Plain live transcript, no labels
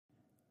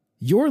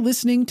You're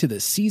listening to the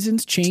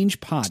Seasons Change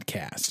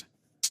podcast.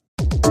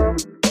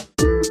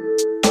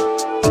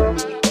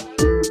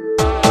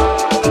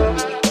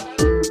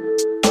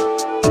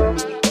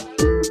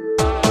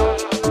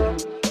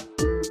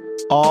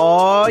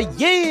 Oh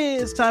yeah,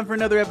 it's time for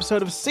another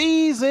episode of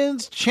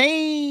Seasons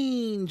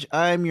Change.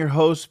 I'm your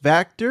host,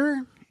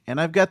 Vactor,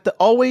 and I've got the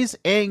always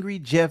angry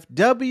Jeff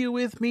W.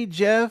 with me.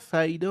 Jeff,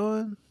 how you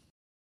doing?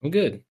 I'm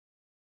good.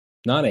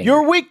 Not angry.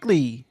 Your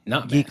weekly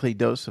Not geekly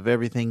dose of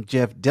everything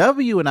Jeff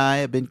W. and I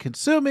have been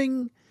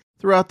consuming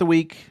throughout the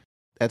week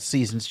at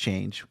Seasons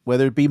Change,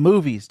 whether it be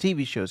movies,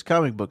 TV shows,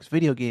 comic books,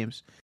 video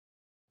games.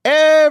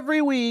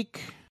 Every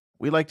week,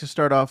 we like to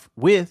start off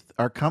with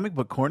our comic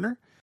book corner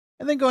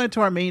and then go into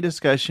our main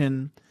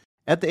discussion.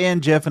 At the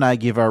end, Jeff and I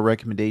give our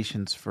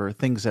recommendations for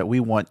things that we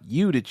want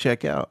you to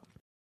check out.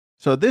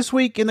 So this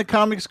week in the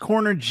comics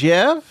corner,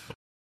 Jeff,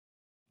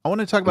 I want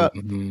to talk about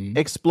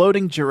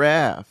Exploding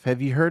Giraffe.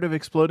 Have you heard of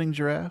Exploding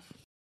Giraffe?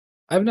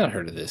 I've not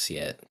heard of this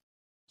yet.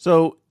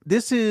 So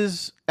this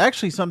is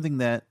actually something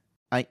that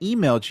I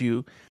emailed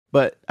you,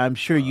 but I'm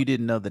sure you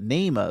didn't know the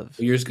name of.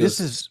 Yours goes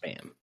to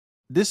spam.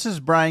 This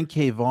is Brian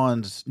K.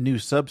 Vaughan's new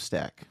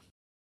Substack.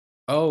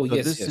 Oh, So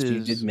yes,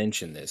 you did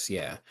mention this,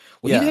 yeah.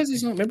 Well, he has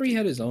his own, remember he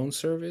had his own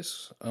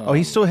service?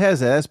 He still has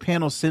that. That's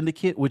Panel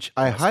Syndicate, which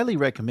I highly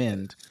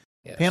recommend.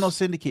 Yes. Panel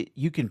Syndicate,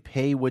 you can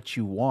pay what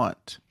you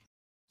want.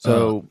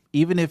 So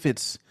even if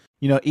it's,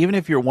 even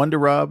if you're Wonder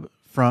Rob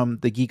from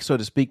the Geek So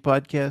to Speak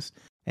podcast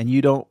and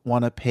you don't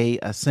want to pay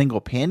a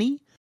single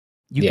penny,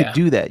 you could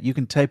do that. You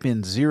can type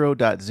in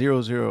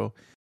 0.00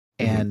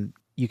 and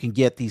you can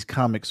get these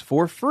comics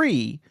for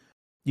free.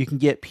 You can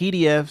get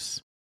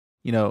PDFs,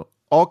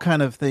 all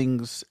kind of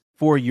things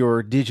for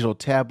your digital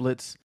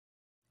tablets.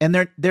 And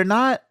they're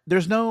not,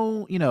 there's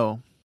no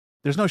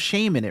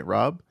shame in it,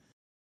 Rob.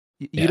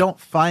 You don't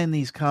find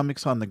these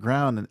comics on the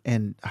ground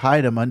and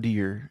hide them under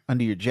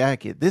your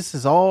jacket. This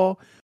is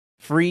all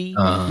free.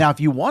 Now, if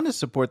you want to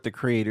support the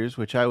creators,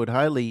 which I would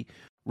highly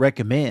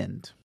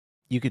recommend,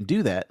 you can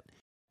do that.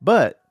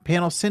 But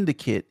Panel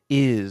Syndicate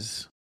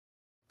is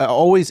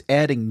always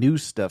adding new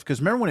stuff. Because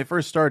remember when it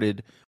first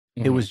started,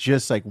 it was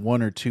just like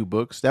one or two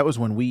books. That was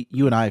when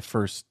you and I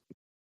first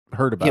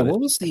heard about it. What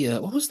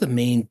was the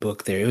main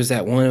book there? It was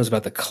that one. It was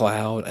about the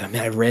cloud. I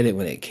mean, I read it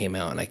when it came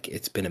out, and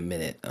it's been a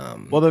minute.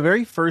 Well, the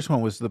very first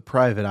one was The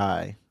Private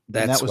Eye.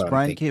 And that was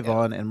Brian K.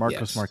 Vaughan and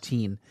Marcos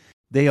Martin.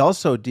 They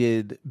also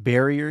did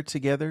Barrier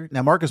together.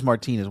 Now, Marcos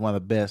Martin is one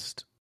of the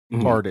best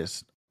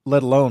artists,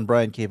 let alone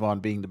Brian K. Vaughan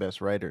being the best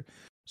writer.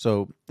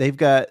 So they've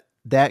got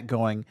that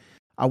going.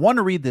 I want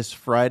to read this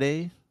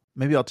Friday.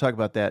 Maybe I'll talk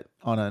about that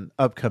on an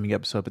upcoming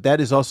episode. But that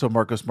is also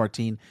Marcos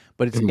Martin,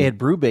 but it's Ed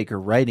Brubaker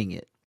writing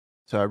it.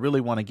 So I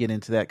really want to get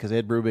into that because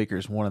Ed Brubaker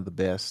is one of the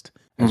best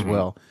as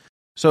well.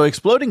 So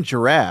Exploding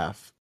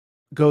Giraffe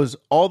goes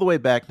all the way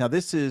back. Now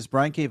this is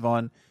Brian K.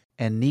 Vaughan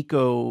and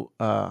Nico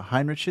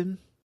Heinrichsen.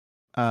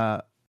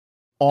 How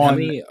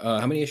many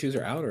issues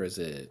are out, or is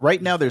it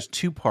right now? There's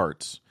 2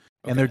 parts,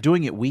 and they're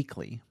doing it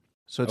weekly.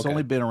 So it's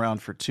only been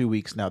around for 2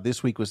 weeks now.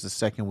 This week was the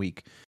second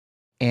week,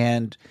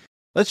 and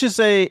let's just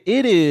say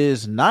it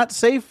is not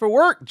safe for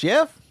work,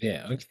 Jeff.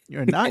 Yeah,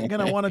 you're not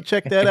gonna want to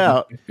check that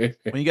out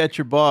when you got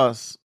your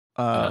boss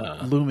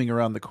looming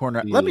around the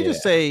corner. Let me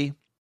just say,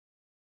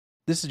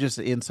 this is just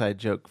an inside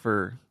joke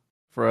for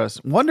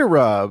us. Wonder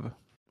Rob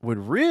would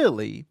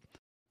really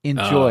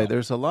enjoy.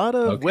 There's a lot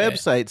of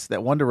websites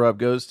that Wonder Rob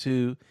goes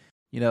to,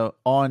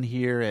 on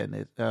here, and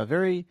it's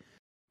very,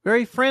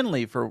 very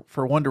friendly for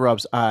Wonder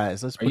Rob's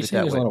eyes. Let's put it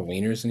that way. There's a lot of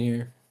wieners in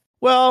here?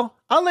 Well,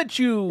 I'll let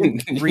you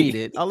read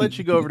it. I'll let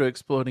you go over to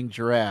Exploding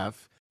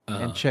Giraffe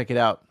and check it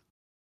out.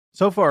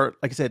 So far,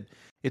 like I said,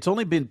 it's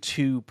only been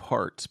 2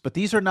 parts, but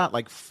these are not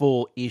like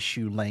full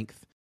issue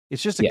length.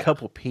 It's just a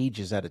couple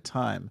pages at a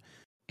time.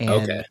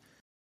 And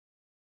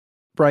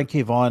Brian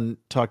K. Vaughan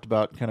talked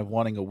about kind of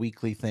wanting a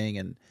weekly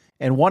thing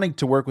and wanting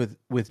to work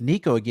with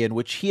Nico again,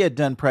 which he had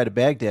done Pride of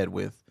Baghdad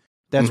with.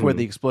 That's where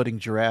the Exploding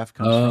Giraffe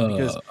comes from.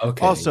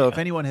 Because if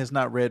anyone has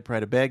not read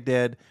Pride of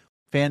Baghdad,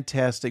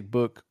 fantastic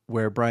book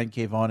where Brian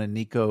K. Vaughan and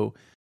Nico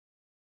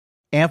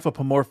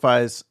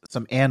anthropomorphize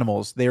some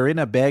animals. They're in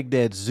a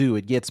Baghdad zoo.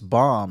 It gets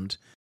bombed,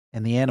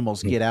 and the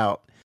animals get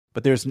out.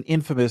 But there's an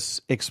infamous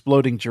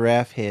exploding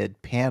giraffe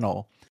head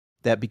panel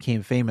that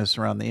became famous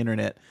around the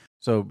internet.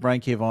 So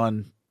Brian K.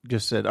 Vaughan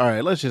just said, all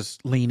right, let's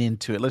just lean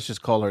into it. Let's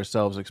just call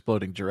ourselves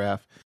Exploding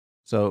Giraffe.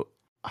 So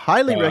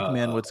highly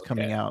recommend what's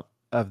coming out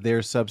of their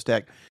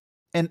Substack.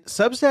 And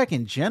Substack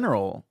in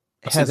general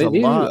has a lot. They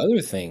do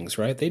other things,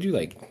 right? They do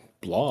like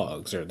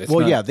blogs or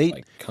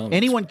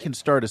anyone can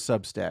start a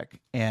Substack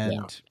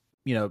and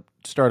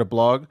start a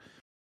blog,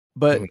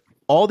 but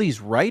all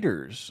these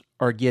writers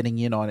are getting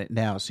in on it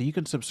now. So you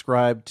can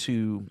subscribe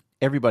to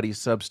everybody's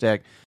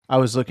Substack. I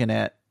was looking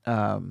at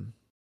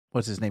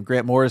what's his name,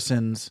 Grant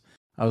Morrison's.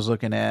 I was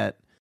looking at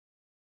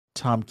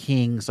Tom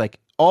King's. Like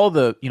all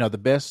the the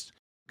best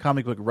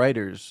comic book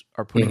writers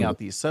are putting out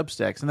these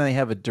Substacks, and then they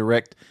have a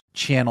direct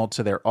channel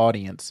to their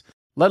audience.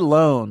 Let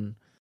alone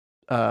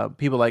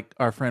people like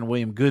our friend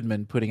William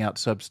Goodman putting out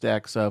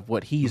Substacks of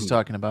what he's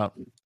talking about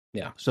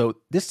Yeah. So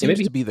this Yeah, seems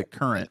maybe. to be the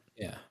current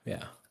Yeah.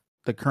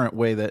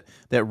 way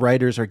that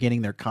writers are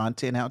getting their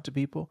content out to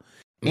people.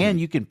 Mhm. And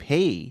you can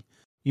pay,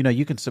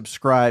 you can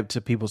subscribe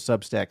to people's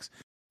Substacks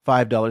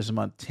 $5 a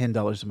month,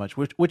 $10 a month,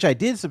 which I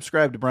did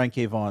subscribe to Brian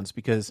K. Vaughan's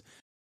because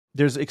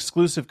there's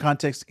exclusive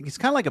context. It's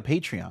kind of like a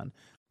Patreon.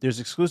 There's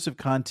exclusive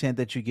content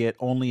that you get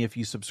only if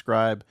you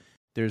subscribe.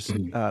 There's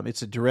Mhm.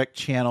 it's a direct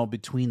channel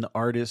between the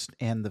artist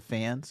and the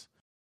fans.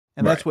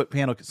 And Right. that's what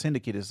Panel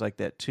Syndicate is like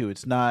that too.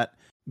 It's not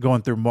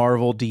going through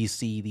Marvel,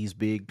 DC, these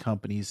big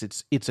companies.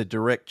 It's a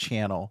direct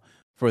channel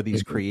for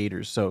these Mhm.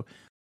 creators. So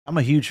I'm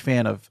a huge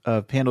fan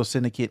of Panel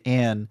Syndicate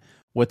and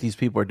what these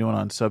people are doing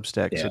on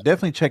Substack. So Yeah.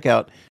 definitely check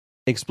out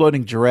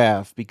Exploding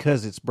Giraffe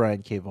because it's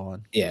Brian K.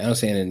 Vaughan. Yeah, I was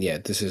saying, and yeah,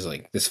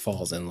 this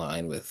falls in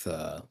line with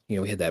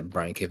we had that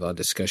Brian K. Vaughan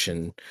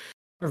discussion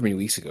however many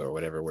weeks ago or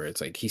whatever, where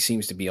it's like he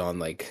seems to be on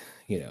like,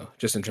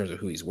 just in terms of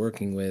who he's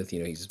working with,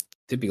 he's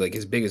typically like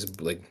his biggest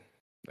like,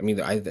 I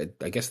mean, I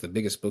guess the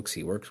biggest books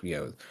he works,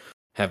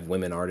 have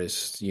women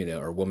artists,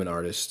 or woman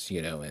artists,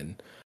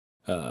 and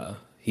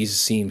he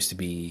seems to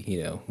be,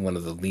 one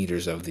of the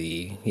leaders of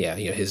the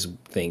his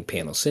thing,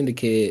 Panel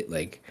Syndicate,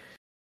 like.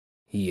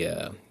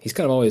 He's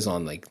kind of always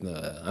on like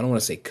I don't want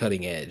to say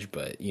cutting edge,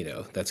 but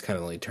that's kind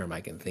of the only term I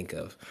can think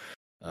of.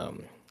 But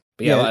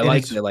yeah, Yeah, I and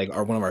like it's that. Like,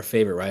 one of our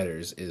favorite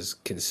writers is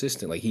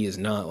consistent. Like, he is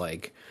not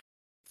like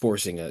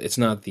it's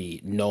not the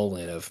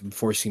Nolan of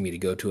forcing me to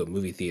go to a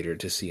movie theater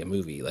to see a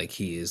movie. Like,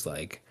 he is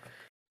like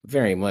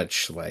very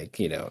much like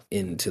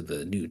into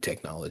the new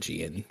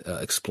technology and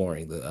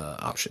exploring the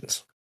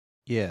options.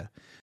 yeah.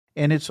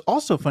 And it's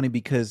also funny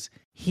because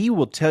he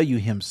will tell you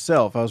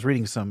himself. I was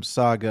reading some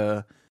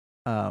Saga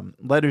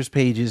letters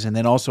pages, and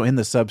then also in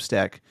the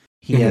Substack,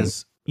 he Mhm.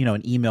 has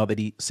an email that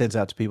he sends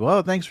out to people.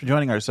 Oh, thanks for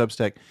joining our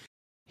Substack.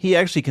 He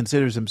actually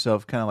considers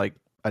himself kind of like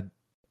a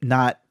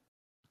not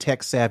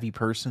tech savvy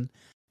person,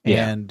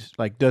 Yeah. and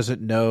like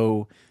doesn't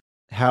know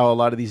how a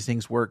lot of these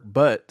things work.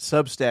 But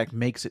Substack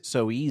makes it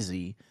so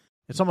easy.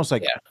 It's almost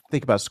like Yeah.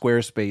 think about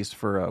Squarespace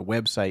for a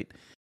website.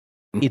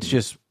 It's Mhm.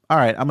 just all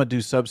right. I'm gonna do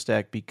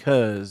Substack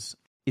because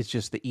it's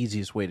just the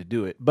easiest way to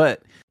do it.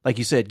 But like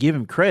you said, give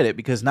him credit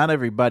because not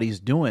everybody's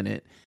doing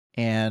it.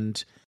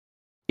 And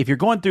if you're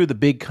going through the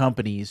big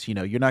companies,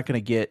 you're not going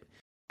to get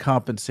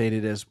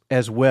compensated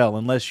as well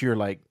unless you're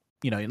like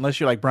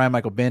Brian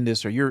Michael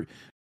Bendis or you're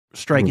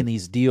striking Mhm.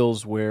 these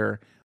deals where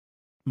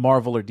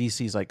Marvel or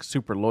DC is like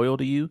super loyal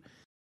to you.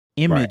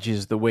 Image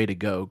is the way to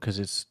go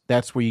because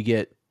that's where you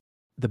get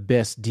the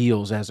best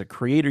deals as a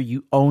creator.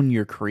 You own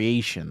your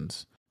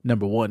creations.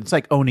 Number one, it's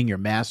like owning your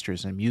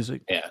masters in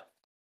music. Yeah.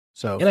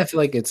 So And I feel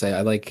like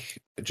I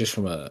like just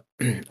from a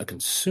a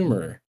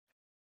consumer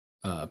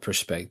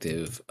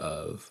perspective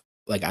of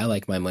like I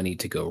like my money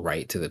to go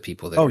right to the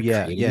people that oh are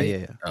yeah, creating yeah,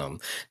 it. yeah, yeah.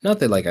 Not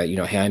that like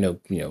hey, I know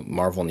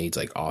Marvel needs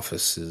like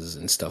offices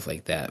and stuff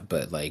like that,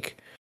 but like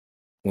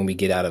when we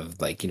get out of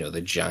like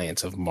the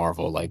giants of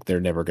Marvel, like they're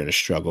never going to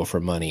struggle for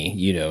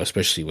money,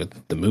 especially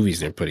with the movies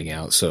they're putting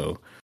out. So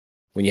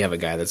when you have a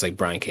guy that's like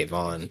Brian K.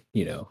 Vaughan,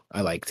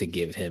 I like to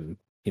give him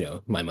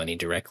my money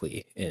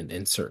directly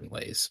in certain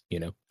ways.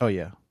 Oh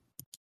yeah.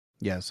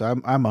 Yeah, so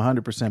I'm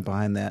 100%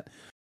 behind that.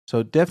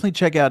 So definitely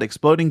check out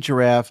Exploding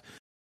Giraffe.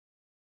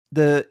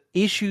 The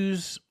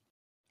issues,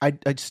 I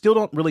still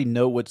don't really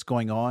know what's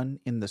going on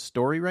in the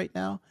story right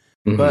now,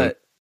 Mhm.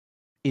 but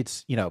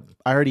it's I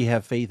already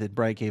have faith in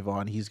Brian K.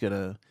 Vaughan. He's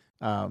gonna.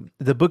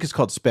 The book is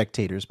called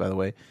Spectators, by the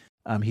way.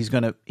 He's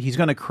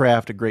gonna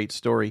craft a great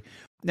story.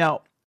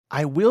 Now,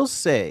 I will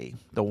say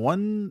the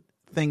one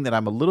thing that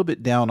I'm a little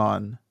bit down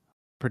on,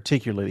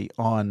 particularly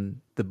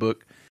on the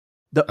book,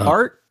 the Uh-huh.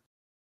 art.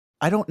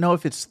 I don't know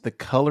if it's the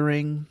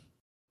coloring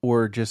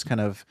or just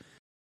kind of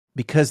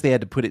because they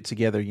had to put it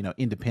together,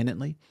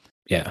 independently.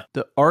 Yeah.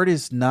 The art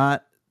is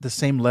not the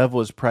same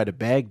level as Pride of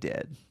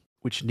Baghdad,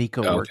 which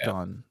Nico worked Okay.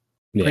 on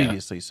Yeah.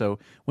 previously. So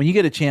when you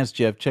get a chance,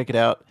 Jeff, check it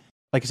out.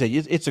 Like I said,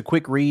 it's a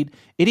quick read.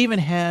 It even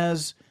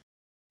has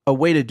a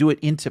way to do it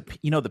into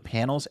the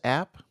Panels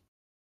app.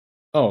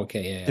 Oh,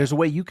 okay. Yeah. There's a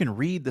way you can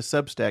read the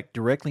Substack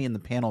directly in the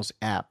Panels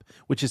app,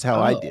 which is how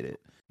I Oh, did it.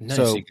 nice.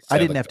 So So you could I set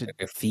up didn't have to.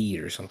 like a feed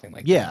or something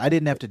like Yeah, that. I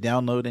didn't have to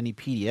download any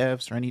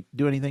PDFs or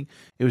do anything.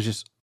 It was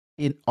just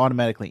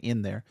automatically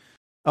in there.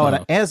 Oh, and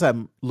Uh-huh. as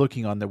I'm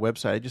looking on their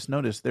website, I just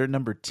noticed they're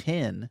number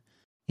 10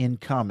 in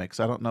comics.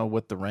 I don't know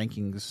what the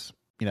rankings,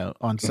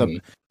 on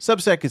Mhm.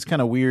 Substack is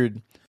kind of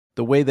weird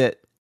the way that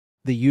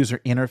the user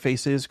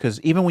interface is because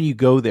even when you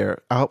go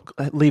there, I'll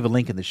leave a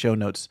link in the show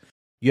notes.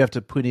 You have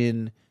to put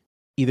in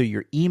either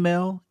your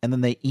email and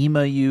then they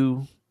email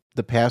you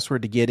the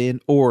password to get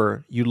in,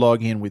 or you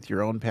log in with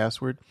your own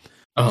password.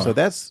 Uh-huh. So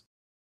that's,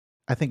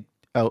 I think,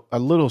 a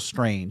little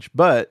strange.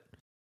 But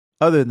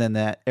other than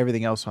that,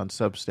 everything else on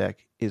Substack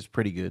is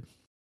pretty good.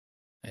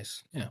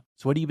 Nice. Yeah.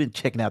 So what have you been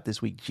checking out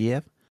this week,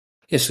 Jeff?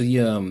 Yeah. So the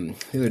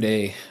other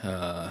day,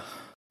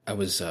 I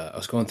was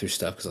going through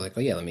stuff because I was like,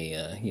 oh yeah, let me,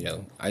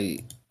 I'm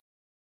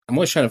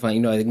always trying to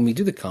find, when we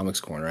do the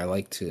comics corner, I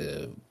like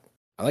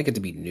it to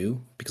be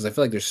new because I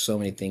feel like there's so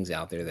many things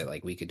out there that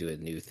like we could do a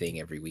new thing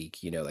every week.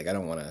 Like I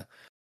don't want to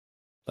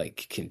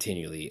like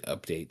continually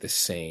update the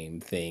same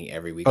thing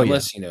every week, Oh, yeah.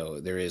 unless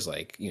there is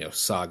like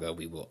Saga.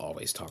 We will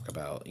always talk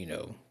about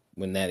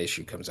when that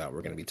issue comes out,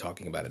 we're going to be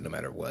talking about it no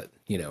matter what.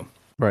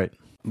 Right.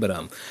 But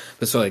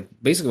so like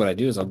basically what I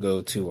do is I'll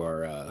go to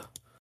our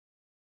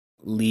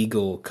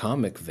legal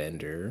comic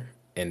vendor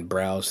and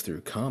browse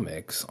through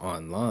comics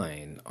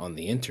online on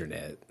the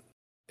internet,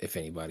 if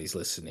anybody's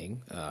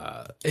listening,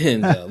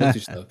 and look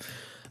through stuff.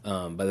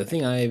 But the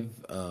thing I've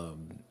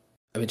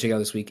been checking out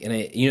this week, and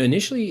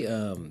initially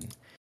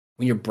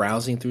when you're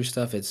browsing through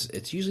stuff,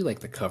 it's usually like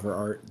the cover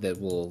art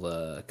that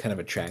will kind of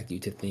attract you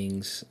to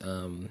things.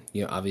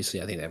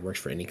 Obviously I think that works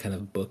for any kind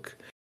of book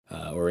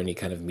or any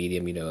kind of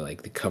medium.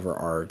 Like the cover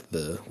art,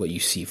 what you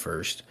see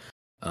first.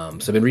 So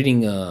I've been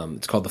reading.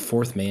 It's called The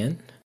Fourth Man,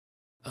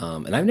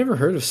 and I've never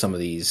heard of some of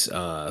these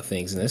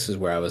things. And this is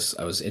where I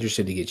was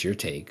interested to get your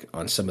take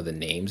on some of the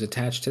names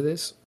attached to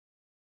this.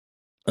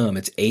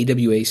 It's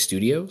AWA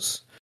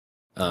Studios,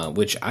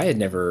 which I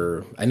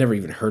never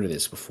even heard of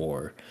this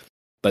before.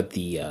 But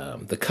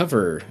the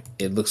cover,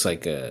 it looks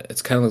like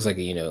it kind of looks like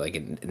like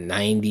a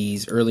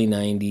 '90s, early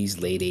 '90s,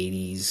 late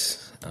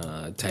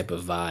 '80s type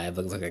of vibe.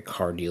 Looks like a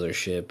car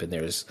dealership, and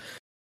there's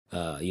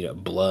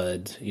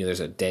blood.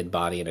 There's a dead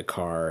body in a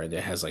car, and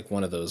it has like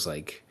one of those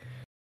like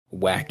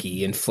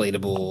wacky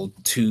inflatable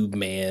tube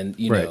man,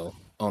 Right.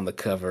 on the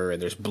cover, and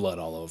there's blood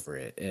all over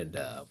it, and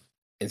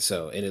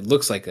it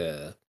looks like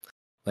a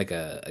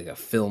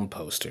film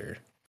poster,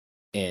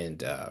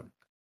 and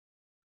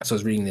so I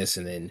was reading this,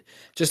 and then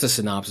just a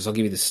synopsis. I'll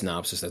give you the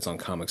synopsis that's on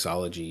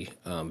Comixology,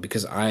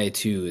 because I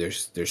too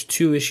there's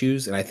 2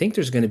 issues, and I think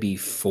there's going to be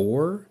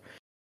 4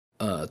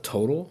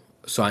 total.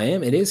 So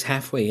it is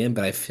halfway in,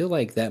 but I feel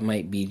like that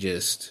might be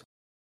just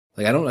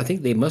like I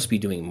think they must be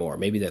doing more.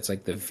 Maybe that's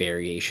like the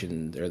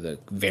variation or the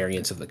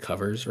variants of the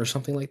covers or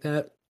something like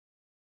that.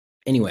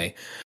 Anyway,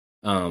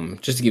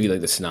 just to give you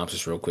like the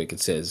synopsis real quick, it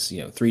says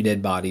 3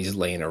 dead bodies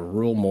lay in a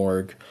rural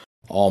morgue,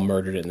 all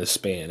murdered in the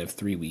span of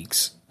 3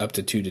 weeks. It's up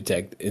to 2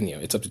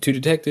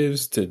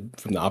 detectives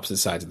from the opposite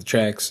sides of the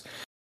tracks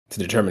to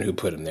determine who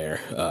put them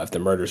there, if the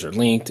murders are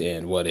linked,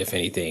 and what, if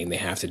anything, they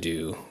have to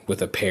do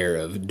with a pair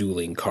of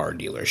dueling car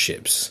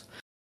dealerships.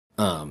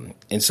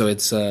 And so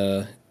it's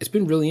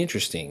been really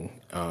interesting.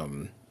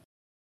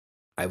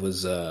 I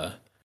was I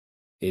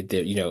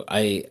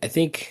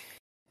think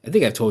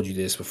I've told you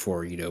this before.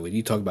 When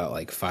you talk about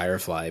like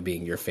Firefly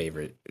being your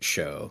favorite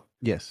show,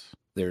 Yes.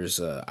 there's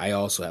I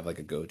also have like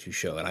a go-to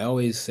show, and I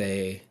always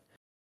say,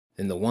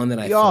 and the one that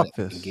I The feel like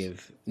I Office. can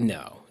give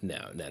no,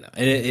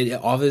 and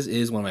Office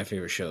is one of my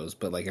favorite shows.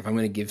 But like if I'm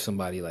going to give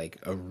somebody like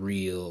a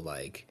real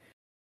like,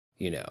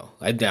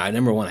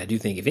 number one, I do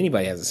think if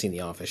anybody hasn't seen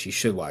The Office, you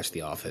should watch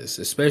The Office,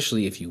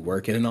 especially if you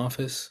work in an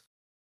office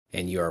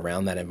and you're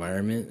around that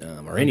environment,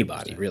 or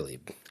anybody really.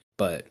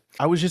 But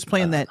I was just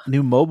playing that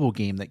new mobile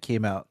game that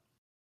came out.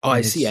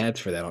 I see ads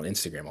for that on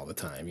Instagram all the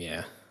time.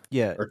 Yeah,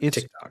 or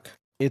TikTok.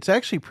 It's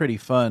actually pretty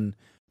fun,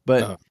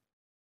 but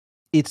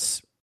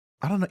it's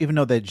I don't even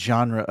know that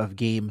genre of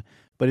game,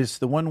 but it's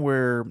the one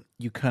where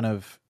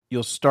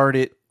you'll start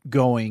it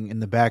going in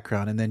the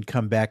background and then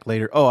come back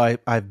later. Oh,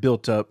 I've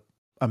built up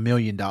 $1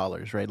 million,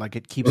 right? Like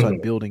it keeps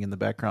on building in the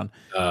background.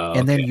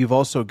 And then you've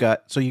also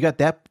got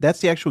that's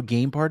the actual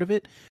game part of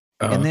it.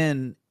 And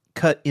then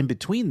cut in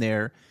between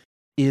there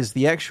is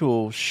the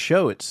actual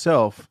show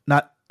itself,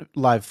 not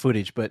live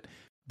footage, but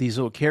these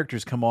little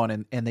characters come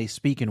on and they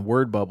speak in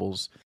word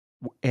bubbles.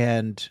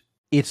 And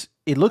it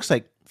looks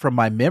like, from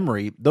my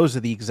memory, those are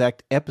the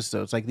exact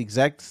episodes, like the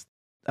exact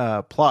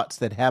plots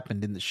that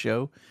happened in the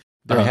show.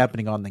 They're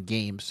happening on the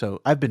game.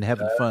 So I've been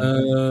having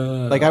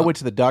fun. Like I went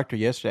to the doctor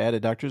yesterday. I had a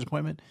doctor's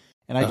appointment,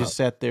 and I just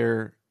sat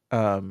there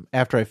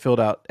after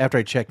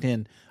I checked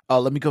in.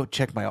 Let me go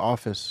check my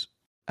Office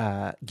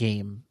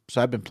game.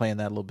 So I've been playing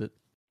that a little bit.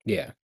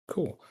 Yeah,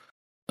 cool.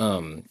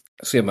 So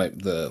yeah,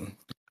 the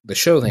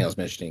show thing I was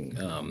mentioning,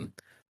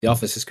 The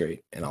Office is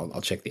great, and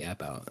I'll check the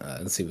app out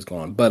and see what's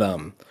going on.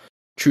 But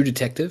True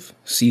Detective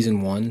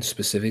season 1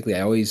 specifically,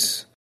 I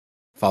always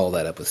follow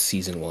that up with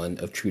season 1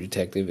 of True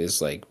Detective.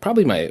 Is like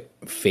probably my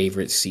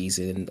favorite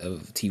season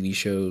of TV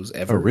shows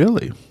ever. Oh,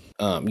 really?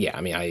 Yeah,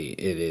 I mean, it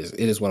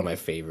is one of my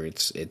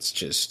favorites.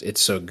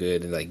 It's so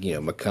good, and like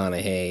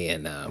McConaughey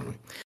and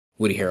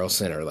Woody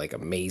Harrelson are like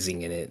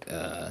amazing in it.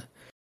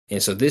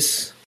 And so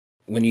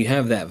when you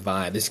have that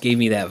vibe, this gave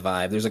me that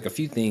vibe. There's like a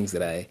few things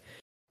that I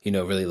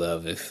really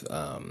love.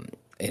 And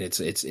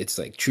it's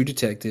like True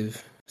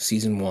Detective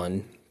season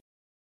 1,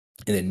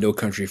 and then No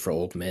Country for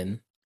Old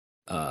Men,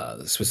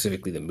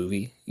 specifically the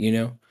movie,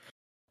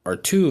 are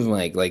 2 of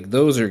like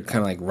those are kind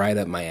of like right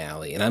up my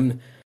alley. And I'm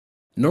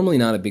normally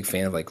not a big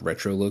fan of like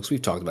retro looks.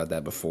 We've talked about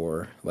that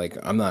before. Like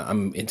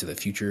I'm into the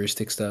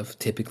futuristic stuff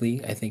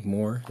typically, I think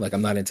more. Like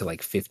I'm not into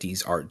like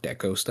 50s Art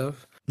Deco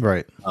stuff.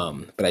 Right.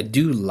 But I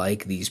do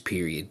like these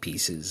period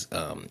pieces.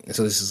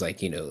 So this is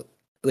like, late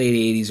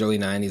 80s, early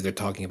 90s. They're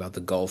talking about the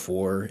Gulf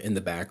War in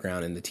the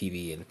background in the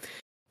TV.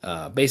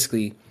 And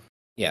basically,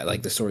 yeah,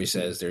 like the story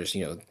says, there's,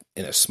 in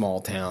a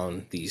small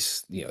town,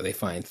 these, they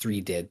find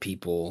 3 dead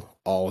people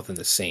all within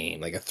the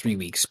same, like a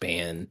 3-week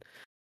span.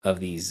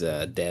 these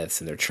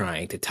deaths, and they're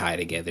trying to tie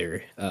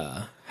together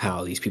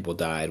how these people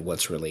died,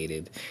 what's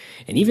related,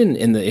 and even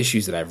in the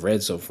issues that I've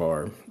read so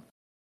far,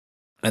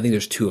 I think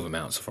there's 2 of them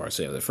out so far.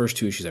 So the first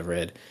 2 issues I've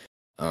read,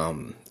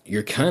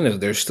 you're kind of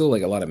there's still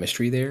like a lot of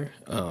mystery there,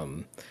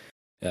 and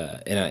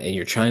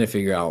you're trying to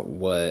figure out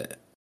what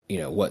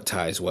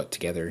ties what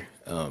together.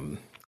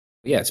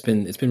 Yeah, it's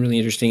been really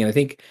interesting, and I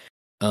think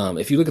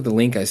if you look at the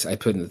link I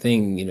put in the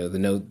thing,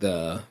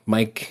 the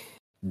Mike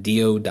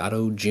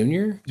Deodato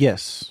Jr.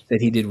 Yes.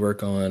 That he did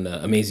work on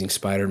Amazing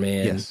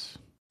Spider-Man. Yes.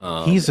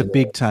 He's a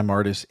big time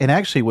artist. And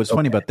actually what's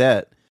funny about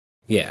that,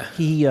 yeah,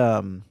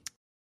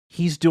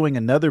 he's doing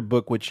another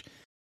book, which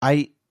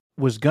I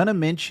was going to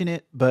mention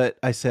it, but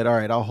I said, all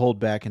right, I'll hold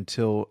back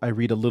until I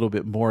read a little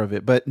bit more of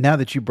it. But now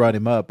that you brought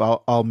him up,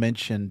 I'll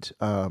mention,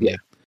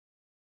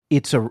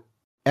 it's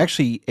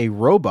actually a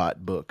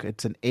robot book.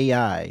 It's an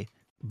AI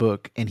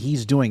book, and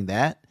he's doing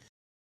that.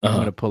 I'm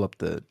going to pull up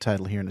the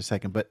title here in a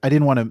second, but I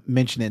didn't want to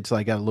mention it until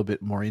I got a little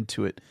bit more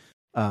into it.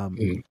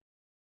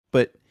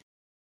 But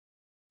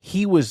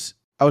I was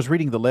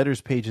reading the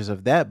letters pages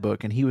of that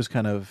book, and he was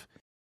kind of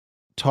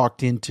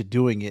talked into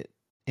doing it,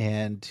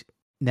 and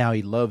now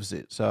he loves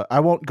it. So I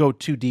won't go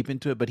too deep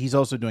into it, but he's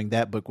also doing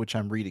that book, which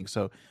I'm reading.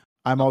 So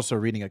I'm also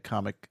reading a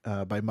comic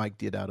by Mike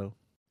Deodato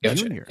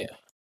Jr.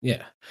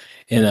 Yeah.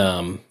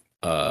 And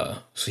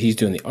so he's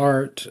doing the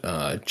art.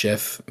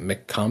 Jeff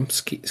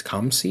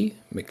McComsey.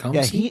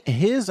 Yeah,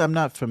 his I'm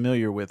not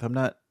familiar with. I'm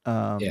not.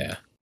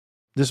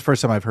 This is the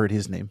first time I've heard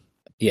his name.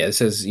 Yeah, it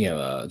says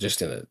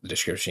just in the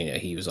description,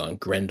 he was on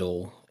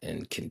Grendel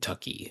and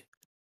Kentucky.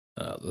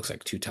 Looks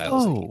like 2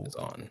 titles that he was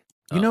on.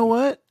 You know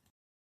what?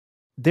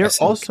 They're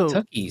also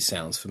Kentucky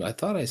sounds familiar. I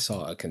thought I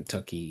saw a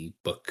Kentucky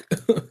book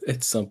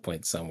at some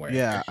point somewhere.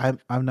 Yeah,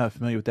 I'm not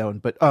familiar with that one.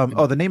 But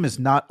the name is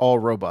Not All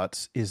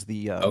Robots is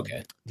the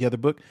the other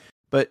book.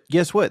 But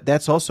guess what?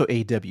 That's also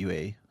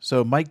AWA.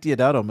 So Mike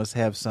Deodato must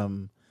have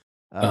some.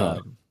 Oh,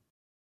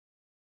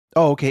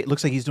 okay. It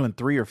looks like he's doing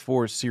 3 or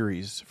 4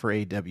 series for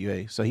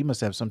AWA. So he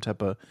must have some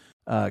type of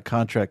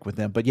contract with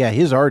them. But yeah,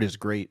 his art is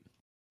great.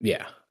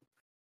 Yeah,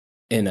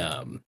 and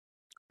so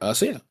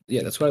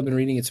that's what I've been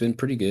reading. It's been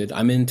pretty good.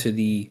 I'm into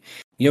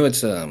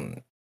it's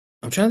I'm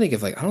trying to think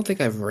of I don't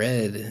think I've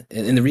read,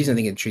 and the reason I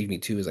think it intrigued me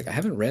too is I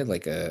haven't read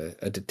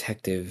a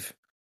detective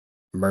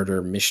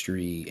murder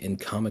mystery in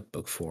comic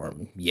book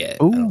form yet.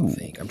 Ooh. I don't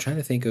think. I'm trying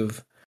to think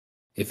of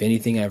if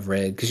anything I've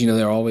read, because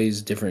there are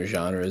always different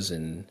genres,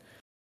 and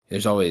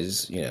there's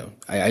always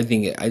I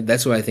think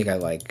that's what I think I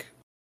like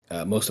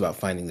most about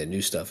finding the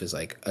new stuff is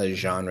a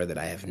genre that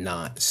I have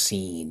not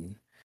seen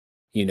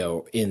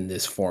in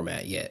this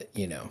format yet.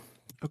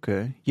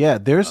 Okay, yeah,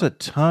 there's a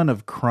ton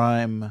of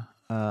crime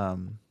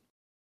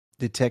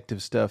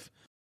detective stuff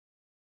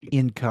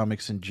in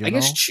comics in general. I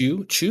guess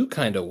Chew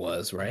kind of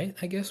was, right?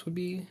 I guess would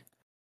be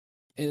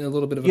in a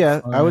little bit of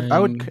I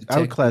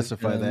would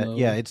classify that. Mode.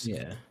 Yeah,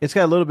 it's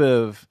got a little bit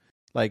of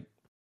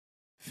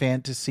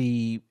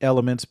fantasy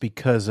elements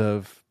because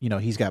of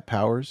he's got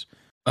powers,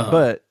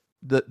 but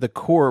the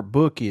core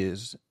book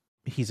is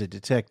he's a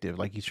detective,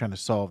 he's trying to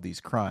solve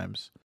these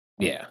crimes.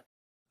 Yeah,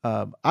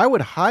 I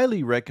would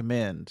highly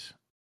recommend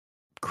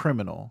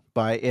Criminal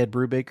by Ed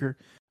Brubaker.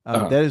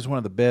 That is one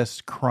of the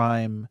best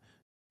crime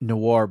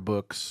noir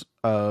books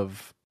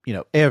of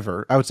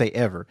ever. I would say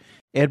ever.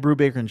 Ed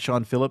Brubaker and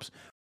Sean Phillips.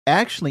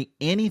 Actually,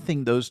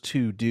 anything those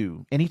 2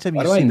 do. Anytime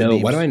you see the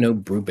names, why do I know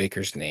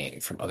Brubaker's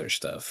name from other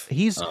stuff?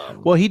 He's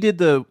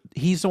the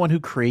one who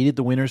created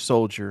the Winter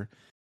Soldier.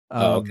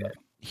 Okay.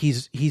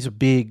 He's a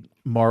big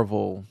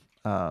Marvel.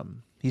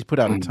 He's put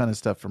out a ton of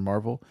stuff for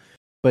Marvel,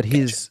 but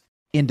his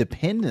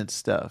independent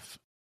stuff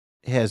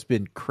has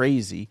been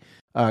crazy.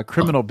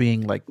 Criminal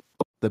being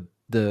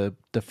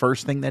the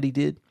first thing that he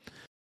did,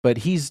 but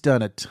he's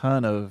done a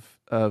ton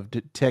of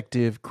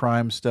detective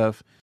crime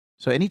stuff.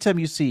 So anytime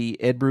you see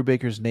Ed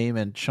Brubaker's name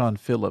and Sean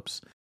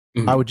Phillips,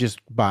 I would just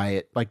buy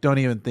it. Don't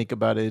even think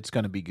about it. It's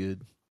going to be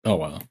good. Oh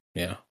wow,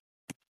 yeah,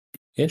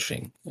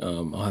 interesting.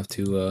 I'll have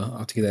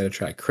to give that a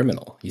try.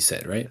 Criminal, you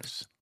said, right?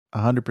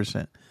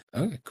 100%.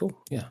 Okay, cool.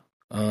 Yeah.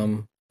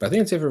 But I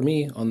think that's it for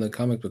me on the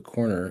comic book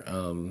corner.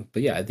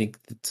 But yeah, I think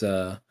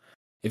that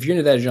if you're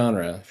into that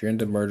genre, if you're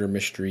into murder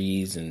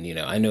mysteries, and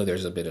I know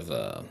there's a bit of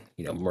a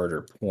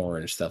murder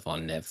porn stuff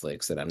on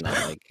Netflix that I'm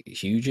not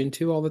huge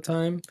into all the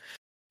time.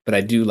 But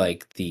I do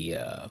like the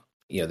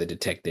the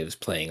detectives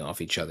playing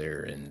off each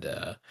other, and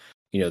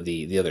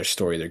the other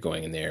story they're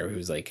going in there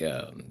who's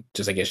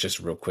just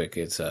real quick,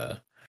 it's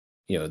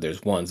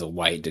there's one's a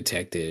white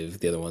detective,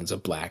 the other one's a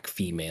black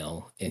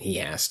female, and he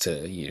has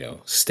to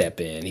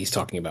step in. He's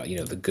talking about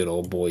the good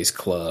old boys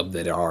club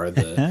that are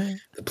the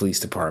police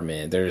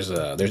department. There's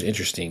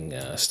interesting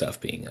stuff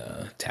being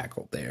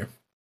tackled there.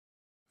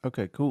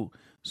 Okay, cool.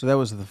 So that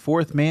was The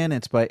Fourth Man.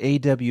 It's by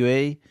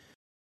AWA.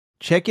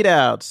 Check it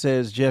out,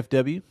 says Jeff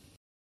W.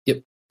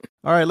 Yep.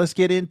 All right, let's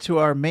get into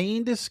our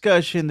main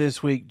discussion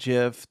this week,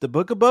 Jeff. The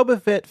Book of Boba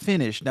Fett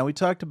finished. Now, we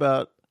talked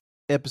about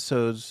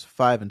episodes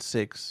 5 and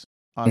 6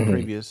 on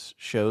previous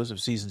shows of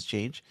Seasons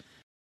Change.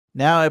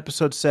 Now,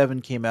 episode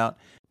 7 came out.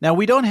 Now,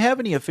 we don't have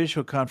any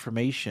official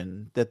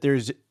confirmation that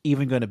there's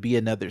even going to be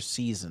another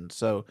season.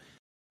 So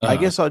I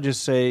guess I'll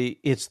just say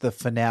it's the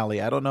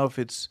finale. I don't know if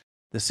it's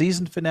the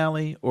season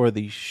finale or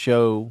the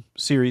show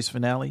series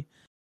finale,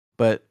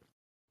 but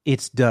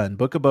it's done.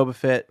 Book of Boba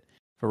Fett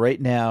for right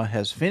now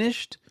has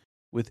finished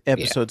with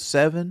episode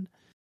 7.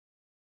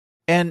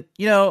 And,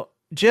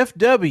 Jeff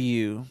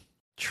W.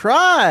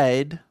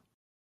 tried,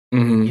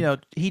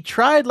 he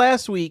tried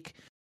last week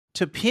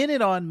to pin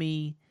it on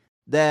me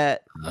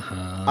that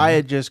I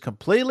had just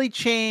completely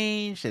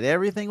changed and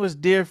everything was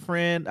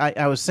different.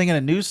 I was singing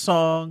a new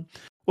song.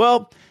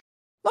 Well,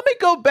 let me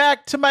go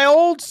back to my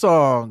old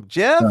song,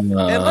 Jeff. And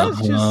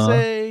let's just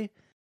say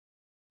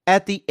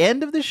at the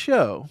end of the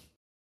show,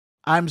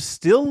 I'm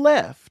still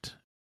left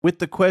with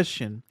the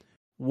question,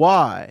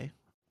 why?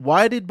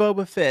 Why did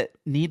Boba Fett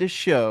need a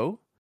show?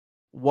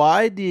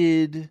 Why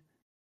did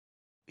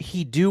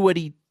he do what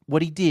he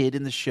did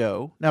in the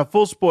show? Now,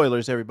 full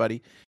spoilers,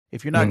 everybody.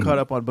 If you're not caught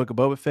up on Book of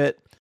Boba Fett,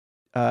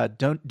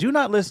 do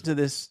not listen to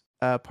this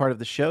part of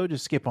the show.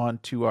 Just skip on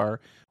to our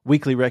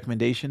weekly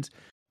recommendations.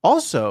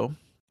 Also,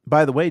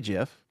 by the way,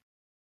 Jeff,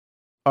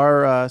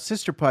 our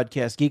sister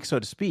podcast, Geek So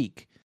to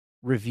Speak,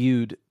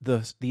 reviewed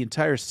the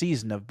entire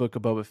season of Book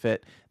of Boba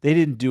Fett. They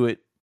didn't do it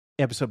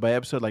episode by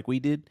episode like we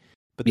did,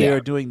 but they are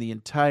doing the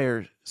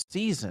entire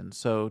season.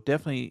 So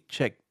definitely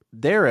check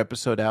their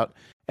episode out.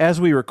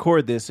 As we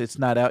record this, it's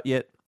not out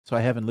yet, so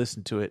I haven't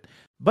listened to it.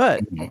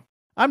 But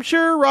I'm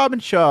sure Robin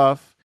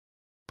Schaff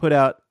put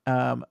out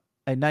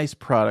a nice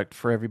product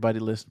for everybody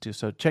to listen to.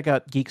 So check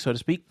out Geek So to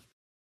Speak.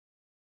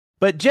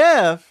 But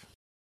Jeff,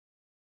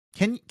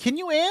 can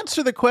you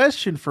answer the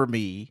question for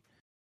me?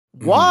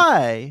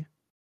 Why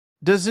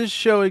does this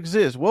show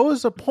exist? What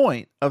was the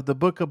point of the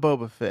Book of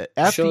Boba Fett?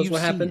 Shows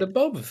what happened to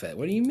Boba Fett.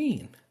 What do you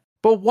mean?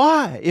 But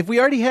why? If we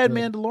already had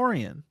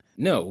Mandalorian.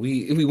 No,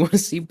 we want to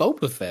see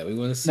Boba Fett. We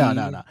want to see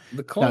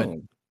the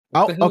clone.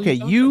 Okay,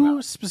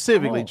 you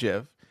specifically,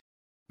 Jeff.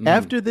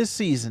 After this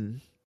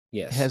season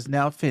has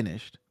now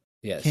finished,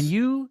 can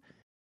you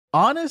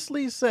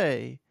honestly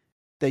say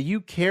that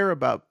you care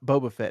about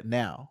Boba Fett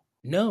now?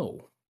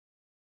 No,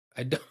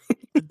 I don't.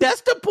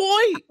 That's the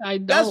point. I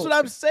don't. That's what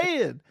I'm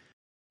saying.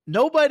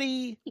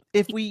 Nobody,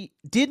 if we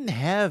didn't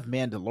have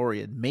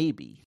Mandalorian,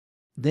 maybe,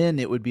 then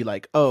it would be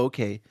like, oh,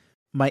 okay,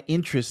 my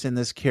interest in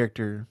this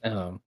character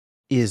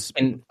is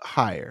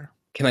higher.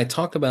 Can I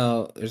talk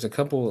about, there's a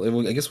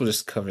couple, I guess we'll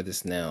just cover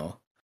this now.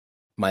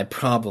 My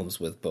problems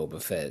with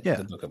Boba Fett,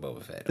 the Book of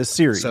Boba Fett. The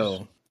series.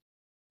 So,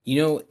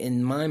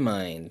 in my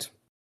mind,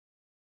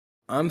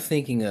 I'm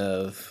thinking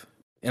of,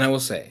 and I will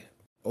say,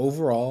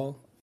 overall,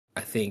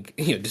 I think,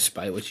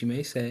 despite what you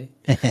may say,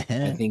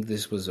 I think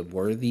this was a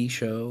worthy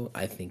show.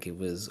 I think it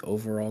was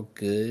overall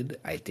good.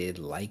 I did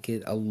like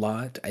it a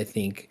lot. I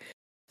think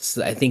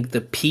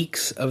the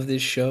peaks of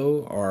this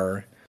show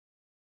are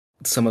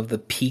some of the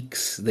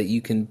peaks that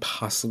you can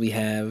possibly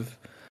have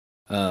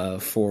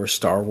for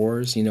Star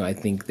Wars. I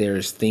think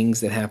there's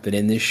things that happen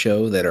in this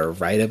show that are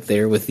right up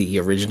there with the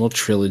original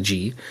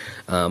trilogy,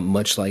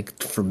 much like,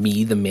 for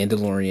me, The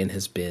Mandalorian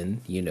has been,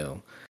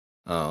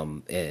 I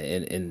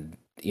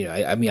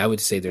would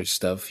say there's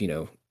stuff,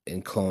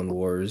 in Clone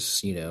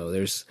Wars,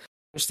 there's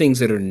things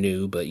that are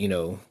new, but,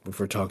 if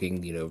we're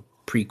talking,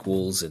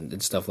 prequels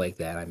and stuff like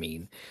that,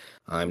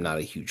 I'm not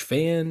a huge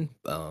fan,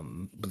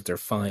 but they're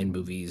fine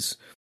movies.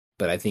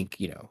 But I think,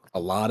 a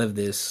lot of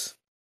the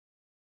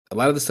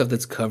stuff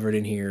that's covered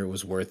in here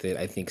was worth it.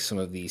 I think some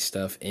of the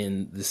stuff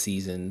in the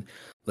season,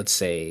 let's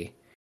say,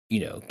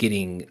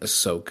 getting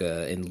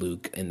Ahsoka and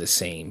Luke in the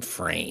same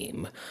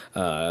frame,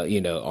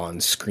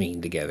 on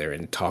screen together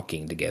and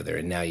talking together.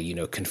 And now,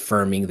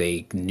 confirming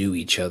they knew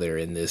each other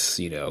in this,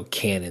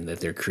 canon that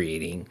they're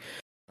creating,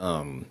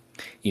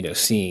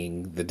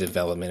 seeing the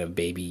development of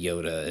Baby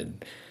Yoda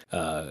and,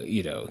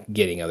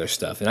 getting other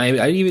stuff. And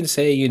I'd even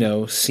say,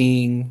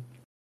 seeing,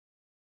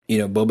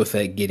 Boba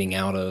Fett getting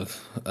out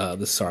of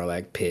the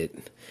Sarlacc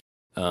pit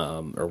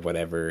or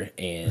whatever.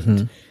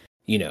 And,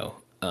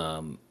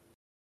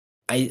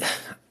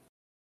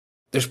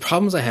 there's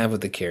problems I have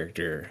with the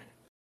character.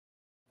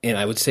 And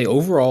I would say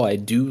overall, I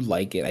do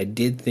like it. I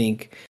did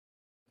think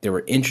there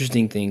were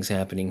interesting things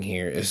happening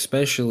here,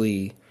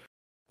 especially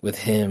with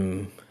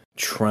him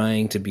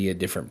trying to be a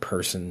different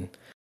person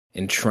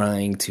and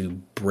trying to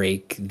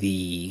break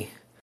the,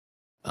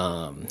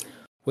 what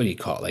do you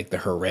call it? Like the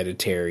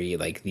hereditary,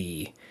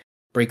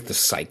 break the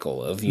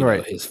cycle of,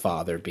 his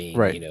father being,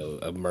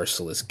 a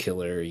merciless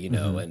killer,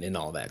 and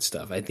all that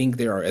stuff. I think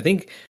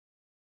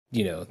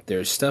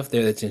there's stuff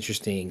there that's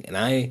interesting. And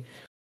I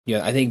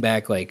think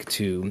back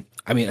to,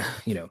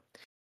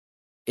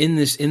 in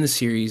the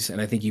series,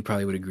 and I think you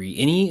probably would agree,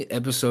 any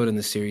episode in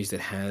the series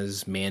that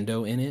has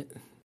Mando in it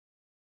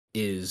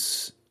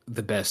is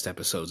the best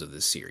episodes of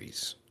this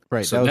series.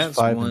 Right. So that was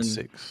 5 and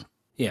 6.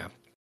 Yeah.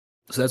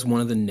 So that's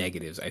one of the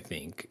negatives, I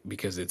think,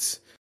 because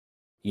it's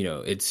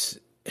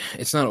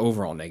not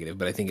overall negative,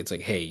 but I think it's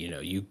like, hey,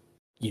 you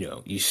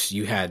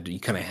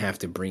kind of have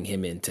to bring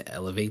him in to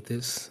elevate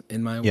this,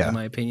 in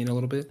my opinion, a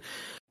little bit.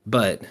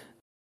 But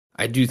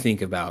I do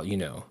think about,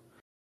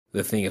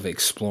 the thing of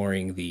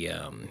exploring the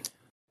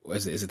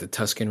is it the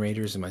Tusken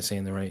Raiders? Am I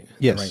saying the right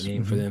Yes.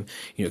 name for them?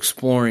 You know,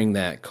 exploring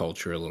that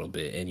culture a little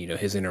bit, and you know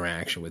his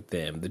interaction with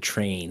them, the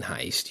train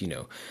heist, you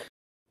know,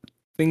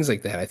 things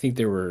like that. I think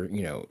there were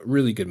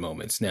really good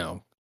moments.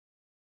 Now,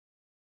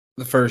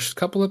 the first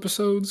couple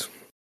episodes,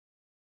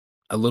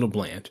 a little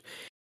bland.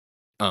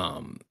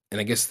 And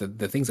I guess the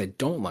things I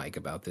don't like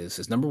about this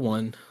is number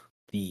one,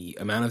 the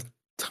amount of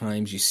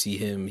times you see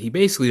him. He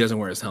basically doesn't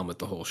wear his helmet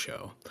the whole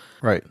show,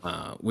 Right.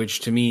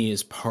 which to me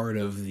is part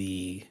of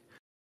the.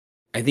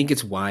 I think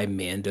it's why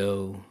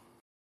Mando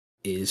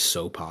is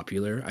so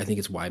popular. I think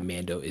it's why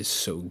Mando is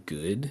so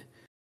good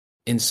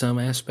in some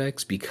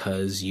aspects,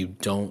 because you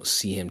don't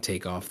see him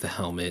take off the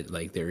helmet.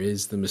 Like, there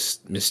is the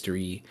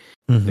mystery.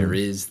 Mhm. There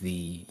is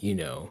the,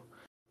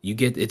 you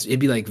get it'd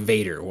be like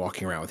Vader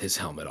walking around with his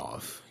helmet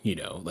off,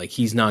 like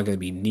he's not going to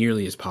be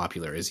nearly as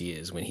popular as he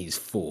is when he's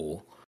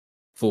full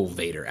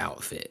Vader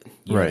outfit.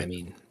 You know what I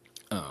mean?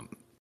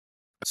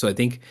 So I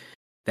think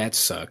that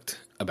sucked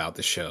about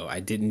the show. I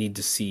didn't need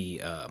to see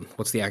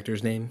what's the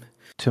actor's name?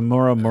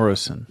 Tamura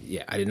Morrison.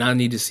 Yeah, I did not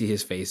need to see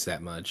his face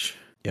that much.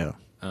 Yeah.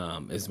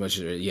 As much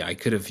as I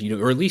could have,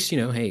 or at least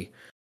hey,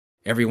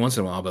 every once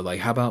in a while. But like,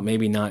 how about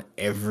maybe not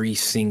every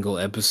single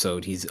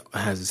episode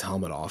has his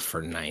helmet off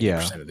for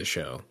 90% of the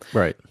show,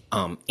 right?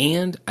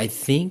 And I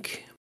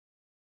think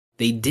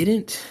they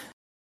didn't.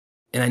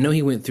 And I know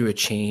he went through a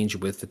change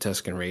with the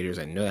Tusken Raiders.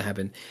 I know that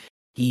happened.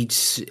 I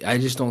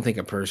just don't think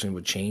a person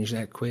would change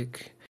that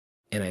quick.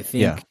 And I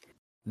think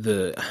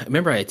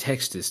remember I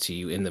texted this to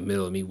you in the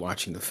middle of me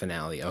watching the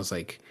finale. I was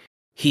like,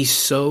 he's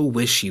so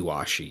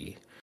wishy-washy.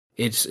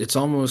 It's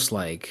almost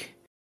like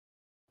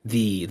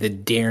the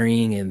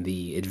daring and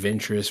the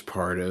adventurous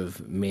part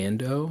of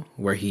Mando,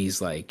 where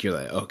he's like, you're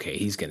like, okay,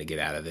 he's gonna get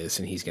out of this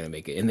and he's gonna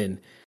make it, and then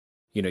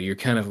you're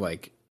kind of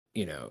like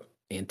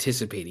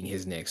anticipating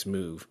his next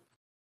move.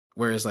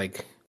 Whereas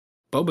like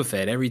Boba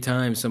Fett, every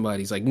time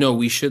somebody's like, no,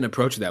 we shouldn't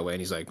approach it that way,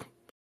 and he's like,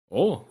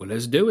 oh, well,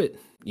 let's do it.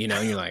 And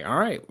you're like, all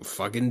right,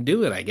 fucking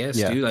do it, I guess,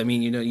 dude. I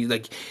mean,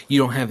 you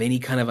don't have any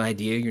kind of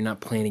idea. You're not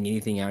planning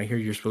anything out here.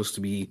 You're supposed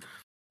to be,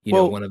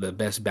 one of the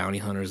best bounty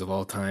hunters of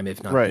all time,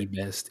 if not the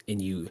best.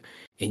 And you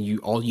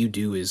all you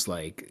do is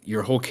like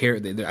your whole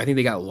character. I think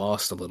they got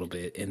lost a little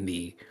bit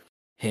in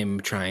him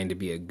trying to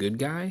be a good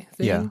guy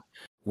thing. Yeah.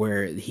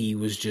 Where he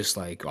was just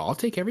like, I'll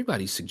take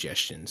everybody's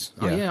suggestions.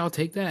 Oh yeah, I'll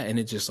take that. And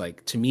it just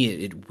like, to me,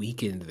 it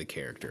weakened the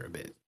character a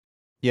bit.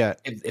 Yeah.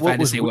 If I had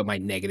to say what my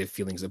negative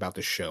feelings about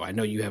the show, I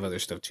know you have other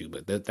stuff too,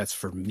 but that's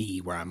for me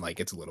where I'm like,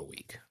 it's a little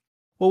weak.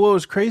 Well, what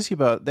was crazy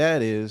about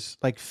that is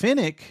like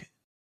Fennec,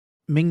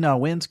 Ming-Na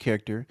Wen's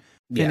character,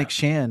 Fennec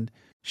Shand,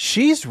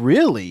 she's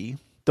really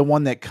the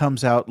one that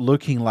comes out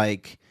looking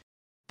like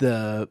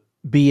the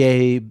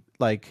BA,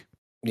 like,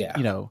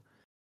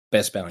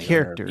 best bounty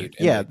character.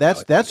 Hunter,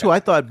 that's who I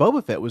thought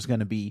Boba Fett was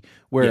going to be,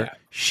 where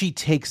she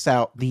takes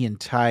out the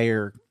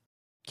entire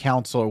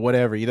council or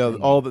whatever,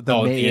 all the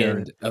mayor. The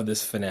end of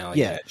this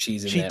finale. She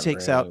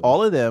takes out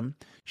all of them.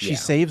 She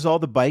saves all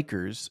the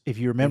bikers. If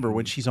you remember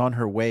when she's on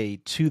her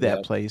way to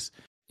that place,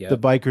 the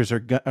bikers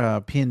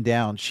are pinned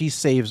down. She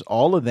saves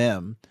all of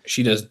them.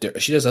 She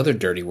does other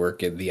dirty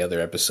work in the other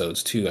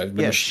episodes too. I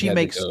remember she had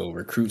to go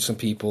recruit some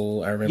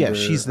people. I remember. Yeah,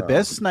 she's the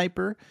best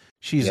sniper.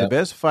 She's the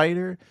best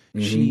fighter.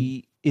 Mm-hmm.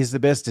 She is the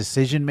best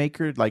decision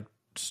maker, like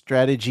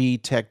strategy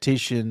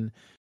tactician.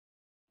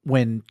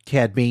 When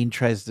Cad Bane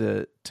tries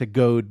to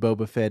goad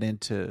Boba Fett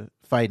into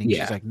fighting,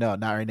 she's like, no,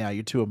 not right now.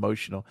 You're too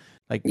emotional.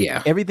 Like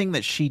everything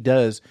that she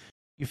does,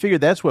 you figure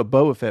that's what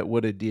Boba Fett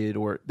would have did,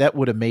 or that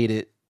would have made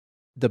it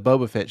the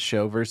Boba Fett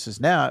show, versus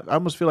now I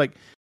almost feel like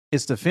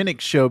it's the Fennec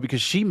show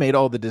because she made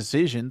all the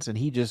decisions and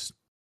he just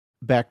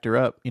backed her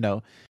up,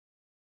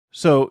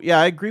 So yeah,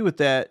 I agree with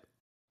that.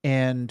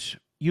 And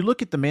you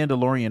look at The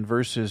Mandalorian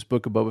versus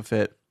Book of Boba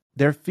Fett,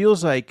 there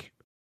feels like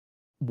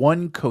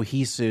one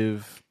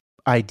cohesive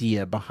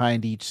idea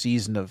behind each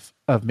season of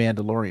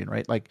Mandalorian,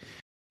 right? Like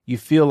you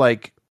feel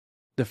like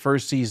the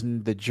first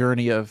season, the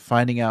journey of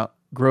finding out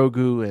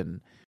Grogu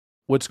and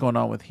what's going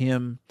on with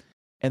him.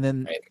 And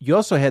then you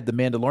also had the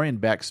Mandalorian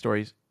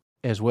backstories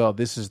as well.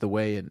 This is the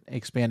way, and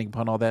expanding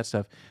upon all that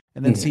stuff.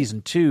 And then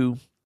season 2,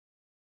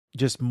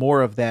 just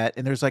more of that.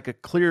 And there's like a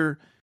clear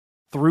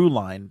through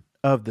line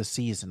of the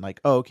season.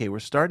 Like, oh, okay, we're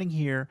starting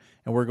here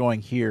and we're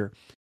going here.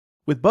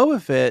 With Boba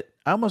Fett,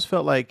 I almost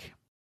felt like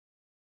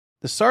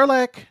the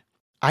Sarlacc,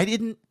 I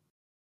didn't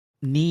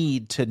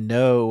need to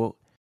know,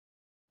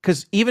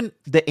 because even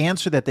the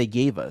answer that they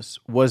gave us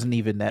wasn't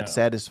even that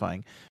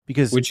satisfying.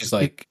 Because which is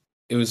like,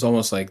 it was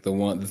almost like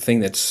the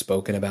thing that's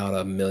spoken about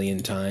a million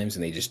times,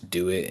 and they just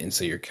do it, and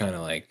so you're kind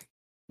of like,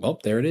 well,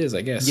 there it is,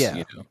 I guess.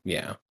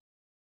 Yeah.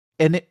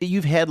 And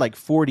you've had like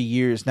 40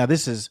 years. Now,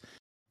 this is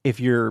if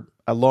you're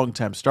a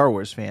longtime Star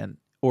Wars fan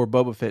or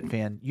Boba Fett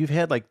fan, you've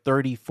had like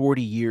 30,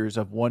 40 years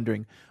of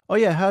wondering, oh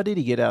yeah, how did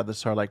he get out of the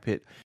Sarlacc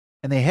pit?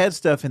 And they had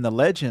stuff in the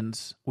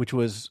Legends,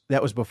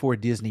 that was before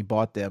Disney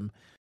bought them.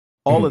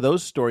 All of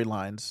those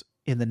storylines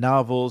in the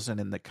novels and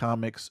in the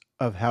comics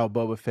of how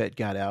Boba Fett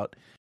got out.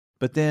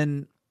 But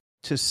then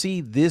to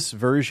see this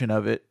version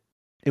of it,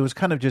 it was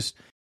kind of just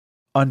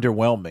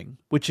underwhelming,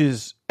 which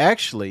is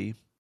actually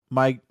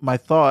my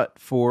thought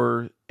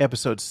for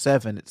episode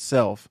 7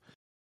 itself.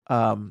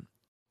 I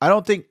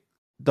don't think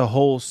the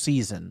whole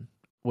season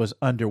was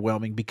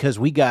underwhelming because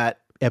we got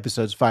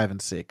episodes 5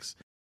 and 6.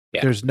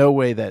 Yeah. There's no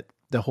way that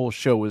the whole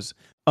show was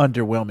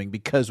underwhelming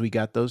because we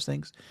got those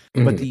things.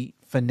 But the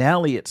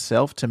finale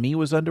itself to me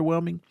was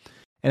underwhelming.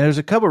 And there's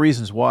a couple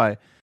reasons why.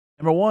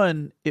 Number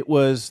one, it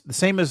was the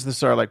same as the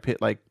Sarlacc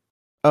pit. Like,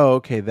 oh,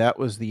 okay, that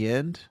was the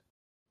end.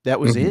 That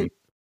was it.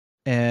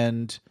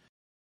 And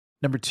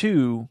number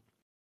two,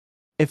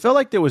 it felt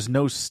like there was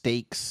no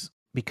stakes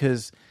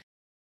because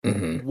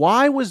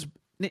why was,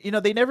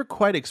 they never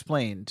quite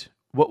explained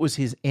what was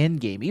his end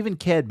game. Even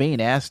Cad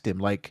Bane asked him,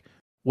 like,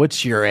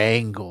 what's your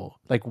angle?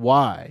 Like,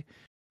 why?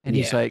 And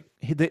he's like,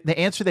 the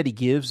answer that he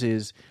gives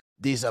is,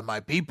 these are my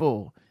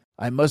people.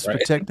 I must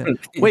protect them.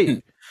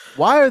 Wait,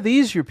 why are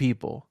these your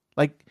people?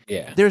 Like,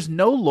 there's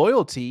no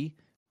loyalty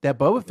that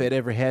Boba Fett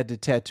ever had to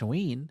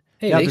Tatooine.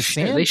 Hey, now,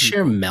 they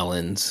share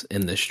melons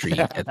in the street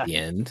at the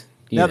end.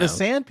 Now, the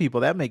Sand people,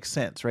 that makes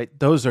sense, right?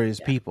 Those are his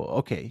people.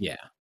 Okay. Yeah.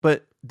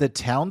 But the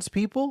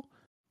townspeople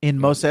in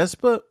Mos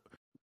Espa,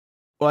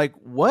 like,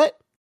 what?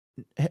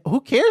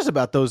 Who cares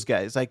about those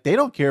guys? Like, they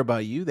don't care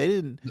about you. They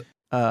didn't.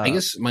 I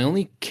guess my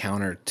only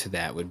counter to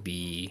that would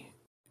be,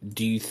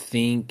 do you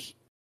think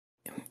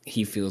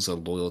he feels a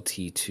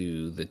loyalty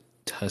to the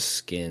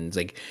Tuskens?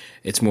 Like,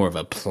 it's more of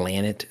a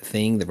planet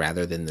thing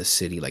rather than the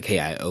city. Like, hey,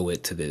 I owe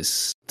it to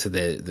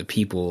the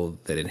people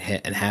that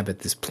inhabit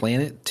this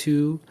planet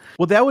too.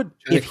 Well, that would,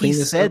 if he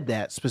said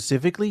that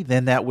specifically,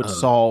 then that would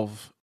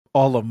solve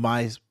all of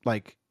my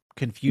like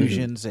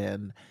confusions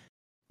and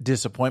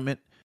disappointment.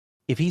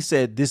 If he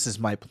said, this is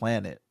my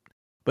planet,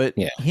 but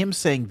him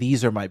saying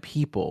these are my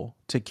people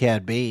to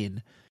Cad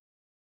Bane,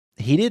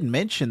 he didn't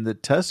mention the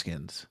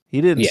Tuskens.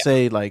 He didn't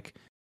say like,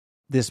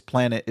 this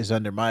planet is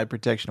under my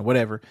protection or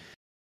whatever.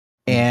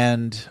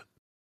 And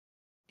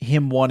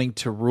him wanting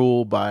to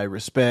rule by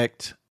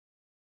respect.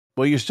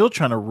 Well, you're still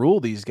trying to rule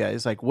these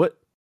guys. Like, what?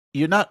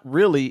 You're not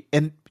really.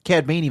 And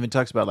Cad Bane even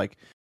talks about, like,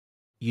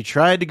 you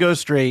tried to go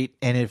straight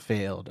and it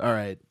failed. All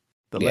right.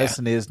 The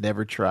lesson is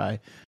never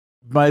try.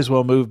 Might as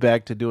well move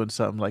back to doing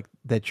something like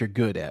that you're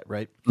good at,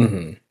 right?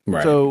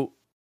 Right. So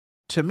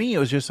to me, it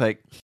was just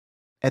like,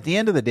 at the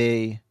end of the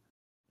day,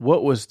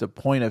 what was the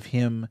point of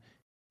him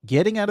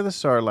getting out of the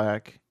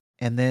Sarlacc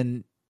and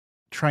then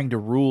trying to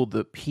rule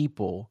the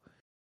people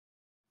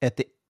at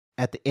the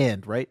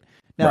end, right?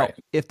 Now,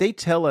 if they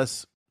tell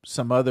us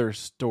some other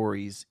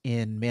stories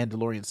in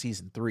Mandalorian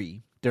season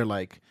 3, they're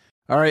like,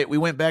 all right, we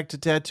went back to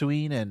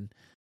Tatooine and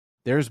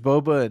there's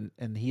Boba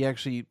and he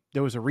actually,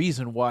 there was a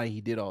reason why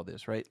he did all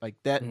this, right? Like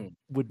that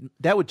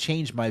would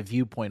change my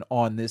viewpoint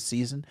on this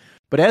season.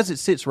 But as it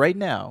sits right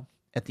now,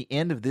 at the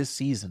end of this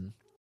season,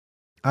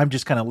 I'm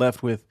just kind of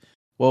left with,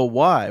 well,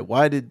 why?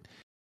 Why did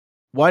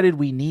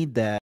we need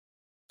that?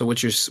 So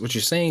what you're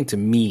saying to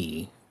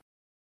me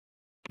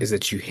is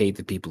that you hate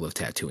the people of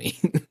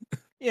Tatooine.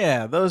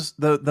 Yeah, those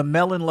the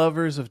melon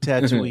lovers of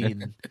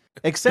Tatooine,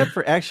 except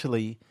for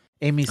actually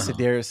Amy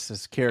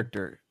Sedaris'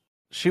 character.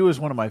 She was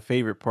one of my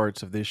favorite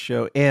parts of this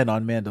show and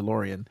on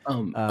Mandalorian. I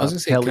was gonna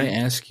say, can I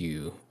ask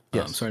you?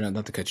 Yes. Sorry,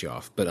 not to cut you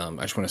off, but I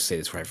just want to say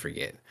this before I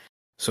forget.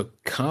 So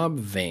Cobb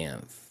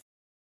Vanth,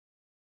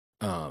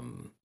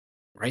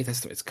 right?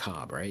 It's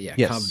Cobb, right? Yeah.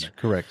 Yes, Cobb Vanth.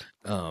 correct.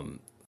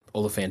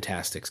 Ola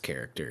Fantastic's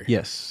character.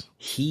 Yes.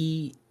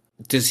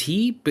 Does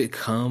he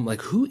become,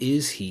 like, who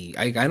is he?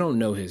 I don't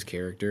know his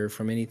character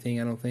from anything,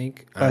 I don't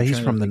think. He's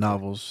from the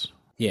novels.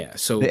 Yeah,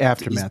 so the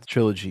Aftermath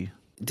trilogy.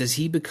 Does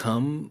he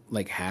become,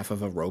 like, half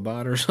of a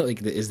robot or something?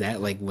 Like, is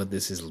that, like, what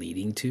this is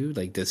leading to?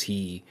 Like, does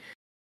he,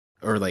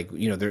 or, like,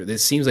 it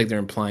seems like they're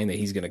implying that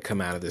he's going to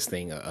come out of this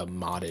thing a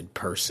modded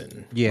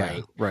person. Yeah,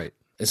 right.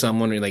 And so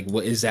I'm wondering, like,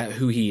 what is that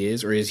who he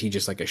is, or is he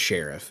just like a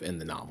sheriff in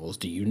the novels?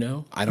 Do you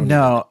know? I don't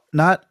know. No,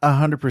 not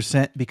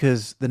 100%,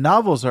 because the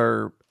novels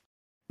are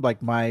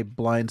like my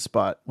blind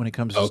spot when it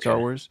comes to Star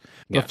Wars.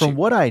 But from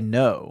what I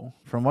know,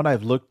 from what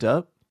I've looked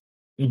up,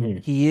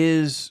 he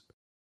is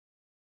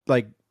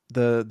like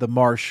the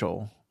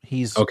marshal.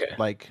 He's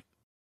like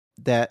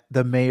that,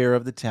 the mayor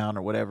of the town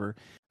or whatever.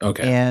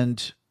 Okay.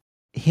 And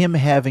him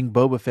having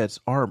Boba Fett's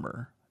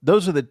armor.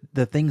 Those are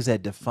the things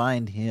that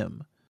defined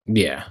him.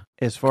 Yeah.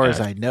 As far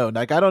as I know.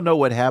 Like, I don't know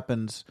what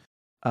happens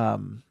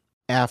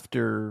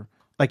after,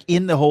 like,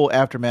 in the whole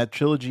Aftermath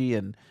trilogy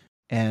and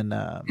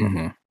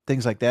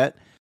things like that.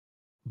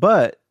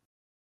 But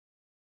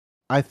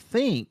I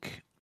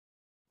think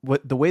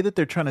the way that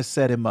they're trying to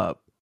set him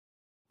up,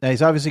 now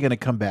he's obviously going to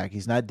come back.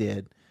 He's not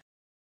dead.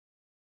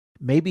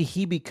 Maybe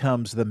he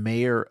becomes the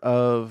mayor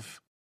of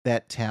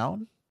that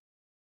town,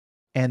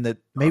 and that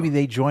maybe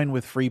they join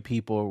with Free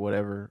People or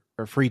whatever,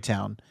 or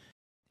Freetown,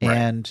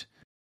 and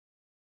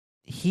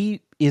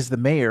he is the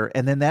mayor,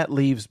 and then that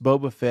leaves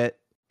Boba Fett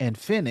and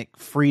Fennec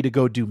free to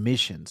go do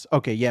missions.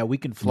 Okay, yeah, we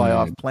can fly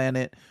off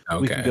planet.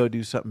 We can go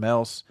do something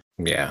else.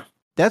 Yeah.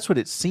 That's what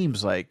it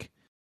seems like.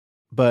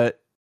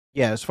 But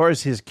yeah, as far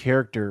as his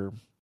character,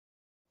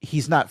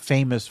 he's not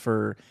famous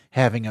for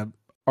having a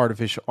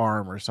artificial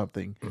arm or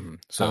something.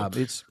 So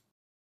It's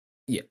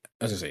yeah,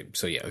 I was gonna say.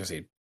 So yeah, I was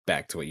gonna say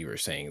back to what you were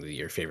saying.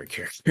 Your favorite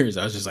characters.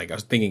 I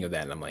was thinking of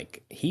that, and I'm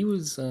like, he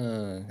was.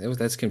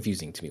 That's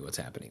confusing to me. What's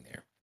happening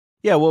there?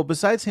 yeah. Well,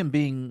 besides him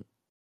being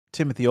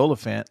Timothy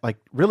Oliphant, like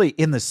really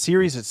in the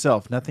series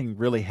itself, nothing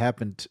really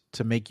happened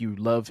to make you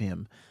love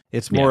him.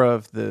 It's more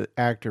of the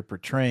actor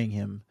portraying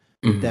him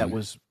that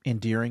was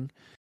endearing.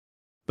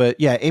 But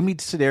yeah, Amy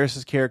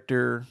Sedaris'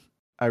 character,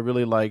 I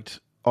really liked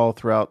all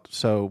throughout.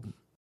 So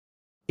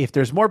if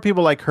there's more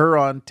people like her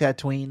on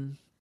Tatooine,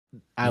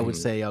 I would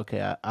say,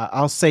 okay,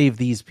 I'll save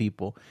these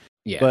people.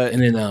 Yeah, but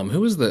and then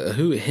who was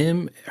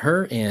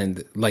her,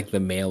 and like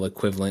the male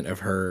equivalent of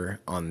her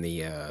on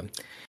the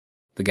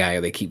guy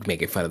they keep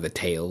making fun of the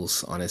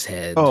tails on his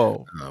head.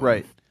 Oh,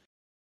 right.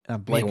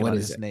 I'm blanking on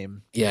his it?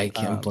 name. Yeah, I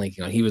can't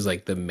blanking on. He was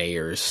like the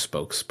mayor's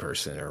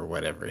spokesperson or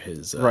whatever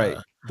his right.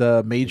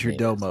 The major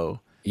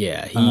domo.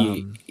 Yeah,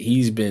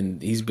 he's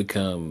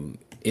become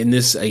in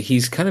this.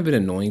 He's kind of been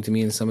annoying to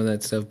me in some of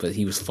that stuff, but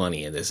he was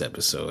funny in this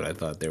episode. I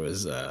thought there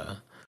was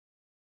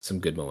some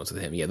good moments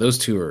with him. Yeah, those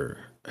two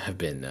have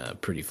been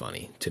pretty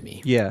funny to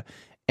me. Yeah,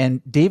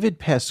 and David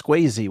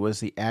Pasquesi was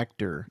the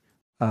actor.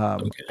 I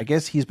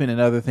guess he's been in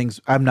other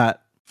things. I'm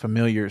not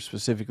familiar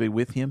specifically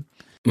with him,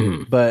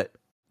 but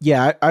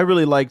yeah, I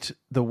really liked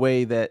the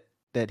way that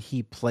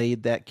he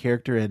played that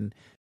character and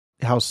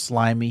how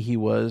slimy he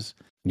was.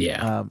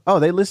 Yeah.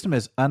 They list him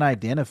as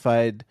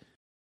unidentified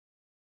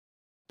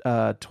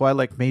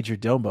Twi'lek Major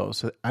Domo.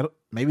 So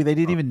maybe they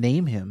didn't even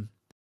name him.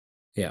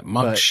 Yeah,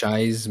 Mok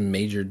Shai's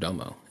Major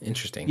Domo.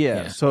 Interesting.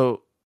 Yeah.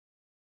 So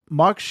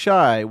Mok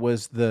Shai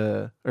was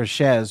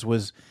Shaz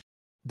was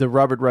the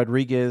Robert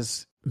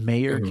Rodriguez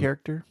mayor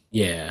character.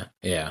 Yeah.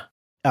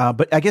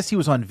 But I guess he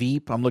was on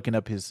Veep. I'm looking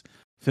up his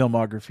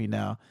filmography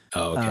now.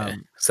 Oh, okay.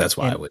 So that's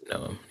why I would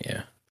know him.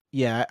 Yeah.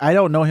 Yeah, I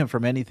don't know him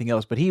from anything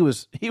else, but he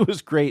was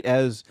great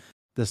as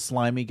the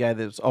slimy guy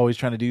that's always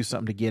trying to do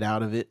something to get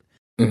out of it.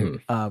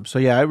 So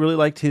yeah, I really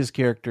liked his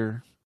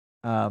character.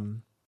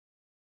 You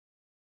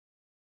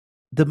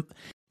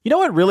know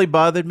what really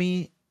bothered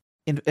me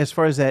as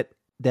far as that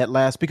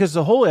last, because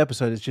the whole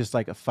episode is just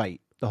like a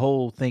fight. The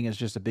whole thing is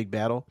just a big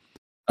battle.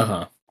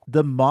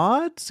 The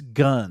mods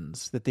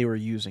guns that they were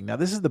using. Now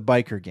this is the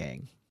biker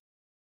gang.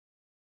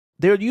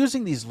 They're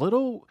using these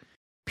little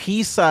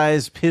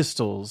pea-sized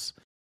pistols.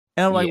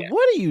 And I'm like,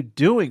 what are you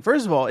doing?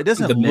 First of all, it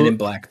doesn't look... The Men in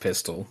Black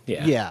pistol.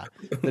 Yeah. Yeah,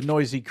 the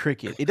noisy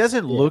cricket. It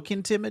doesn't look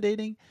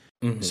intimidating.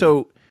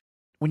 So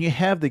when you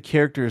have the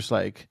characters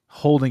like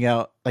holding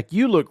out, like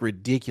you look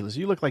ridiculous.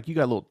 You look like you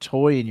got a little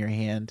toy in your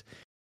hand.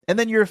 And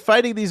then you're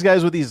fighting these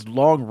guys with these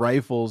long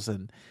rifles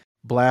and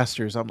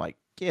blasters. I'm like,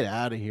 get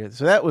out of here.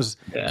 So that was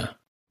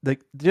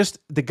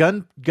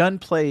the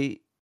gunplay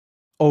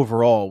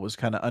overall was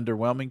kind of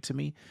underwhelming to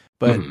me.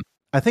 But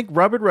I think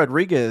Robert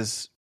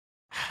Rodriguez,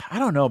 I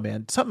don't know,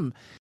 man. Something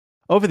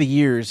over the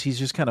years, he's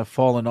just kind of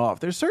fallen off.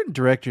 There's certain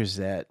directors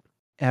that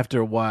after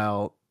a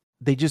while,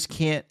 they just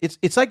can't.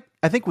 It's like,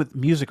 I think with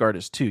music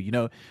artists too, you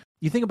know,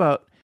 you think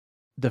about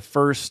the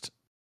first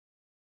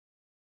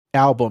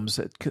albums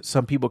that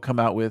some people come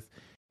out with,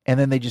 and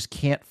then they just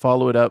can't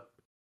follow it up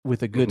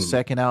with a good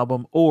second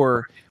album,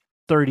 or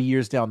 30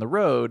 years down the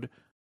road,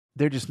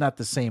 they're just not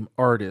the same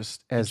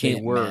artist as they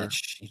were.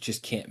 You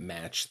just can't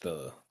match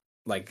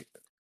like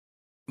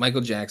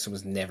Michael Jackson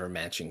was never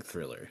matching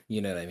Thriller.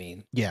 You know what I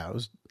mean? Yeah, it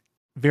was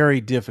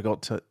very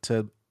difficult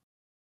to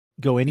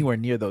go anywhere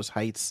near those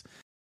heights.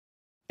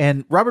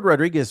 And Robert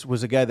Rodriguez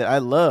was a guy that I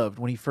loved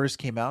when he first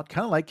came out,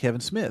 kind of like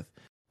Kevin Smith,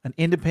 an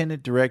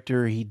independent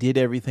director. He did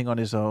everything on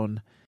his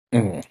own.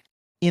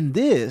 In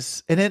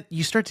this, and then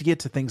you start to get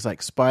to things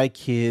like Spy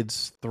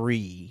Kids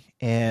 3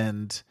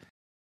 and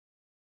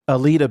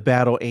Alita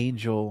Battle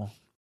Angel.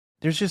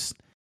 There's just,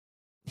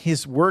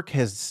 his work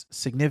has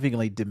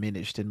significantly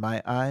diminished in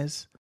my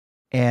eyes.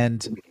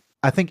 And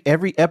I think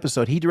every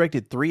episode, he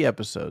directed 3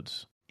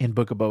 episodes in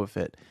Book of Boba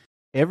Fett.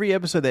 Every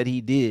episode that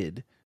he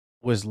did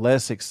was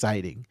less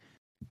exciting.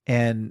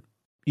 And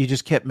you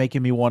just kept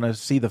making me want to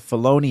see the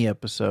Filoni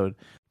episode,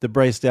 the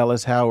Bryce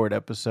Dallas Howard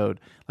episode.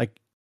 Like,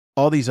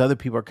 all these other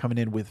people are coming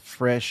in with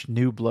fresh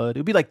new blood. It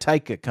would be like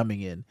Taika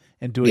coming in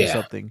and doing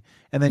something.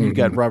 And then you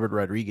got Robert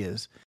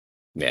Rodriguez.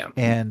 Yeah.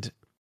 And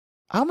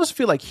I almost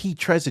feel like he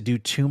tries to do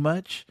too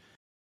much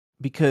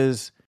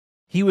because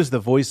he was the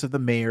voice of the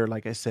mayor,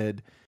 like I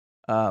said.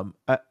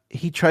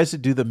 He tries to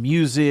do the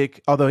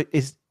music, although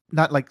it's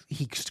not like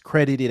he's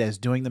credited as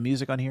doing the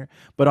music on here,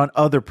 but on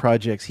other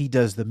projects, he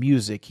does the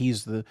music.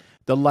 He's the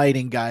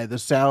lighting guy, the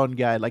sound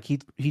guy. Like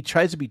he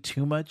tries to be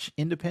too much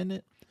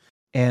independent.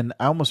 And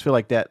I almost feel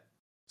like that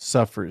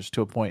suffers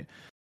to a point.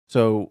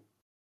 So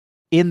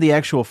in the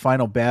actual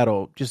final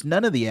battle, just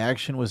none of the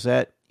action was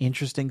that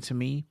interesting to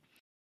me.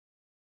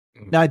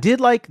 Now, I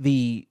did like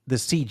the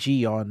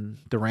CG on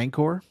the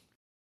Rancor.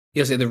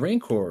 Yeah, the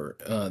Rancor,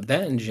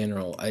 that in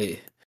general,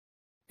 it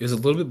was a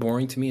little bit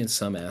boring to me in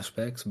some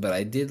aspects, but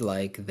I did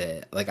like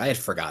that. Like, I had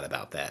forgot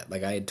about that.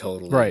 Like, I had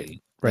totally... Right.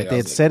 They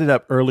had set it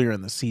up earlier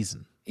in the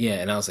season. Yeah,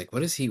 and I was like,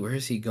 "What is he? Where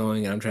is he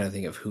going?" And I'm trying to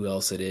think of who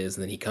else it is,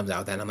 and then he comes out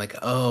with that, and I'm like,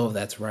 "Oh,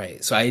 that's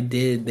right." So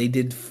they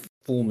did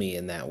fool me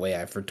in that way.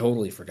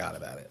 Totally forgot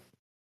about it.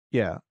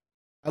 Yeah.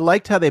 I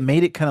liked how they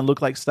made it kind of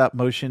look like stop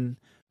motion,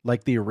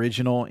 like the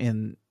original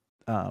in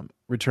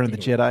Return of the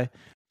Mhm. Jedi.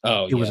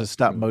 Oh It was yeah, a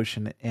stop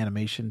motion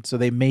animation, so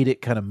they made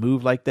it kind of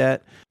move like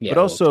that. yeah,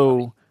 But a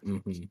little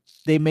Tommy. also,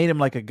 they made him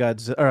like a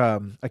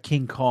Godzilla, a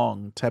King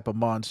Kong type of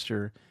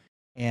monster,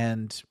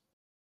 and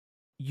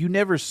you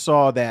never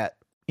saw that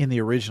in the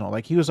original.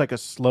 Like he was like a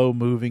slow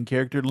moving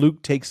character.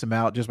 Luke takes him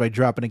out just by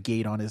dropping a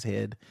gate on his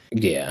head,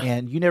 Yeah,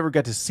 and you never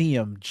got to see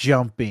him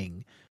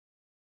jumping,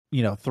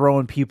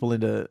 throwing people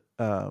into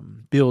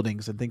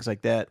buildings and things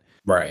like that.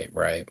 right.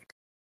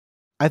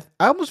 I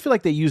almost feel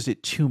like they used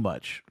it too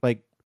much.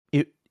 Like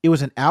it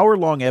was an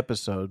hour-long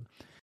episode,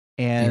 Mhm.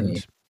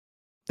 and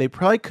they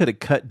probably could have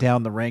cut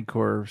down the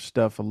Rancor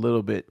stuff a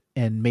little bit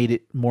and made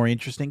it more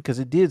interesting, because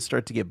it did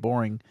start to get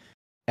boring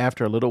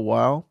after a little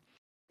while.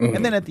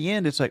 And then Mhm. at the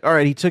end, it's like, all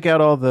right, he took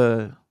out all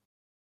the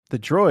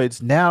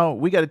droids. Now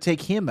we got to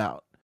take him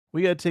out.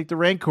 We got to take the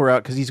Rancor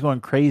out because he's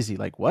going crazy.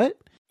 Like what?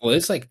 Well,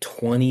 it's like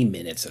 20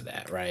 minutes of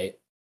that, right?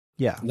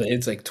 Yeah,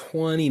 It's like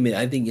 20 minutes.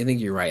 I think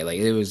you're right. Like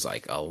it was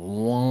like a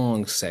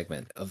long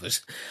segment of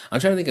this.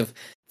 I'm trying to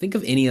think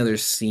of any other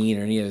scene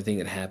or any other thing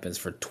that happens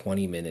for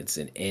 20 minutes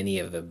in any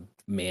of the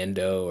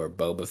Mando or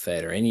Boba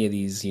Fett or any of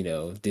these,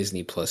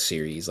 Disney Plus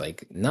series.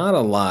 Like not a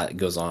lot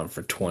goes on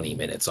for 20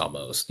 minutes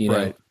almost.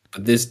 right.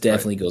 But this Right.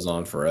 definitely goes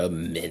on for a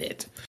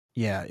minute.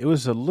 Yeah, it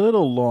was a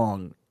little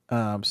long.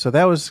 So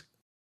that was,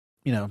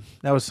 that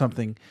was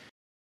something.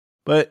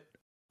 But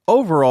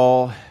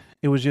overall,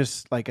 it was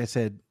just like I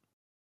said,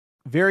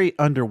 very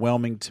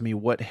underwhelming to me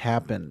what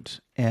happened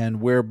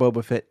and where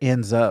Boba Fett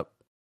ends up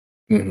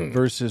Hmm.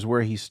 versus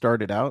where he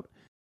started out.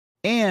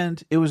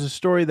 And it was a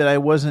story that I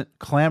wasn't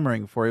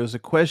clamoring for. It was a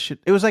question.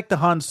 It was like the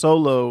Han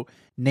Solo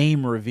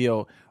name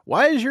reveal.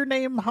 Why is your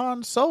name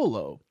Han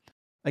Solo?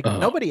 Like Oh,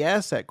 nobody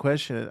asked that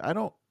question.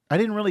 I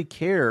didn't really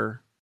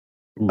care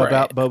right.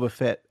 about Boba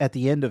Fett at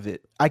the end of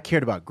it. I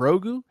cared about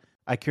Grogu.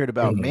 I cared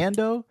about Mhm.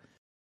 Mando,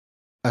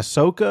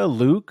 Ahsoka,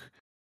 Luke,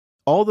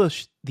 all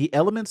the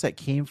elements that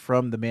came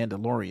from the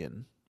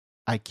Mandalorian.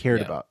 I cared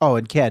Yeah. about. Oh,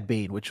 and Cad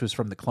Bane, which was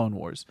from the Clone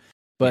Wars. Yeah.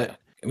 But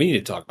We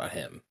need to talk about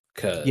him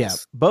yeah,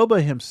 because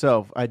Boba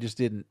himself, I just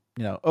didn't,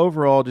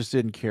 overall just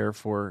didn't care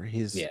for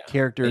his yeah. And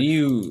character.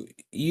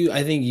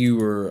 I think you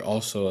were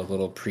also a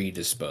little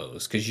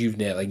predisposed because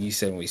like you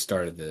said when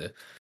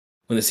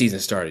when the season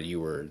started, you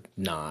were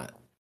not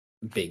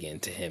big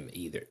into him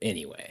either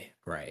anyway,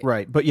 right?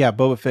 Right. But yeah,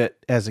 Boba Fett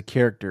as a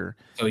character,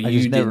 So I you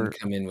just didn't never,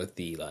 come in with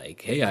the like,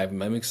 hey,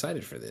 I'm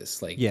excited for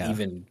this, like yeah,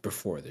 even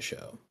before the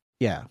show.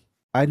 yeah.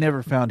 I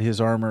never found his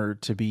armor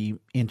to be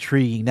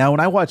intriguing. Now, when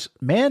I watch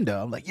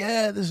Mando, I'm like,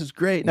 yeah, this is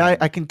great. Now Mhm.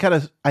 I can kind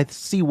of I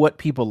see what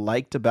people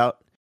liked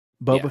about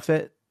Yeah. Boba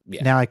Fett.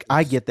 Yeah. Now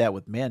I get that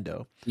with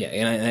Mando. Yeah,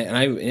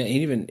 and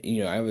even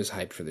I was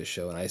hyped for this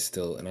show, and I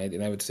still and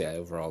I would say I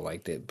overall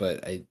liked it,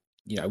 but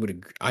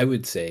I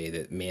would say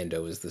that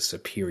Mando is the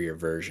superior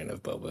version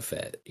of Boba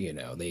Fett.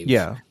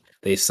 Yeah.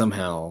 They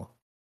somehow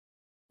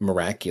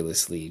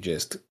miraculously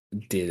just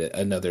did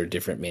another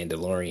different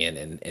Mandalorian,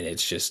 and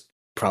it's just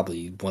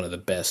probably one of the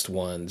best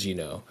ones.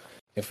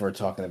 If we're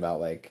talking about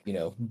like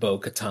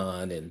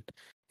Bo-Katan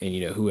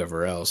and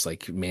whoever else,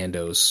 like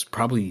Mando's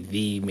probably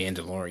the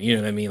Mandalorian. You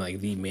know what I mean? Like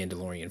the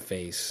Mandalorian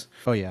face.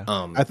 Oh yeah.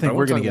 I But I think we're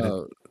want to gonna talk get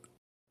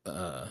a about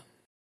uh,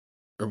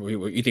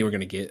 you think we're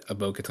gonna get a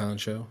Bo-Katan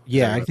show? Is that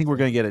yeah. what I you're think we're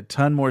saying? gonna get a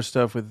ton more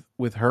stuff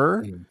with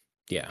her Mhm.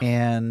 Yeah.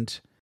 and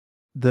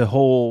the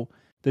whole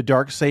the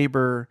dark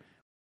saber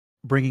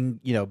bringing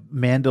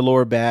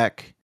Mandalore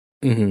back.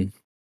 Hmm.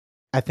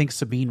 I think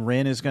Sabine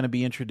Wren is going to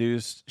be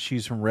introduced.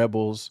 She's from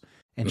Rebels,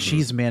 and Hmm.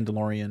 she's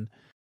Mandalorian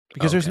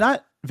because there's Okay.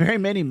 not very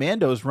many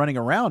Mandos running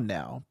around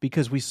now.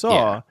 Because we Yeah.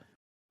 saw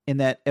in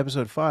that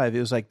episode 5, it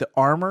was like the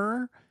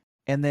armorer,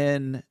 and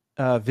then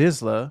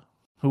Vizsla,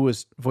 who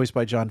was voiced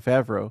by Jon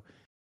Favreau,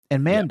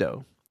 and Yeah.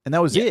 Mando, and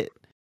that was Yeah. it.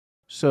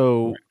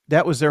 So Right.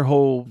 that was their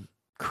whole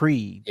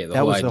creed. Yeah. The That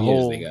whole was the idea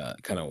is they whole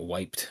got kind of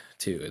wiped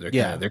too.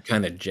 yeah. They're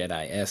kind of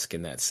Jedi-esque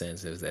in that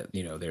sense, is that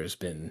there's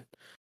been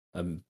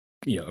um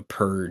a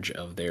purge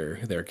of their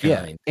Yeah,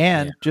 kind. Yeah.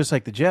 and just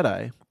like the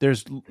Jedi,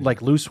 there's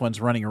like loose ones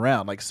running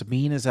around. Like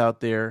Sabine is out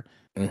there,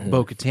 Hmm.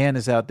 Bo-Katan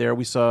is out there.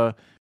 We saw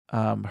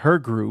her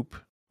group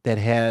that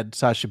had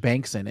Sasha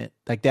Banks in it,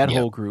 like that Yep.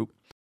 whole group.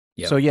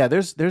 So Yep. yeah,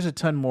 there's a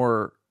ton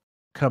more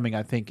coming,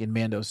 I think, in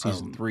Mando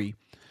season Um, 3.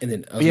 And then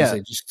I But was gonna yeah, say,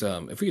 just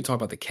if we could talk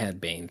about the Cad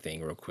Bane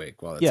thing real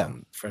quick while it's yeah,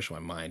 on fresh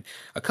on my mind.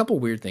 A couple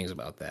weird things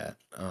about that.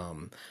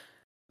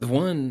 The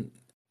one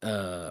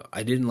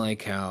I didn't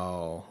like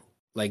how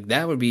like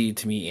that would be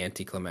to me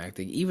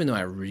anticlimactic, even though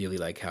I really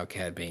like how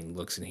Cad Bane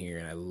looks in here,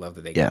 and I love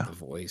that they got yeah, the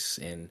voice,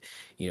 and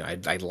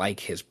I like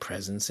his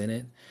presence in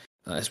it,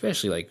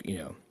 especially like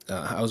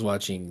I was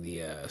watching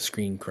the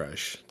Screen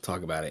Crush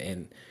talk about it,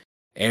 and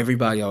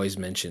everybody always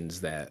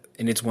mentions that,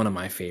 and it's one of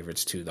my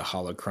favorites too, the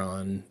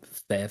holocron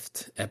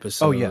theft Oh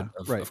episode yeah,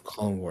 right, of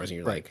Clone Wars, and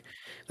you're right.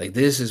 like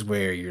this is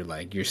where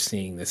you're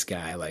seeing this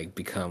guy like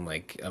become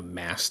like a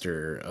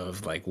master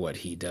of like what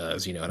he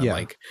does, you know, and I'm Yeah,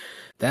 like,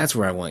 that's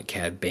where I want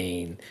Cad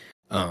Bane.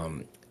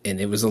 And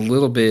it was a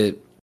little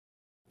bit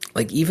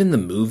like even the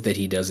move that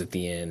he does at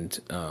the end,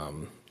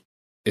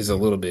 is a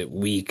little bit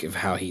weak of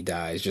how he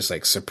dies, just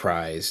like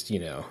surprised,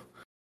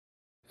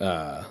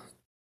 uh,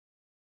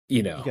 you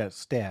he know, got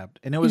stabbed,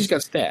 and it he just was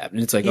got stabbed,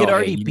 and it's like, he had oh, hey,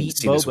 already you didn't beat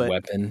see this Boba.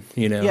 weapon,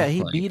 Yeah,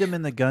 he like, beat him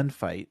in the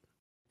gunfight,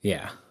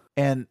 yeah,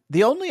 and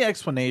the only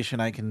explanation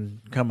I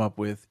can come up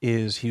with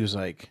is he was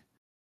like,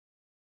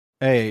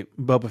 "Hey,"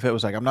 Boba Fett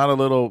was like, "I'm not a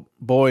little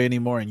boy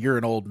anymore, and you're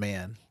an old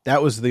man."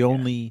 That was the yeah,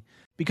 only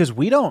because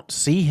we don't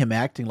see him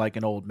acting like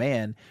an old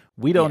man.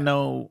 We don't yeah.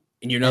 know.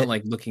 And you're not eh,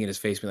 like looking at his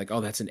face, being like,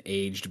 oh, that's an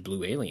aged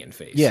blue alien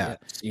face. Yeah,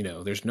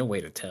 Yes, there's no way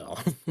to tell.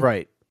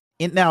 right.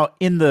 Now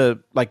in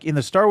the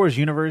Star Wars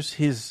universe,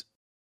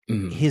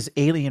 Mhm. his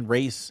alien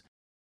race,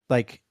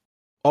 like,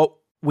 oh,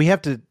 we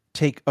have to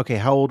take, okay,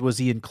 how old was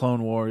he in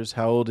Clone Wars?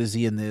 How old is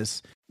he in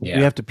this? We Yeah,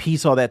 have to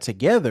piece all that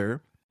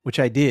together, which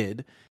I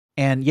did.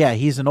 And yeah,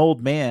 he's an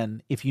old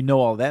man if you know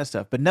all that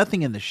stuff, but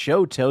nothing in the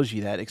show tells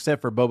you that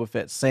except for Boba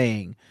Fett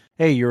saying,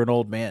 "Hey, you're an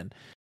old man."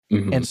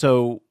 hmm And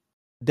so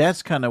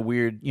that's kind of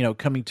weird,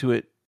 coming to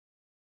it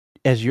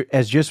as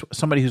just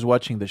somebody who's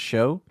watching the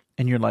show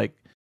and you're like,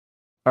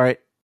 "All right,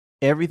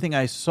 everything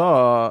I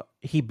saw,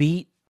 he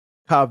beat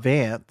Cobb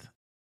Vanth,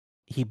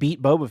 he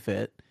beat Boba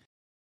Fett.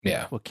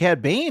 yeah, Well,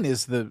 Cad Bane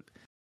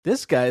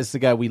this guy is the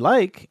guy we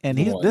like, and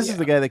the one, this is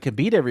the yeah. guy that can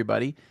beat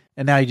everybody,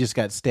 and now he just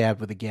got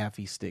stabbed with a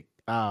gaffy stick.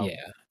 Oh, Yeah.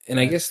 And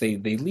I that, guess they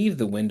leave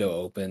the window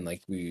open,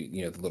 like the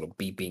little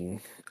beeping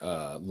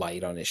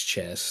light on his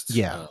chest,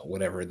 yeah,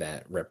 whatever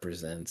that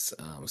represents.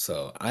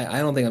 So I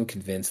don't think I'm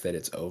convinced that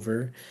it's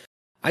over.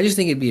 I just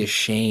think it'd be a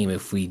shame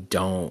if we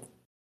don't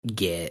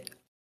get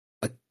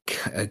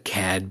a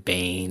Cad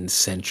Bane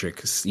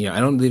centric. They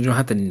don't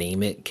have to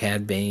name it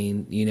Cad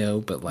Bane,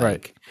 but right.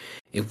 like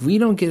if we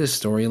don't get a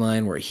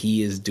storyline where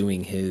he is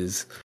doing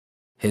his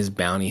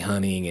bounty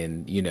hunting,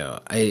 and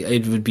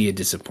it would be a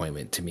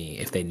disappointment to me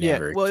if they Yeah,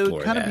 never well, it would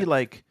explore kind of be that.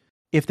 like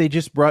if they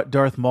just brought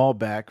Darth Maul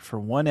back for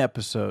one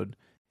episode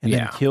and then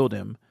Yeah, killed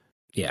him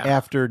yeah,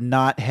 after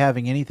not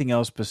having anything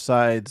else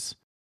besides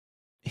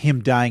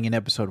him dying in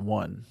episode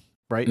 1,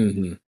 right?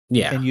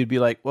 yeah, And you'd be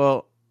like,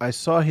 well, I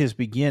saw his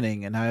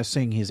beginning and I was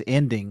seeing his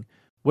ending.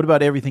 What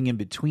about everything in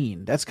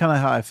between? That's kind of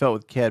how I felt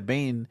with Cad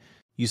Bane.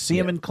 You see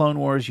him yeah, in Clone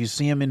Wars, you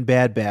see him in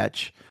Bad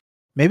Batch.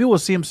 Maybe we'll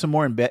see him some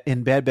more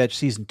in Bad Batch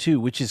season 2,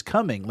 which is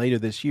coming later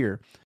this year.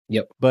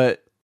 yep.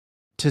 But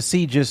to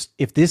see just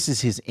if this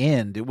is his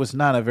end, it was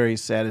not a very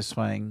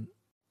satisfying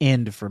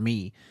end for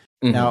me.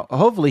 hmm Now,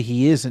 hopefully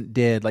he isn't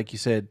dead, like you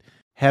said,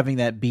 having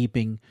that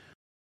beeping.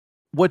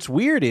 What's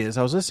weird is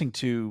I was listening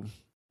to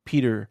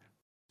Peter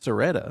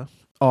Soretta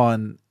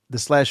on the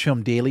Slash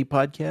Film Daily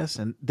podcast,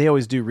 and they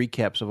always do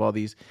recaps of all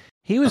these.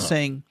 He was uh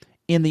saying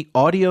in the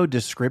audio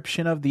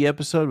description of the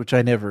episode, which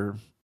I never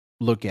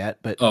look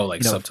at, but Oh,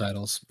 like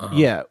subtitles.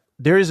 yeah,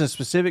 there is a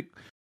specific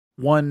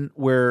one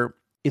where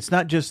it's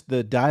not just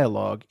the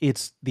dialogue,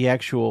 it's the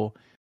actual,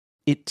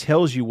 it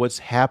tells you what's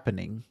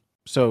happening.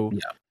 So Yeah.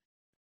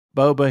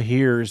 Boba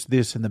hears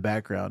this in the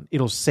background.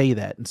 It'll say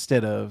that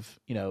instead of,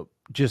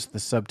 just the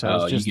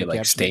subtitles, Oh, you just the get like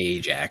caption.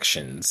 stage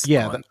actions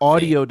Yeah, on the the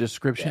audio thing.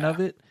 description Yeah. of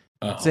it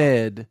Uh-huh.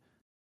 said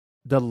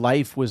the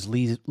life was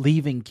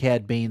leaving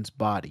Cad Bane's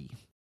body.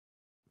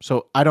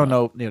 So I don't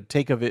know,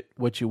 take of it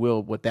what you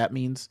will, what that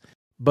means.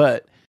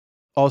 But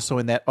also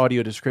in that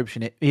audio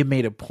description, it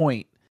made a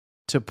point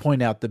to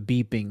point out the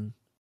beeping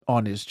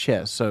on his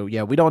chest. So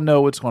yeah, we don't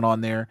know what's going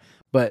on there,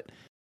 but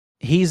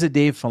he's a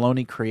Dave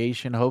Filoni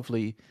creation.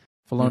 Hopefully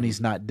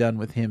Filoni's not done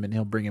with him and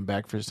he'll bring him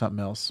back for something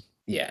else.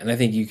 Yeah, and I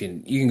think you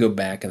can go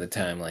back in the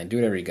timeline, do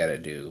whatever you got to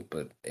do,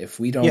 but if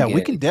we don't Yeah, get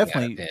we can anything out of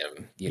definitely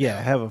him,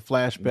 have a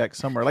flashback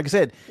somewhere. Like I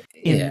said,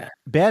 in yeah,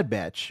 Bad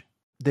Batch,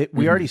 that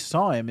we Mhm. already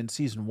saw him in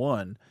season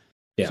 1.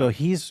 yeah, So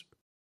he's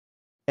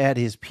at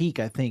his peak,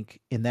 I think,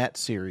 in that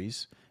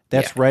series.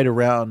 That's yeah, right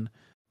around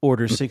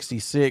Order Mhm.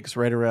 66,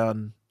 right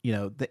around,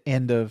 the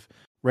end of,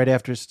 right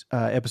after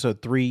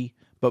episode 3,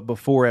 but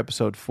before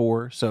episode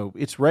 4. So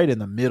it's right in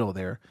the middle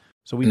there.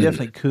 So we Mhm.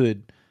 definitely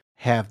could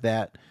have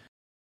that.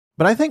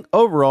 But I think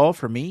overall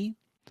for me,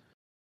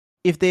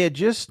 if they had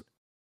just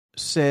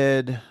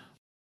said,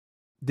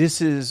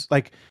 this is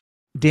like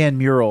Dan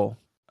Murrell,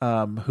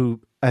 who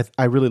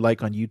I really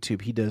like on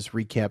YouTube, he does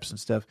recaps and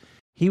stuff.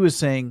 He was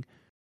saying,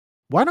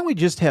 why don't we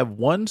just have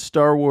one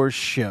Star Wars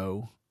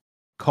show,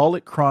 call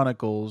it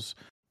Chronicles,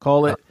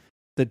 call it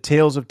the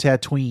Tales of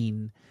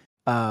Tatooine,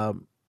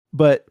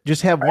 but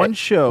just have one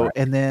show,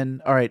 and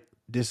then, all right,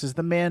 this is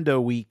the Mando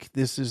week,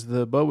 this is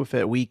the Boba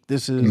Fett week,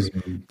 this is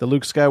Mhm. the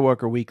Luke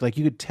Skywalker week. Like,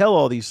 you could tell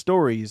all these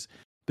stories,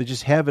 but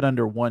just have it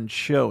under one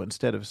show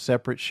instead of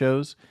separate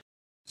shows.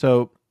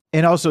 So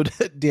And also,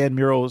 Dan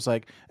Muro was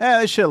like,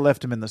 they should have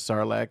left him in the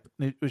Sarlacc.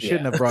 We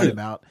shouldn't have brought him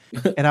out.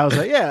 And I was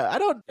like, yeah, I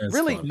don't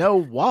really know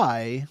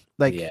why.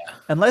 Like,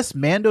 unless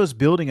Mando's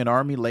building an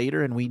army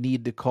later and we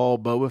need to call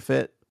Boba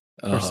Fett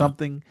or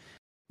something,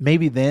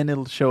 maybe then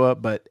it'll show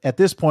up. But at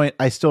this point,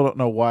 I still don't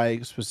know why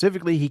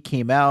specifically he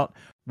came out.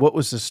 What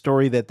was the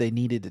story that they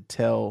needed to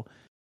tell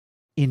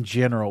in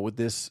general with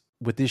this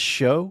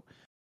show?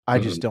 I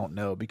just don't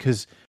know.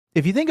 Because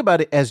if you think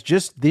about it as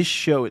just this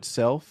show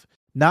itself,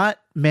 not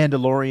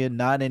Mandalorian,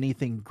 not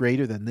anything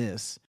greater than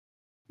this.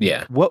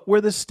 Yeah. What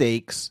were the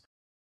stakes?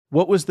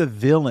 What was the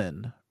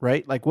villain,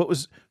 right? Like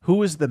who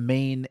was the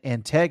main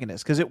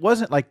antagonist? Because it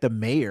wasn't like the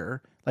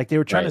mayor. Like they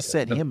were trying to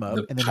set him up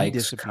and then he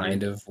disappeared.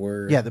 Kind of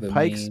were the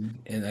Pikes main,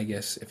 and I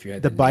guess if you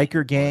had the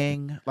biker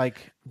gang,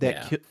 like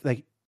that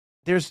like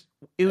it was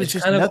it's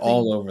just kind of nothing,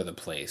 all over the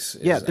place.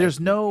 There's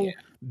no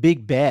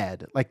big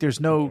bad. Like there's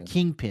no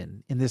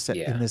kingpin in this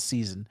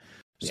season.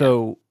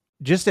 So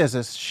just as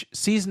a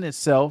season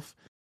itself,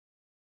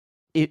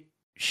 it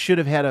should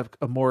have had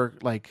a more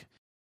like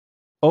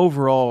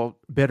overall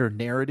better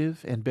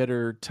narrative and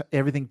better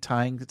everything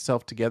tying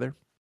itself together,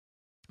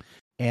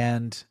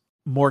 and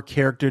more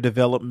character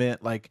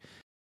development, like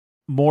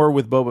more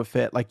with Boba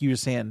Fett, like you were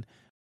saying,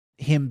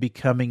 him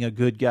becoming a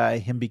good guy,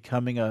 him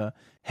becoming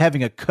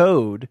having a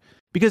code.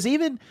 Because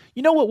even,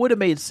 what would have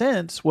made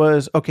sense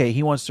was, okay,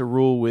 he wants to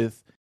rule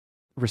with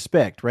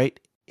respect, right?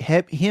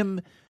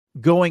 Him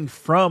going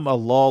from a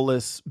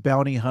lawless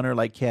bounty hunter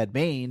like Cad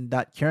Bane,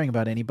 not caring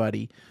about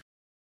anybody,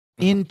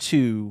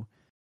 into,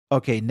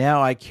 okay,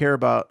 now I care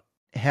about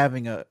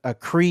having a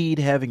creed,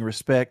 having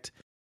respect.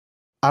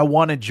 I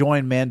want to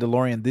join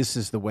Mandalorian. This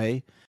is the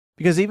way.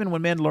 Because even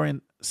when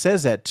Mandalorian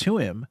says that to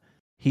him,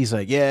 he's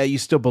like, yeah, you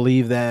still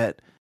believe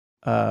that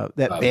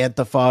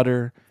Bantha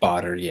fodder.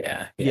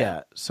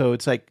 Yeah. So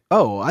it's like,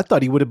 oh, I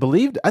thought he would have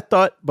believed. I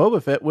thought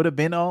Boba Fett would have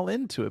been all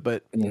into it,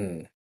 but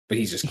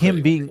he's just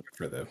him being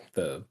for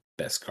the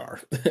best car.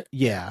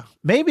 Yeah,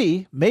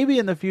 maybe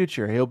in the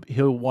future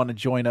he'll want to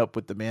join up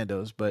with the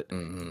Mandos, but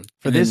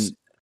for this,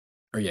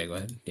 go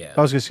ahead. Yeah,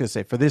 I was just gonna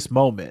say for this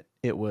moment,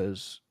 it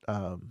was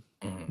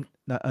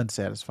not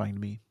unsatisfying to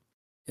me.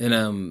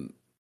 And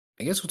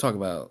I guess we'll talk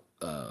about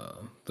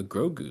the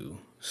Grogu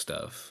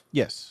stuff.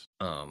 Yes.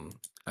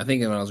 I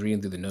think when I was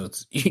reading through the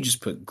notes, you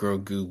just put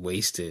Grogu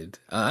wasted.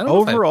 I don't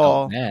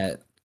overall know if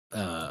I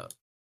felt that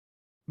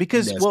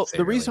because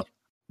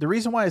the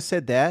reason why I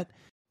said that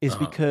is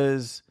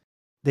because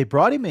they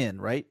brought him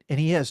in, right, and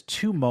he has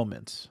two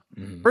moments.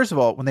 First of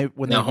all, when they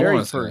hold on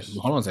a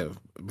second.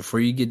 Before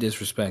you get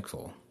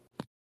disrespectful,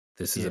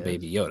 this is a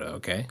baby Yoda,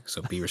 okay?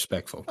 So be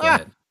respectful. Go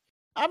ahead.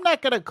 I'm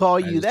not gonna call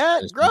you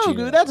that,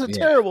 Grogu. That's a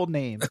terrible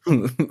name.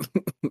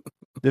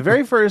 The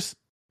very first,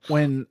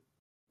 when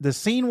the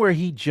scene where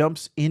he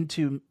jumps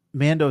into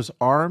Mando's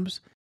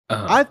arms,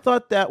 I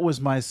thought that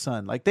was my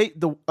son. Like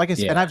like I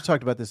said, and I've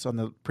talked about this on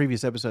the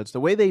previous episodes. The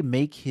way they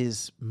make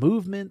his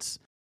movements,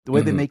 the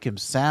way they make him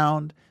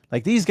sound,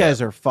 like these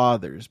guys are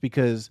fathers.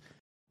 Because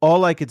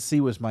all I could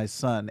see was my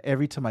son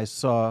every time I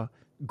saw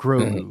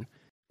Grogu.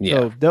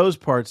 So those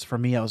parts for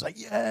me, I was like,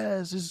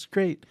 yes, this is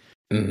great.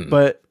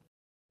 But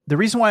the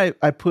reason why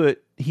I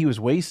put he was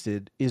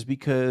wasted is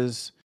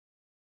because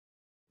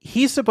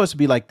he's supposed to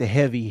be like the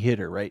heavy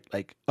hitter, right?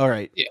 Like, all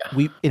right,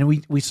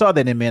 we saw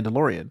that in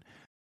Mandalorian.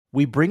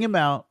 We bring him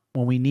out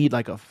when we need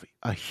like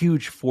a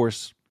huge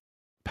force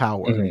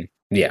power.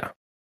 Yeah.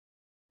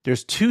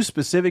 There's two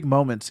specific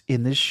moments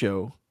in this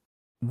show.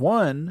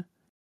 One,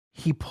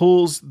 he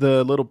pulls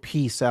the little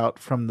piece out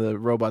from the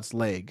robot's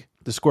leg,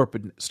 the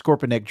Scorpion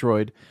neck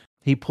droid.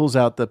 He pulls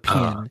out the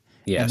pin,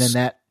 and then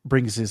that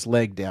brings his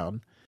leg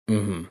down.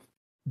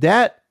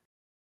 That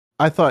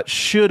I thought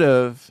should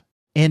have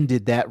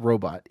ended that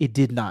robot. It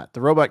did not.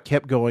 The robot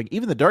kept going.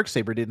 Even the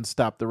Darksaber didn't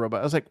stop the robot.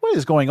 I was like, what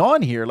is going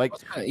on here? Like,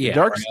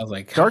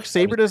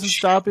 Darksaber doesn't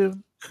stop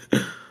him.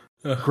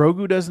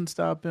 Grogu doesn't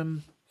stop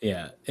him.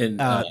 Yeah.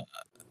 And I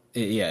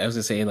was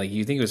gonna say, like,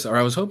 you think it was, or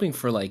I was hoping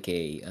for like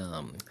a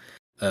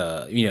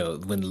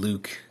when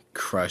Luke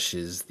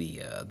crushes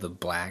the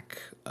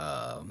black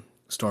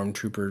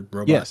stormtrooper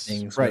robot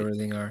things, whatever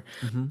they are.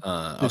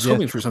 I was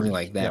hoping for something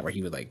like that, where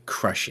he would like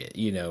crush it,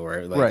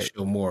 or like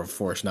show more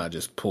force, not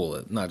just pull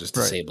it, not just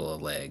disable a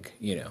leg,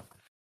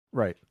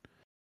 Right.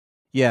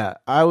 Yeah,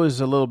 I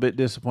was a little bit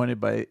disappointed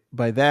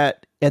by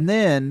that. And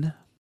then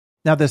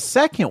now the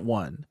second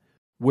one,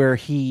 where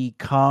he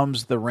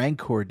calms the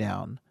Rancor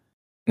down.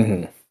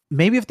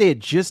 Maybe if they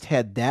had just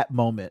had that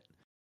moment,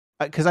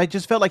 because I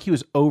just felt like he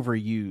was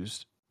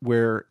overused,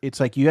 where it's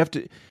like you have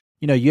to.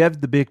 You have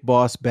the big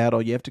boss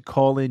battle. You have to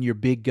call in your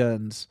big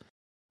guns.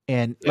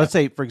 And let's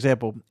say, for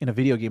example, in a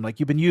video game, like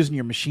you've been using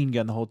your machine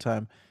gun the whole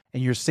time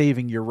and you're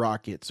saving your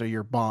rockets or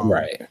your bomb.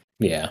 Right.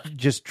 Yeah.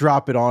 Just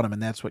drop it on him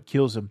and that's what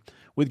kills him.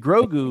 With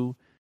Grogu,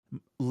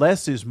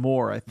 less is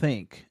more, I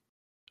think.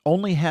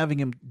 Only having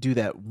him do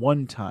that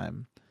one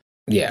time,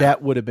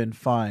 that would have been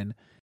fine.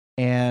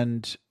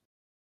 And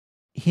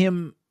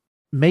him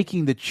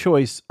making the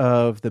choice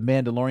of the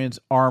Mandalorian's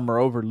armor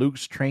over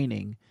Luke's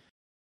training,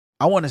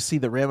 I want to see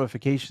the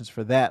ramifications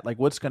for that. Like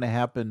what's going to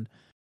happen.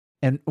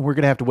 And we're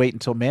going to have to wait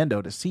until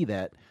Mando to see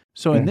that.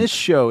 So in this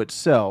show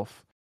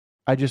itself,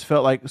 I just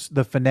felt like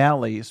the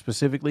finale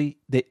specifically,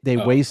 they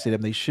wasted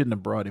him. They shouldn't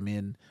have brought him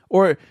in,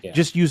 or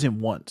just use him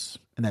once,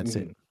 and that's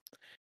it.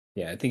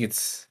 Yeah, I think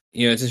it's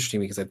it's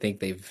interesting because I think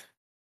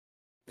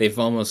they've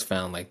almost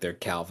found like their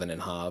Calvin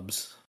and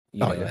Hobbes.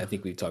 I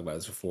think we've talked about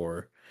this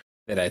before.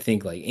 That I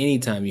think like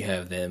anytime you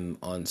have them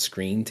on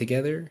screen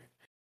together,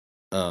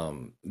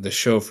 the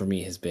show for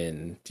me has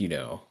been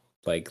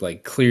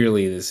like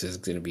clearly this is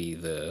going to be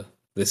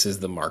this is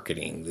the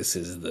marketing. This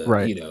is the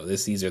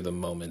these are the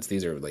moments.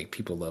 These are like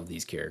people love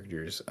these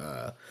characters.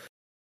 I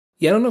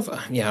don't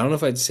know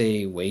if I'd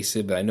say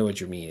wasted, but I know what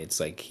you mean. It's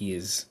like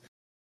he's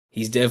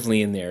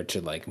definitely in there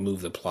to like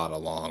move the plot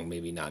along,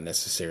 maybe not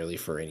necessarily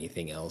for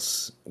anything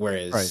else.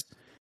 Whereas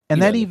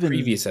and that even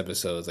previous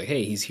episodes, like,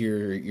 hey, he's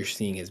here, you're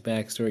seeing his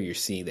backstory, you're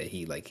seeing that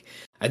he like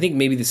I think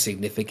maybe the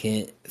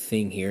significant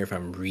thing here, if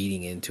I'm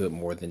reading into it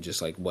more than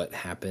just like what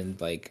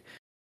happened, like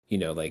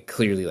like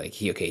clearly like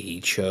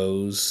he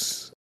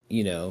chose,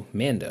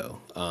 Mando.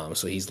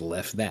 So he's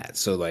left that.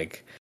 So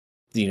like,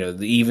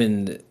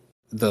 even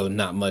though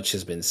not much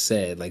has been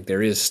said, like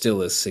there is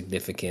still a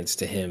significance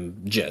to him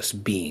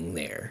just being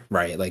there,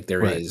 right? Like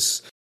there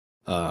is,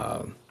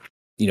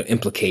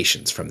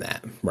 implications from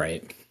that,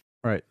 right?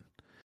 Right.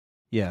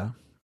 Yeah.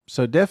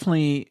 So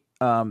definitely,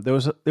 there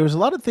was a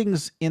lot of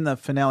things in the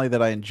finale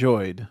that I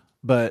enjoyed,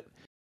 but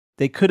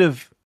they could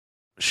have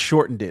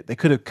shortened it. They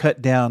could have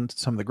cut down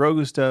some of the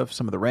Grogu stuff,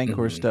 some of the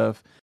Rancor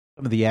stuff,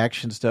 some of the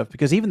action stuff,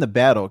 because even the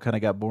battle kind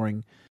of got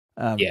boring.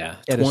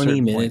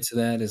 20 minutes of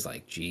that is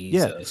like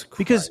Jesus Christ.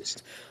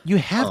 Because you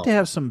have to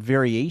have some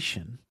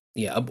variation.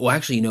 Yeah, well,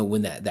 actually,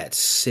 when that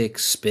sick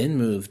spin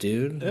move,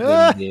 dude,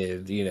 that he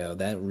did,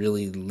 that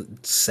really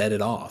set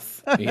it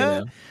off.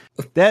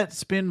 That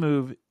spin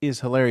move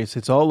is hilarious.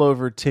 It's all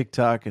over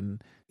TikTok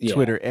and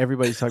Twitter.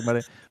 Everybody's talking about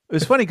it. It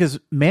was funny because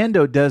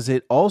Mando does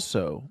it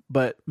also,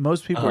 but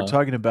most people are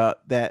talking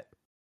about that.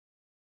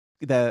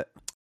 I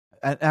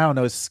don't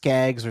know,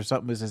 Skaggs or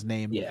something was his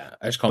name. Yeah,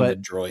 I just call him the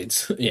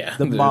droids. Yeah,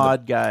 the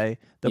mod guy,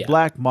 the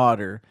black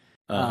modder,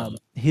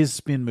 his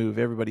spin move.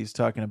 Everybody's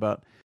talking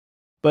about,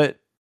 but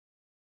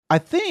I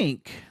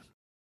think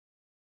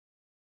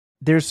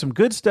there's some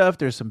good stuff.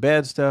 There's some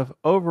bad stuff.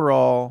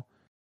 Overall,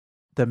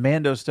 the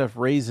Mando stuff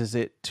raises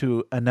it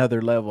to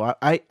another level.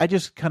 I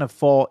just kind of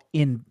fall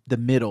in the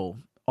middle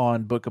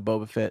on Book of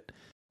Boba Fett.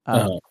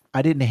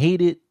 I didn't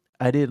hate it.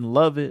 I didn't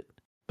love it.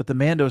 But the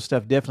Mando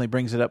stuff definitely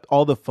brings it up.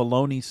 All the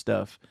Filoni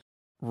stuff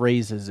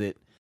raises it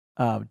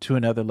to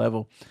another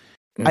level.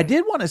 I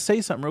did want to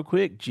say something real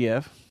quick,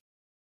 Jeff.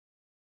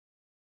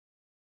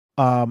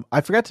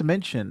 I forgot to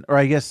mention, or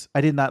I guess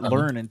I did not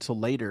learn until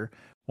later,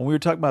 when we were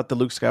talking about the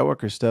Luke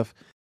Skywalker stuff,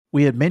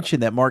 we had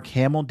mentioned that Mark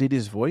Hamill did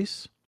his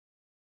voice.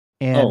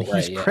 And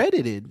he's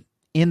credited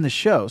in the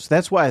show. So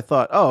that's why I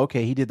thought, oh,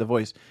 okay, he did the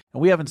voice.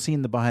 And we haven't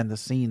seen the behind the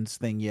scenes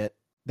thing yet.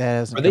 That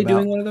hasn't Are they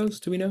doing one of those?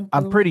 Do we know?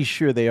 I'm pretty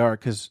sure they are,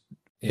 because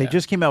they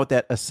just came out with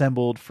that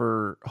assembled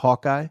for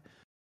Hawkeye.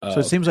 So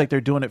it seems like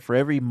they're doing it for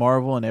every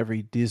Marvel and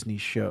every Disney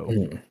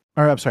show.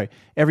 Or I'm sorry,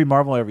 every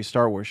Marvel and every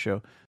Star Wars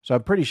show. So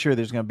I'm pretty sure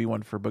there's going to be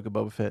one for Book of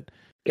Boba Fett.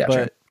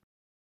 Gotcha.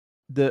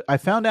 But I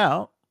found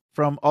out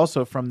from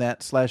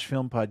that Slash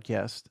Film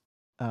podcast,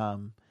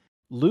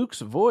 Luke's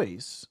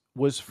voice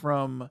was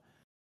from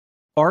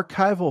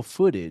archival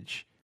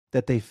footage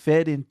that they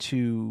fed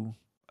into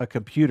a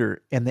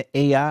computer, and the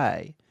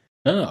AI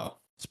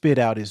spit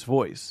out his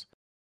voice.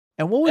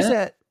 And what was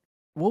that?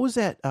 What was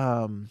that?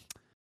 The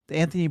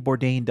Anthony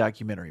Bourdain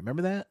documentary.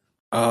 Remember that?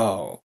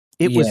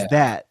 It was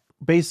that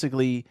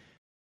basically.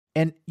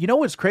 And you know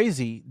what's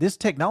crazy? This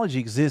technology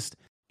exists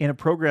in a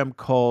program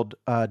called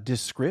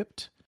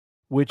Descript,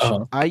 which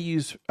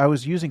I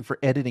was using for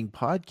editing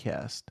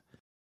podcast.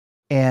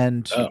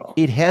 And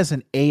it has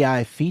an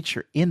AI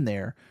feature in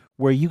there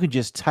where you can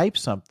just type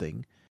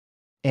something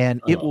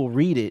and it will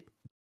read it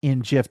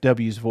in Jeff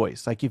W's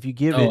voice. Like if you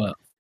give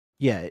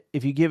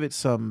if you give it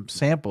some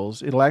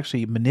samples, it'll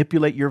actually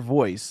manipulate your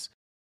voice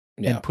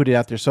and put it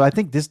out there. So I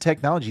think this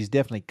technology is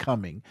definitely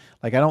coming.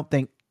 Like I don't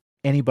think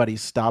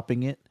anybody's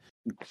stopping it.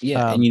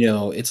 Yeah, and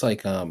it's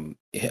like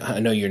I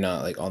know you're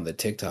not like on the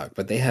TikTok,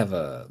 but they have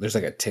there's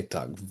like a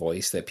TikTok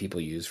voice that people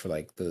use for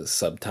like the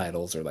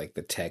subtitles or like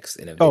the text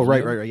in a video. Oh,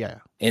 right, yeah.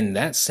 And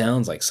that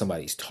sounds like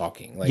somebody's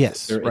talking. Like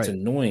it's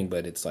annoying,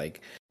 but it's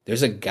like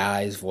there's a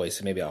guy's voice,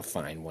 and maybe I'll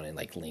find one and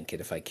like link it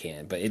if I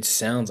can, but it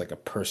sounds like a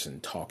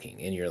person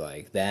talking, and you're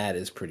like, that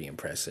is pretty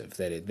impressive.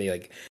 That they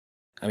like,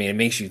 I mean, it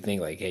makes you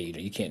think like, hey,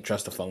 you can't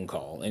trust a phone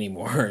call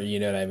anymore. You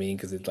know what I mean?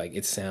 Because it's like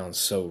it sounds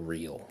so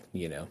real.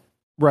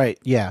 Right.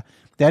 Yeah.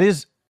 That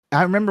is,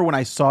 I remember when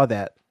I saw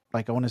that,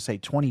 like I want to say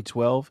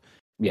 2012,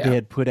 they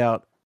had put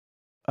out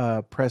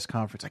a press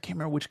conference. I can't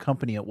remember which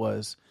company it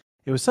was.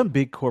 It was some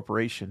big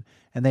corporation,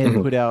 and they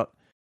had put out,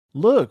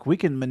 look, we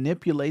can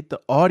manipulate the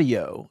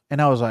audio.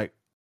 And I was like,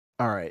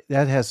 all right,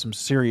 that has some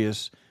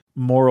serious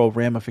moral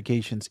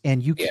ramifications,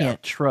 and you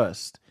can't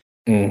trust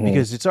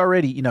because it's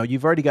already,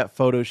 you've already got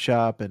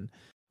Photoshop and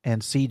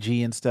and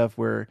CG and stuff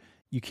where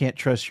you can't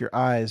trust your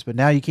eyes, but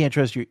now you can't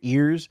trust your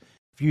ears.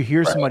 If you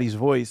hear somebody's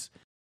voice,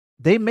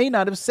 they may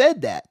not have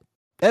said that.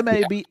 That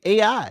may be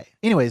AI.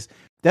 Anyways,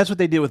 that's what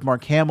they did with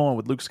Mark Hamill and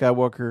with Luke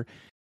Skywalker.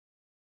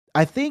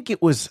 I think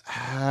it was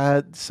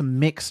some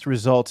mixed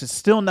results. It's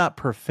still not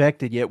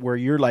perfected yet where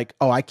you're like,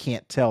 oh, I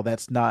can't tell.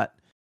 That's not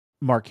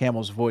Mark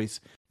Hamill's voice.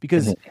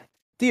 Because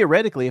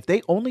theoretically, if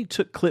they only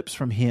took clips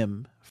from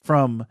him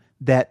from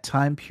that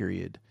time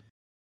period,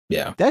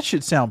 that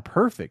should sound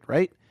perfect,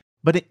 right?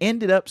 But it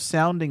ended up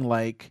sounding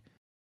like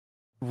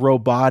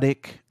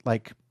robotic,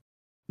 like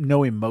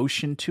no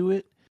emotion to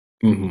it.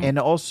 And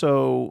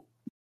also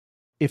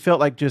it felt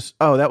like just,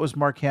 oh, that was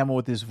Mark Hamill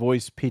with his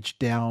voice pitched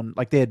down,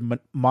 like they had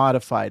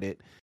modified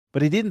it,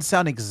 but it didn't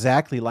sound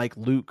exactly like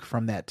Luke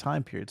from that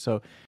time period.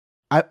 So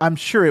I'm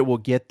sure it will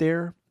get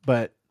there,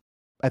 but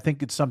I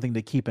think it's something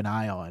to keep an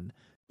eye on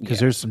because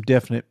there's some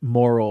definite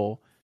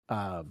moral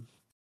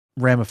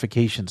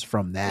ramifications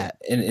from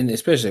that. And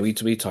especially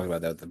we talked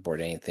about that with the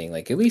Bourdain thing.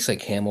 Like at least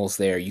like Hamill's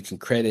there, you can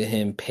credit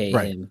him, pay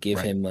him, give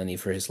him money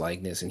for his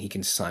likeness, and he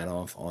can sign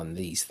off on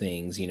these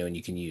things, and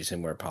you can use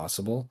him where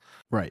possible.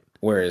 Right.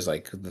 Whereas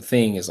like the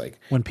thing is like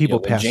when people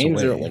pass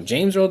away, when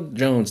James Earl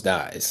Jones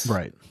dies,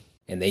 right,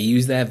 and they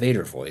use that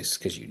Vader voice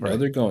because know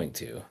they're going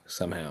to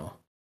somehow.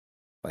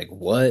 Like,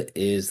 what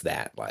is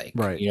that like?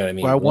 Right. You know what I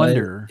mean? Well, I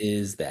wonder. What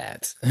is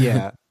that?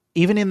 Yeah.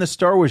 Even in the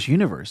Star Wars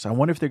universe, I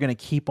wonder if they're going to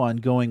keep on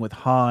going with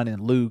Han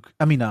and Luke.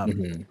 I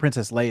mean,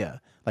 Princess Leia.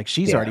 Like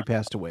she's already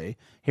passed away.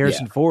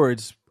 Harrison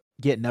Ford's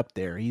getting up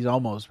there. He's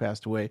almost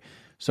passed away.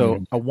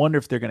 So I wonder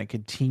if they're going to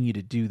continue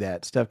to do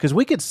that stuff. Because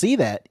we could see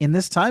that in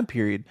this time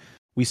period.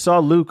 We saw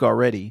Luke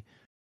already.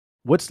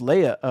 What's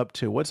Leia up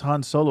to? What's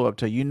Han Solo up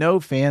to?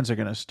 Fans are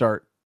going to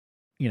start,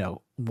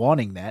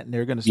 wanting that. And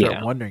they're going to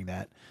start wondering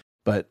that.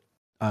 But,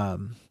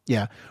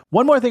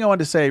 one more thing I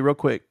wanted to say real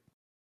quick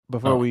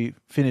before we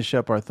finish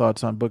up our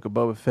thoughts on Book of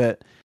Boba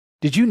Fett.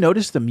 Did you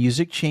notice the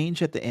music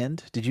change at the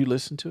end? Did you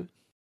listen to it?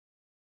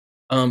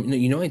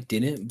 No, I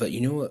didn't. But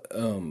you know what?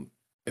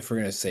 If we're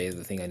gonna say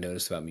the thing I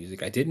noticed about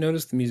music, I did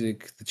notice the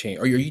change.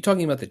 Are you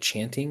talking about the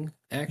chanting?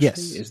 Actually,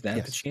 is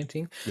that the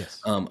chanting?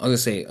 Yes. I was gonna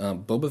say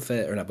Boba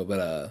Fett or not,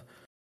 but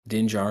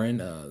Din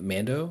Djarin,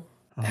 Mando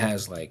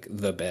has like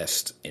the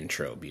best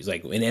intro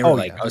music. Like whenever,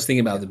 I was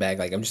thinking about the back.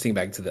 Like I'm just thinking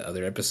back to the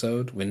other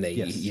episode when they,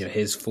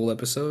 his full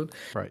episode,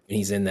 right? And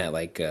he's in that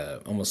like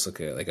almost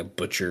like a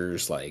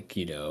butcher's like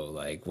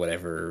like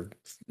whatever.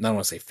 I don't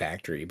want to say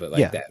factory, but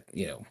like that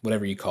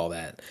whatever you call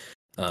that.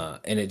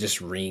 And it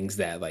just rings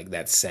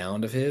that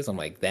sound of his. I'm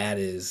like, that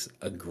is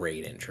a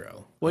great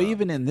intro. Well,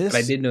 even in this, but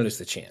I did notice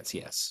the chants.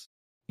 Yes.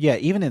 Yeah.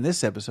 Even in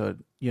this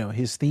episode,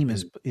 his theme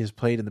is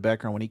played in the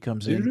background when he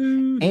comes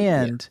in,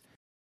 and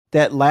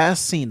that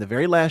last scene, the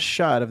very last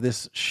shot of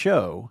this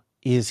show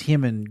is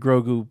him and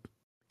Grogu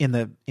in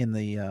the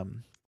N1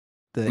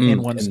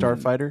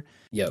 starfighter.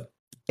 Yep.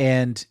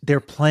 And they're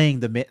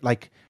playing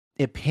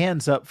it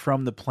pans up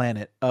from the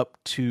planet up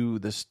to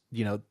the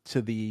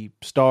to the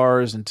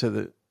stars and to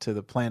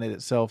the planet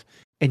itself,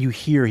 and you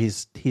hear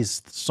his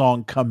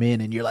song come in,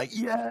 and you're like,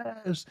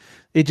 yes!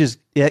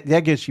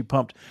 That gets you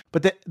pumped.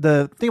 But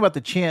the thing about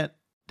the chant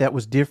that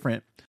was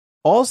different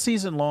all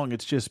season long,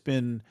 it's just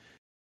been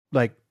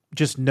like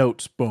just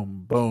notes,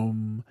 boom,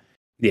 boom.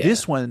 Yeah.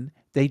 This one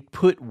they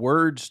put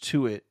words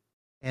to it,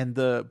 and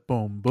the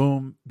boom,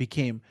 boom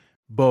became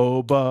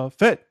Boba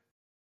Fett.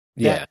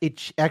 Yeah,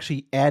 it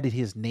actually added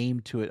his name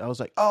to it. I was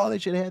like, oh, they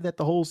should have had that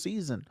the whole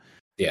season.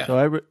 Yeah.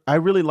 So I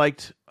really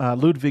liked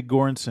Ludwig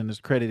Göransson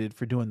is credited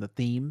for doing the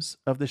themes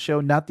of the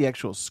show, not the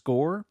actual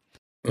score,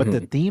 but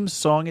the theme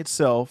song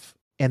itself,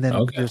 and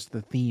then just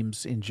the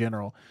themes in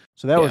general.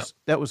 So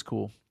that was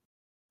cool.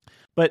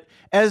 But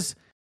as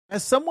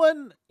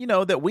someone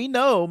that we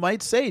know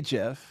might say,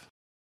 Jeff,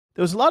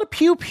 there was a lot of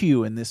pew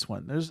pew in this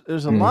one.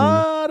 There's a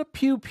lot of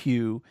pew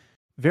pew,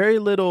 very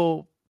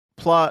little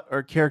plot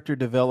or character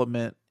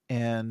development.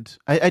 And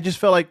I just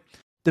felt like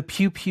the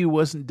pew pew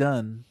wasn't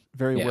done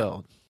very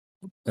well.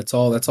 That's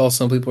all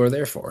some people are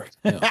there for.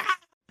 Yeah.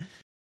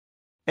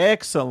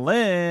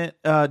 Excellent.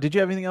 Did you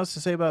have anything else to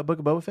say about Book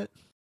of Boba Fett?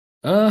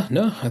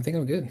 No, I think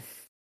I'm good.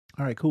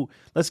 All right, cool.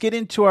 Let's get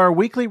into our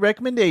weekly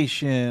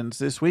recommendations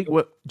this week.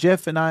 What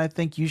Jeff and I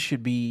think you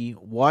should be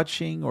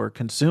watching or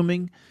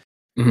consuming.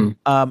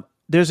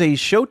 There's a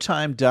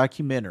Showtime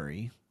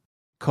documentary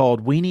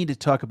called We Need to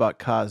Talk About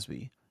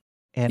Cosby.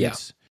 And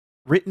it's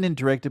written and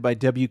directed by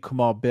W.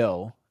 Kamau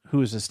Bell,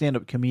 who is a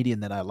stand-up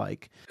comedian that I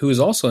like. Who is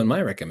also in my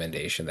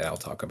recommendation that I'll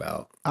talk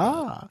about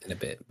in a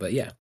bit. But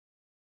yeah.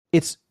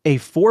 It's a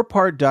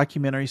 4-part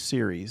documentary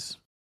series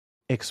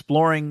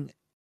exploring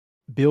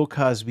Bill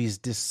Cosby's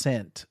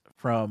descent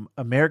from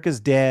America's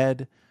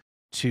dad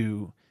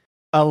to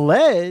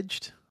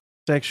alleged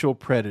sexual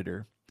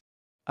predator.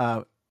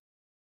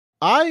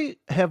 I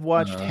have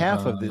watched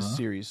half of this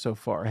series so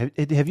far. Have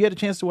you had a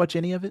chance to watch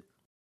any of it?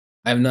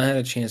 I have not had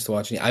a chance to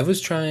watch any. I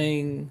was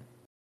trying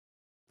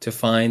to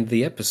find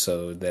the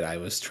episode that I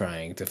was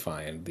trying to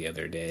find the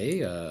other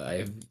day.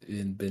 I've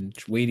been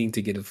waiting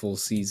to get a full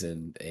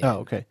season. And, Oh,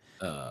 okay.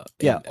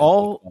 in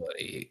all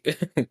quality,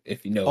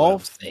 if you know what all I'm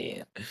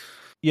saying.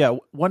 Yeah,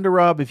 Wonder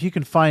Rob, if you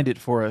can find it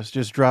for us,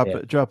 just drop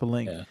a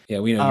link. Yeah,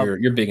 we know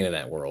you're big into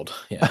that world.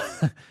 Yeah.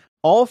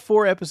 All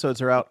 4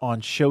 episodes are out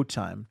on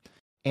Showtime.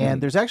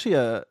 And there's actually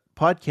a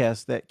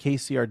podcast that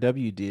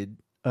KCRW did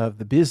of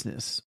The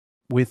Business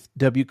with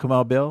W.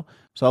 Kamau Bell.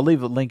 So I'll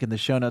leave a link in the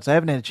show notes. I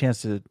haven't had a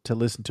chance to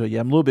listen to it yet.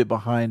 I'm a little bit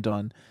behind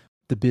on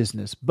The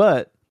Business,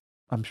 but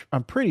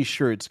I'm pretty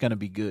sure it's going to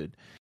be good.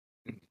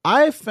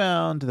 I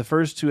found the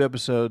first 2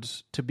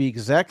 episodes to be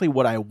exactly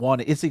what I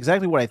wanted. It's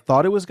exactly what I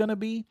thought it was going to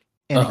be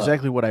and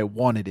exactly what I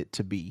wanted it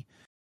to be.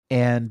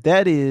 And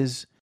that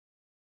is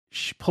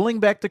pulling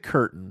back the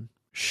curtain,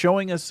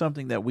 showing us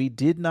something that we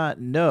did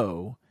not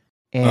know,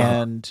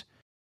 and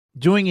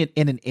doing it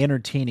in an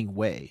entertaining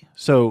way.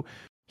 So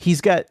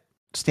he's got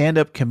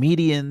stand-up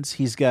comedians.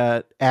 He's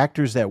got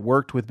actors that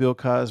worked with Bill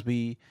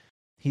Cosby.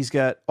 He's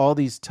got all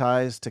these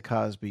ties to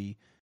Cosby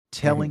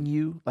telling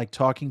you, like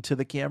talking to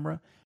the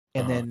camera.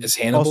 And then is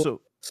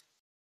Hannibal?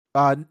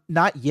 Also,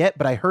 not yet,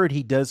 but I heard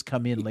he does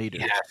come in later.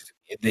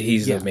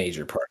 He's a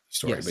major part of the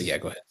story, Yes. but yeah,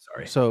 go ahead.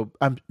 Sorry. So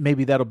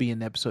maybe that'll be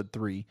in episode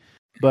 3,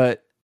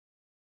 but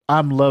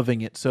I'm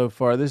loving it so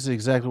far. This is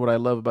exactly what I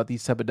love about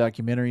these type of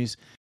documentaries.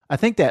 I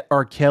think that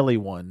R. Kelly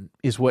one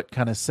is what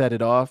kind of set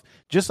it off.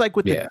 Just like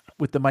with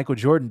the Michael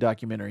Jordan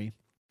documentary,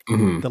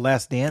 The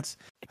Last Dance.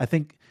 I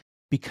think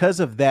because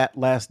of that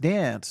Last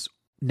Dance,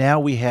 now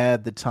we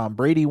had the Tom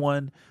Brady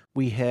one,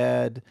 we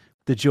had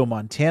the Joe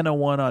Montana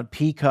one on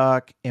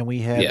Peacock, and we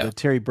had the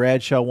Terry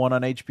Bradshaw one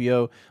on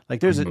HBO. Like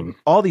there's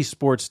all these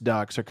sports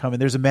docs are coming.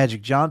 There's a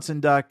Magic Johnson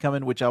doc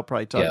coming, which I'll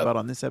probably talk about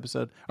on this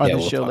episode or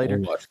this show later.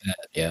 We'll watch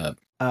that.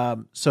 Yeah.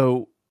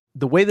 So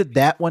the way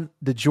that one,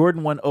 the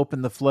Jordan one,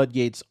 opened the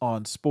floodgates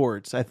on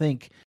sports, I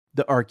think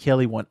the R.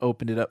 Kelly one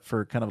opened it up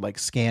for kind of like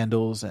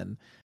scandals and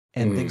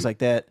things like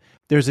that.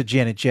 There's a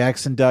Janet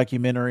Jackson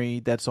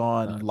documentary that's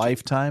on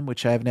Lifetime,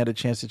 which I haven't had a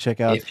chance to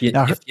check out. If you're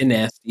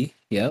nasty,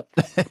 yep.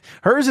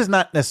 Hers is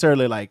not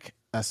necessarily like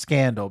a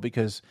scandal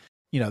because,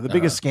 the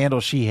biggest scandal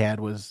she had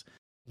was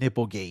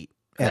Nipplegate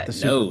at the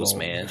Super Bowl.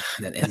 Man.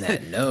 And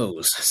that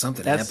nose.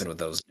 Something happened with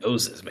those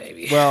noses,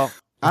 maybe. Well,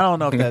 I don't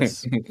know if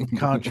that's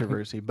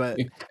controversy, but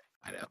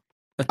I know.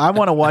 I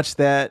want to watch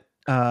that.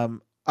 I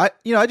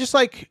just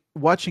like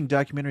watching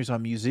documentaries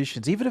on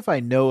musicians, even if I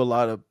know a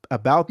lot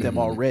about them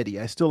already.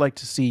 I still like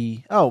to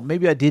see,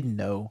 maybe I didn't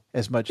know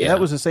as much. Yeah. That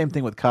was the same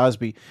thing with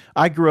Cosby.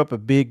 I grew up a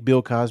big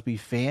Bill Cosby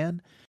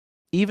fan.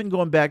 Even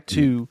going back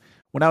to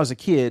when I was a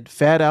kid,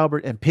 Fat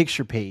Albert and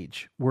Picture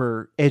Page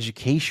were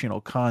educational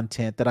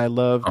content that I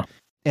loved.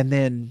 And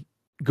then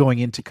going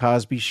into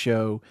Cosby's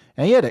show,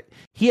 and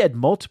he had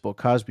multiple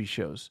Cosby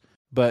shows,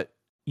 but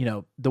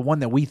the one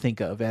that we think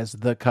of as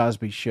the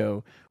Cosby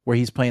Show, where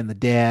he's playing the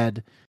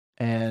dad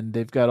and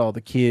they've got all the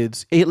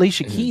kids.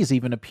 Alicia Keys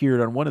even appeared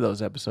on one of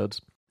those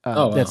episodes.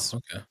 That's a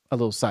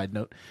little side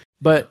note,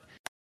 but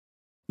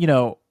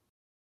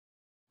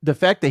the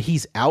fact that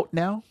he's out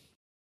now,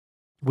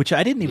 which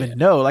I didn't even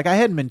know, like I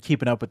hadn't been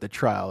keeping up with the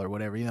trial or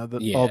whatever, all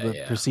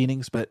the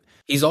proceedings, but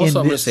he's also,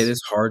 I'm going to say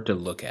this, hard to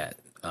look at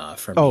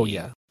for me. Oh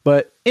yeah.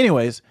 But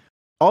anyways,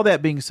 all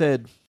that being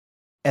said,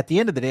 at the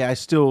end of the day, I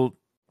still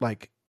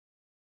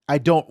I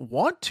don't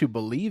want to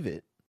believe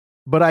it,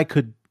 but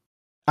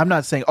I'm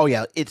not saying,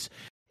 it's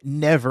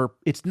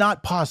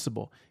not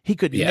possible. He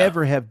could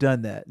never have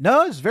done that.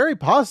 No, it's very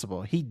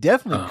possible. He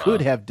definitely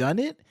could have done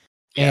it.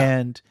 Yeah.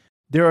 And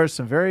there are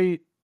some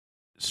very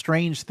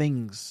strange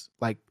things,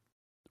 like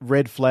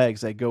red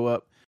flags that go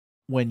up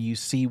when you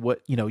see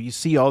you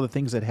see all the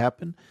things that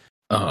happen.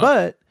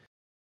 But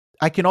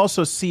I can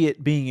also see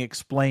it being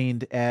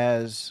explained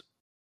as,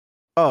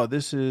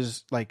 this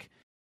is like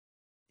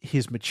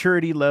his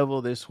maturity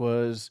level. This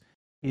was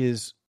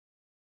his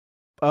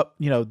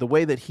the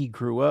way that he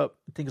grew up,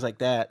 things like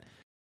that.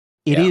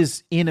 It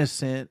is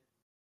innocent,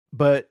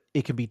 but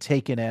it can be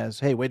taken as,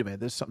 hey, wait a minute,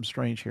 there's something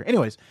strange here.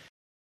 Anyways,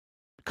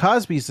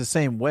 Cosby's the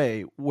same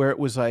way, where it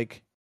was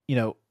like,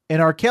 and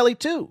R. Kelly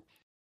too.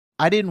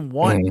 I didn't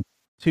want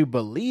to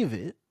believe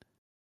it,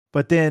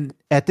 but then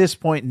at this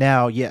point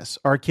now, yes,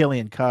 R. Kelly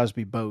and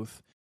Cosby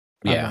both.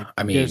 Yeah,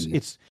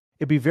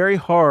 it'd be very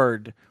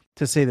hard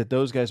to say that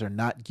those guys are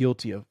not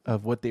guilty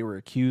of what they were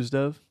accused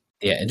of.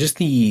 Yeah, and just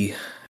the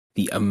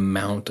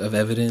amount of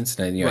evidence,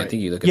 and I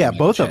think you look at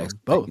both of them.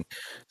 Both.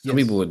 Some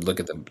people would look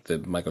at the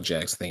Michael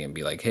Jackson thing and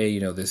be like, "Hey,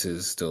 this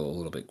is still a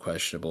little bit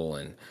questionable,"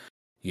 and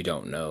you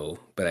don't know.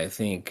 But I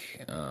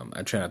think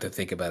I try not to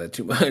think about it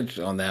too much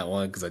on that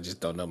one because I just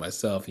don't know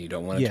myself, and you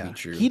don't want it to be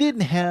true. He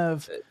didn't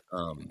have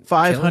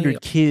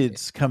 500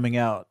 kids coming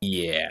out.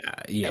 Yeah.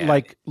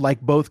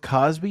 Like both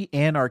Cosby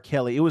and R.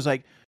 Kelly. It was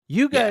like,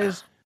 you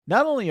guys,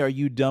 not only are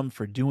you dumb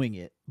for doing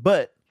it,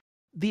 but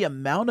the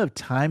amount of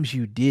times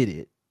you did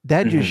it,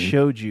 that just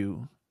showed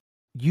you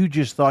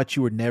just thought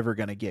you were never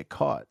going to get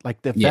caught.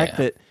 Like the fact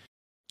that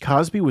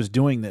Cosby was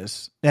doing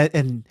this,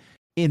 and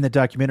in the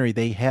documentary,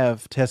 they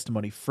have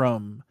testimony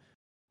from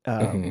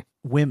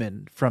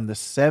women from the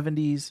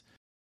 70s,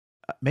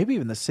 maybe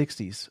even the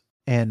 60s.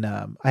 And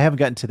I haven't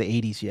gotten to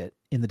the 80s yet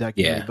in the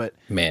documentary, but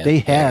they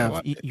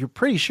have, you're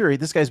pretty sure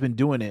this guy's been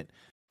doing it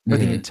for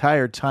the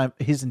entire time,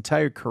 his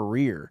entire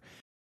career.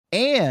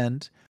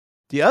 And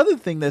the other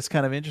thing that's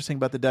kind of interesting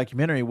about the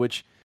documentary,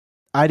 which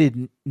I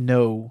didn't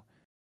know,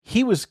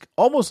 he was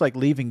almost like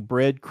leaving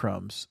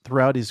breadcrumbs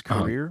throughout his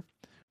career,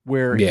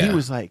 where he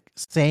was like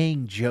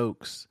saying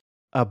jokes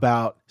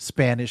about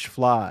Spanish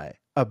Fly,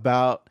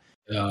 about,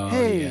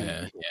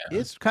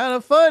 it's kind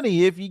of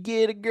funny if you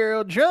get a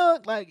girl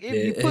drunk, like if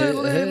you put a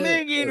little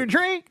nigga in her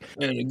drink.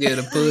 And you get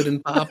a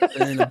pudding pop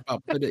and a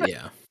pop it,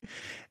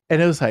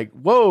 And it was like,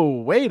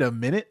 whoa, wait a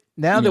minute.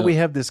 Now that we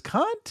have this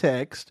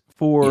context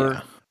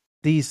for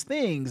these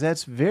things,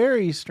 that's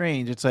very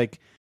strange. It's like,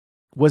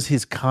 was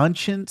his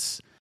conscience,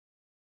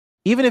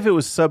 even if it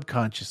was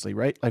subconsciously,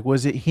 right? Like,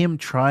 was it him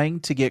trying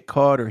to get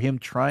caught or him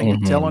trying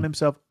to tell on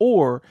himself,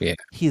 or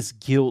his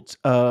guilt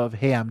of,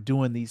 hey, I'm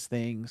doing these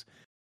things?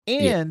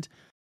 And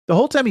the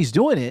whole time he's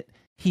doing it,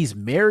 he's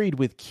married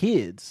with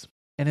kids.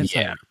 And it's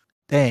like,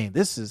 dang,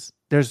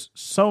 there's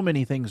so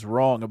many things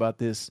wrong about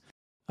this.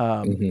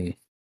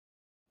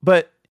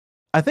 But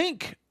I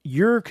think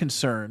your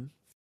concern,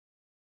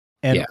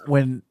 and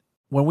when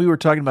we were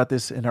talking about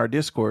this in our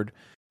Discord,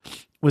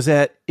 was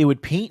that it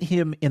would paint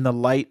him in the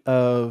light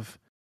of,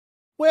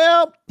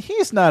 well,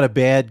 he's not a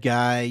bad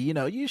guy. You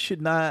know, you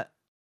should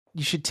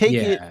take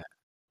it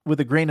with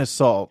a grain of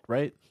salt,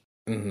 right?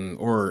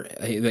 Or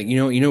like,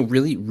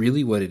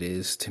 really what it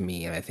is to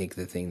me. And I think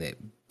the thing that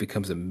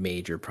becomes a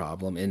major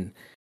problem, and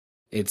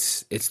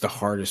it's the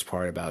hardest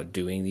part about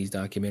doing these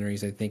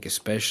documentaries, I think,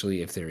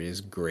 especially if there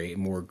is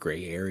more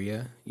gray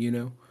area,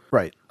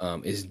 right.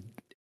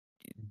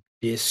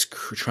 Is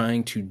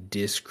trying to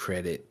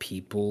discredit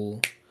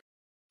people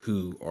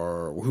who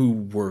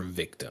were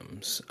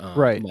victims.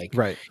 Right.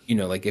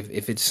 Like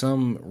if it's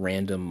some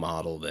random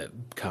model that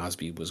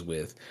Cosby was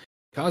with,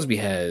 Cosby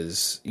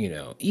has,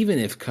 even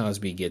if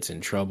Cosby gets in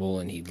trouble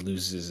and he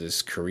loses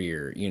his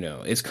career,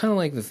 it's kind of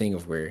like the thing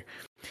of where,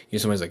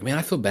 somebody's like, man,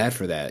 I feel bad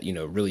for that,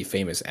 really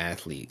famous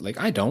athlete. Like,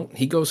 I don't.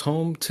 He goes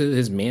home to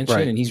his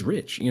mansion and he's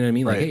rich. You know what I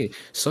mean? Like, hey,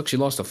 sucks you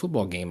lost a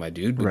football game, my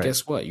dude. But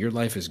guess what? Your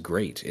life is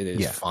great. It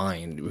is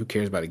fine. Who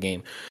cares about a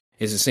game?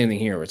 It's the same thing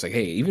here where it's like,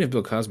 hey, even if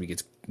Bill Cosby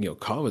gets,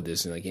 caught with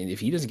this, and like, and if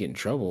he doesn't get in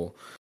trouble,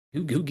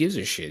 who gives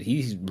a shit?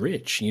 He's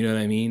rich. You know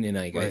what I mean? And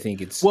like, I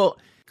think it's,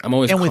 I'm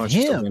always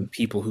conscious of when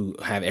people who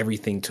have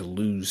everything to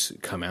lose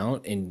come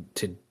out and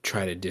to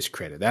try to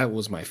discredit. That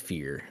was my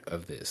fear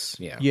of this.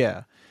 Yeah.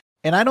 Yeah.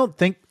 And I don't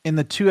think in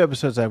the 2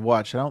 episodes I've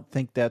watched, I don't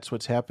think that's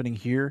what's happening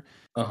here.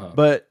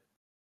 But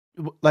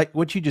like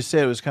what you just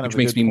said was kind of, which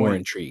makes me more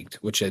intrigued,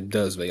 which it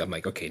does. Like, I'm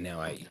like, okay,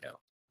 now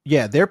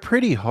Yeah, they're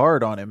pretty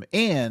hard on him.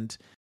 And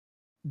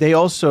they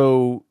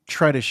also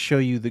try to show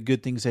you the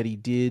good things that he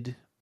did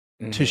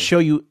to show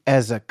you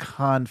as a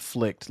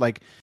conflict.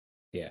 Like,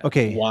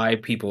 okay, why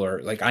people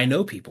are like, I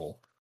know people.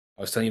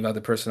 I was telling you about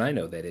the person I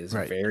know that is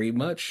very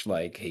much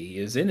like, he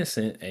is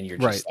innocent, and you're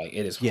just like,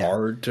 it is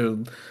hard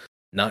to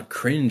not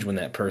cringe when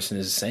that person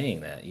is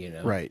saying that,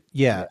 Right.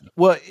 Yeah.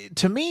 Well,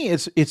 to me,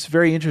 it's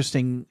very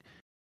interesting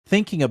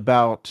thinking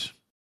about,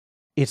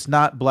 it's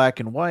not black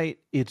and white.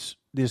 This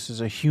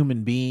is a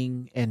human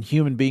being, and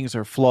human beings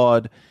are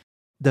flawed.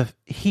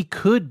 He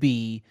could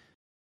be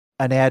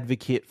an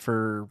advocate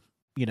for,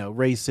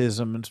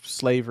 racism and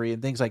slavery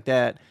and things like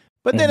that.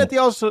 But then at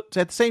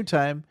the same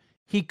time,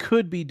 he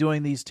could be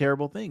doing these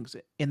terrible things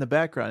in the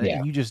background,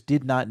 and you just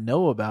did not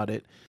know about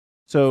it.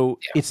 So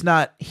it's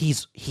not,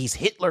 he's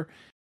Hitler.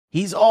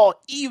 He's all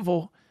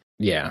evil.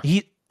 Yeah.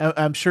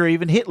 I'm sure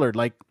even Hitler,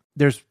 like,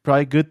 there's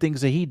probably good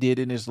things that he did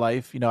in his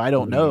life. I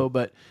don't know,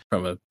 but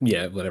from a,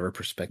 whatever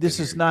perspective.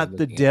 This is not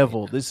the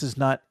devil. This is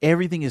not,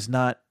 everything is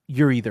not,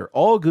 you're either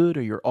all good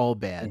or you're all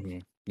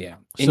bad. Yeah.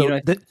 And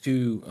I think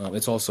too,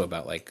 it's also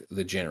about like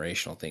the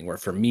generational thing where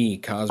for me,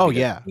 Cosby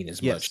doesn't mean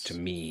as much to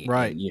me.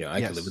 Right. And,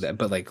 I could live with that.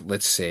 But like,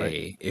 let's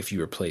say if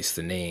you replace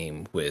the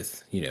name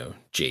with,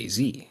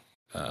 Jay-Z,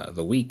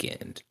 The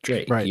Weeknd,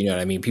 Drake, you know what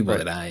I mean? People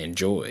that I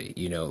enjoy,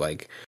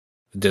 like,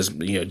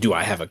 do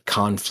I have a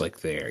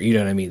conflict there? You know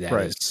what I mean? That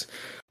is,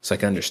 so I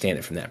can understand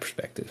it from that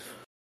perspective.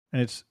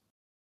 And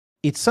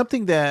it's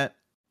something that,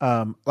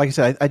 like I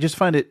said, I just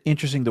find it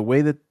interesting the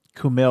way that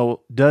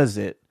Kumail does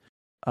it.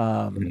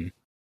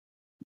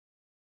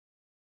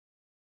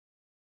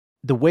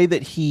 The way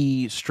that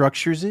he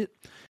structures it,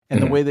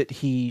 and the way that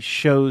he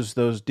shows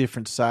those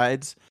different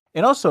sides.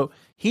 And also,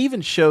 he even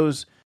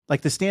shows,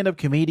 like, the stand-up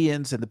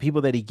comedians and the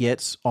people that he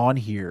gets on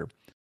here,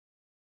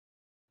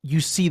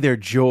 you see their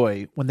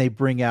joy when they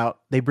bring out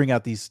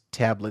these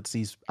tablets,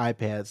 these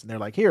iPads, and they're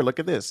like, here, look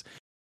at this.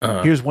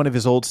 Here's one of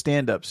his old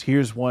stand-ups.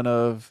 Here's one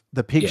of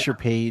the picture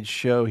page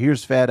show.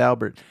 Here's Fat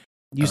Albert.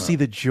 You see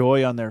the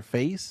joy on their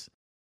face.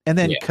 And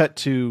then cut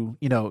to,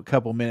 a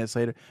couple minutes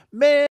later,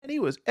 man, he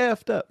was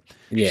effed up.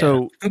 Yeah.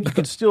 So you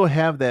can still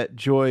have that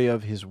joy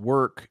of his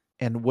work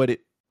and what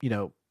it,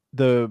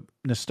 the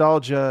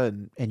nostalgia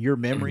and your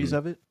memories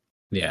of it.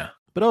 Yeah.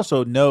 But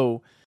also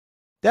know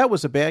that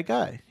was a bad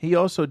guy. He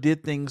also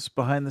did things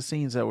behind the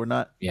scenes that were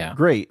not Yeah.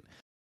 great.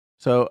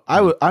 So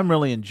I'm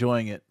really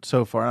enjoying it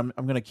so far. I'm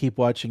going to keep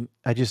watching.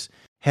 I just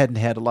hadn't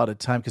had a lot of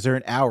time because they're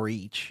an hour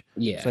each.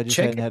 Yeah. So I just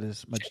hadn't had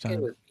as much check in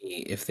time. with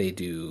me if they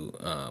do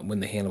when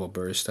the Hannibal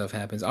Buress stuff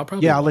happens. I'll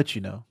probably I'll let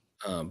you know.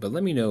 but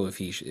let me know if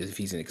he's in it,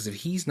 because if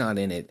he's not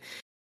in it,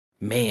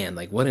 man,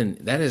 like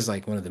that is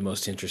like one of the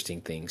most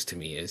interesting things to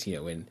me is,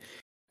 when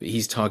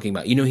he's talking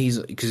about,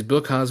 because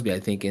Bill Cosby, I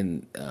think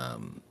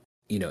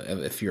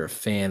if you're a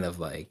fan of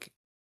like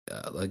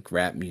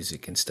rap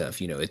music and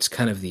stuff, it's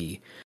kind of the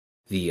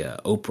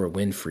Oprah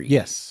Winfrey,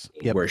 Yes,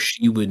 yep. where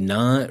she would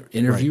not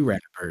interview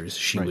rappers,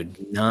 she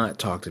would not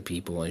talk to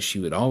people, and she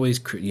would always,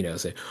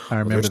 say, I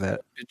remember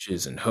that,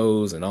 bitches and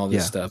hoes and all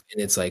this stuff.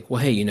 And it's like,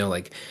 well, hey,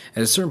 like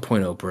at a certain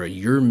point, Oprah,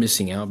 you're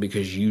missing out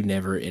because you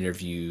never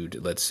interviewed,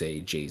 let's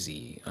say,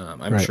 Jay-Z.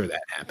 I'm sure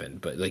that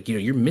happened, but like,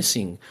 you're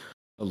missing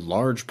a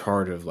large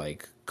part of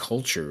like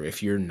culture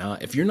if you're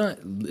not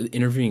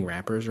interviewing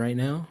rappers right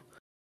now.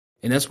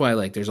 And that's why,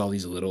 like, there's all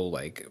these little,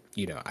 like,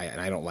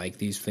 I don't like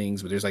these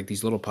things, but there's like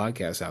these little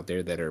podcasts out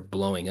there that are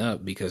blowing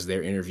up because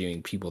they're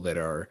interviewing people that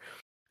are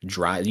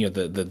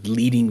the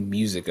leading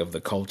music of the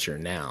culture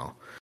now.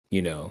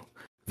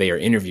 They are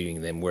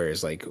interviewing them,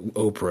 whereas like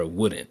Oprah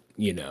wouldn't,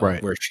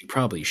 where she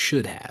probably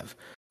should have.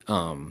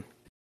 And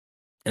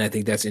I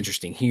think that's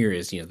interesting here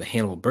is, the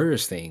Hannibal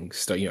Buress thing,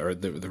 or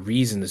the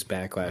reason this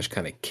backlash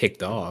kind of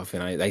kicked off.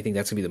 And I think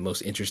that's gonna be the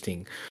most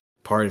interesting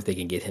part if they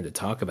can get him to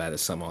talk about it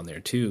some on there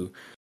too.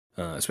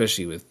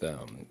 Especially with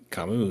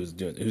Camus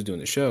who's doing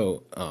the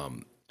show.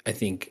 I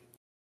think,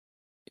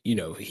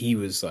 he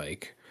was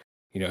like,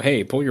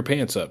 hey, pull your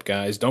pants up,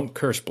 guys. Don't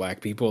curse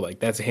black people. Like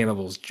that's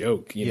Hannibal's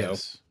joke, know.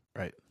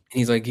 Right.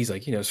 He's like,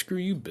 screw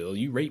you, Bill.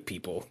 You rape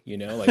people,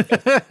 like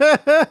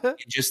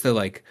just the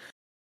like.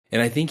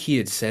 And I think he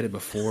had said it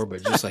before,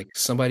 but just like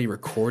somebody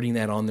recording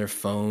that on their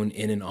phone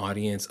in an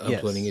audience,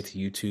 uploading it to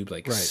YouTube,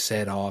 like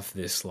set off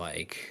this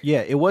like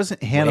it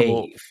wasn't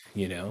Hannibal,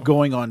 wave,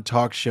 going on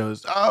talk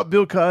shows. Oh,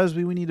 Bill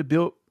Cosby, we need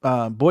to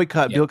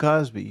boycott Bill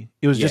Cosby.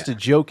 It was just a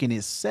joke in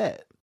his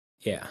set.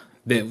 Yeah,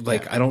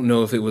 I don't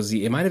know if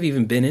it might have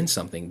even been in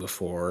something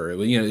before,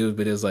 but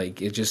it was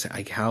like it just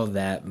like how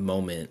that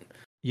moment.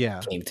 Yeah,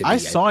 came to I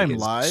saw him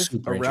live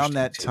around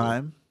that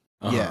time.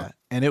 Yeah,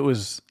 and it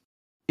was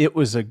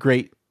a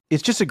great.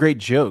 It's just a great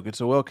joke.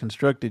 It's a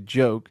well-constructed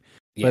joke,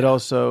 but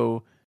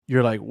also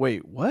you're like,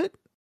 wait, what?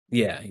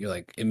 Yeah, you're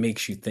like, it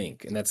makes you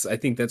think. And I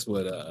think that's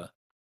what,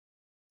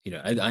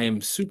 I am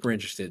super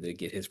interested to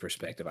get his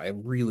perspective. I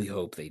really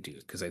hope they do,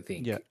 because I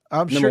think,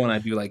 number one, I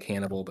do like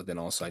Hannibal, but then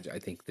also I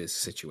think this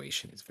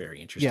situation is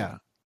very interesting. Yeah,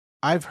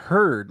 I've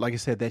heard, like I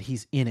said, that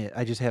he's in it.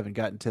 I just haven't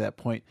gotten to that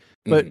point.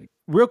 But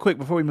real quick,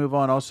 before we move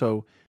on,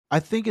 also,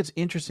 I think it's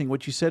interesting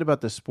what you said about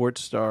the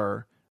sports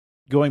star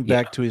going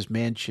back to his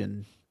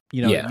mansion.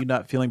 You're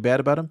not feeling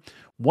bad about him.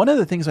 One of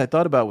the things I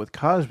thought about with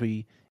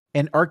Cosby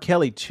and R.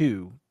 Kelly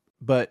too,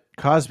 but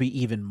Cosby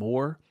even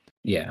more,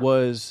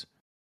 was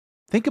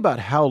think about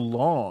how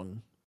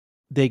long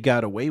they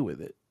got away with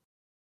it.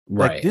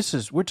 Right.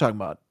 Like we're talking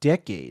about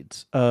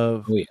decades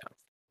of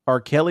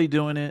R. Kelly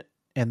doing it,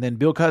 and then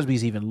Bill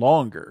Cosby's even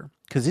longer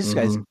because this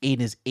guy's in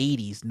his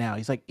 80s now.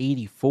 He's like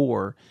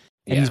 84,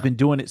 and he's been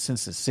doing it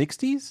since the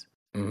 60s.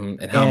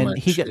 And how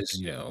much is,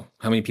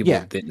 how many people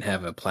didn't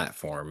have a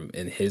platform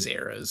in his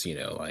eras,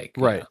 like.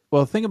 Right.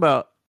 Well, think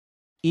about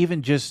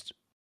even just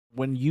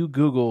when you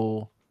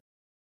Google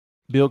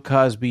Bill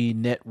Cosby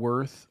net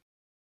worth,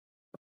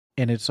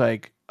 and it's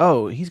like,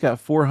 oh, he's got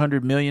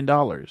 $400 million.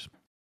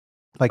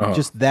 Like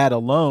just that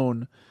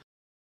alone,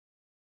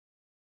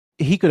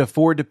 he could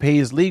afford to pay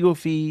his legal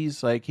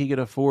fees. Like he could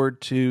afford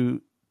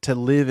to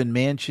live in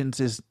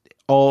mansions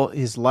all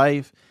his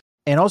life.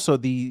 And also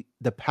the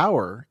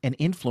power and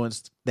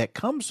influence that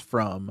comes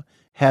from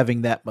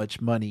having that much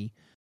money.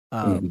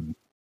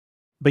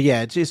 But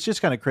yeah, it's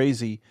just kind of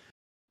crazy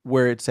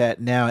where it's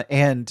at now.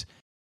 And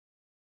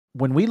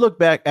when we look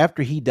back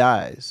after he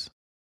dies,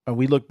 or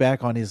we look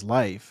back on his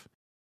life,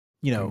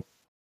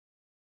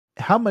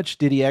 how much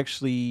did he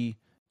actually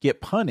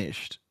get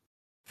punished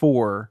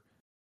for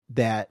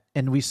that?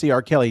 And we see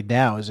R. Kelly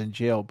now is in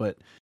jail, but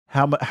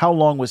how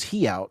long was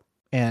he out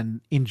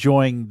and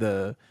enjoying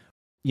the,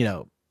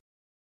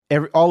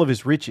 all of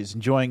his riches,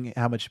 enjoying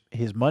how much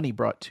his money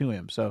brought to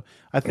him. So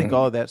I think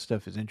all of that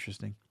stuff is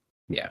interesting.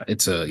 Yeah,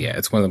 it's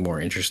one of the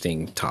more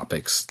interesting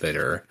topics that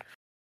are,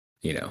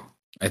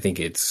 I think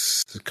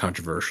it's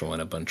controversial in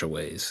a bunch of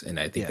ways, and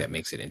I think that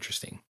makes it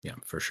interesting. Yeah,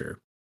 for sure.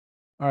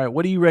 All right,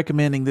 what are you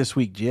recommending this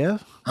week,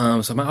 Jeff?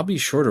 So I'll be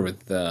shorter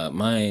with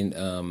mine.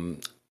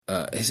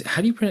 How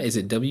do you pronounce? Is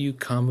it W.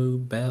 Camus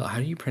Bell? How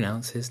do you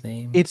pronounce his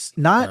name? It's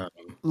not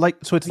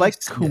it's like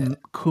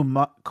Kumal,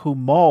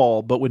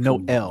 but with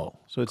no L.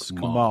 So it's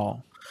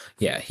Kumal.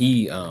 Yeah,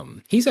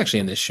 he's actually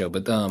in this show,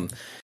 but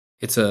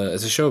it's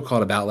a show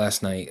called About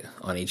Last Night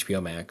on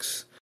HBO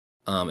Max.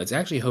 It's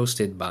actually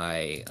hosted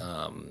by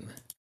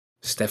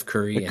Steph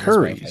Curry and his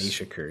wife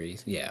Aisha Curry.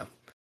 Yeah,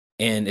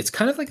 and it's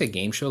kind of like a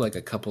game show, like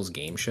a couple's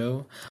game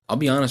show. I'll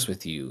be honest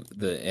with you,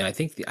 and I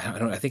think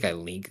I think I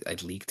linked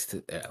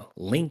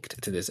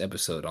to this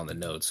episode on the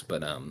notes,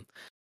 but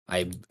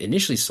I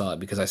initially saw it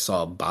because I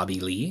saw Bobby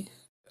Lee,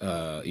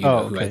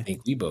 who I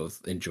think we both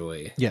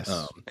enjoy. Yes.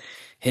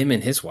 Him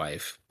and his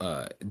wife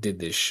did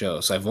this show,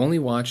 so I've only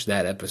watched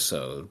that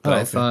episode, but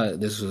I thought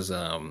this was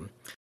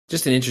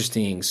just an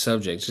interesting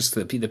subject. Just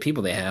the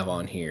people they have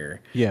on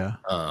here. Yeah.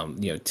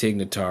 Tig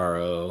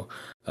Notaro,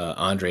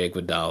 Andre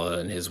Iguodala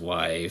and his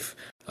wife.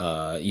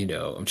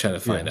 I'm trying to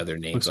find other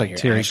names. Looks on like here.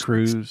 Terry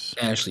Crews.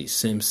 Ashley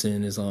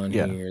Simpson is on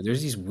here.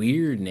 There's these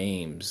weird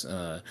names.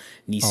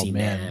 Niecy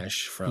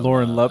Nash from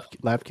Lauren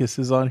Lapkus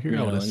is on here.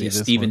 I want to see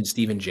this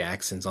Steven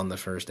Jackson's on the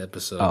first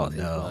episode. Oh with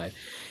his no! wife.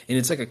 And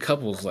it's like a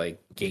couple's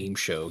like game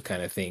show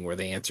kind of thing where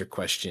they answer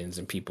questions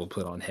and people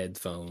put on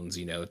headphones,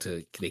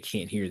 they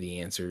can't hear the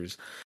answers.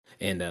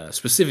 And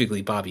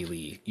specifically Bobby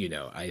Lee,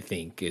 I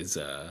think is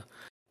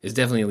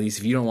definitely, at least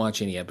if you don't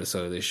watch any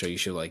episode of this show, you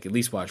should like at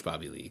least watch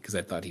Bobby Lee, because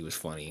I thought he was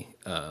funny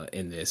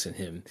in this, and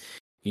him,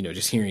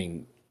 just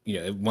hearing,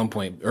 at one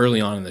point early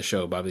on in the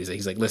show, Bobby Lee's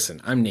he's like,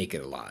 listen, I'm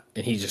naked a lot,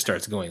 and he just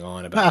starts going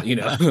on about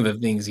the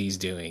things he's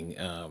doing,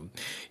 and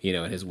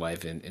his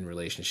wife and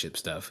relationship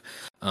stuff.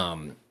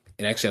 And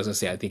actually, I was gonna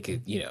say, I think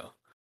it,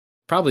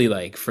 probably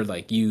like for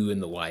like you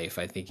and the wife,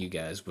 I think you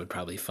guys would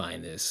probably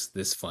find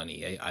this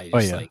funny. I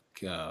just like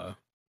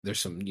there's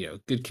some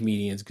good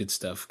comedians, good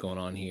stuff going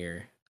on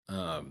here.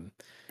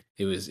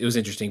 It was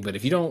interesting, but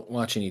if you don't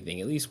watch anything,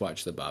 at least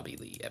watch the Bobby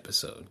Lee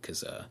episode,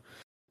 because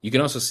you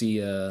can also see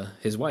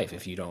his wife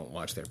if you don't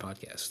watch their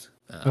podcast.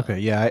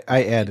 I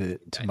added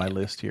it to my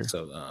list here.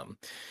 So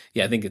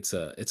I think it's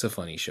a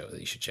funny show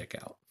that you should check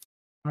out.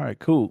 All right,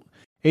 cool.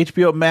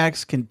 HBO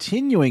Max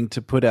continuing to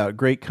put out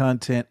great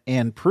content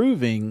and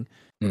proving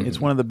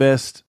it's one of the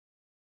best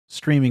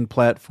streaming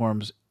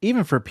platforms,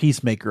 even for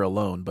Peacemaker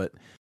alone. But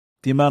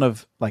the amount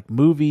of like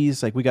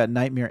movies, like we got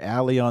Nightmare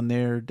Alley on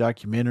there,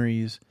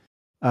 documentaries.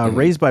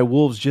 Raised by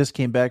Wolves just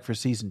came back for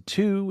season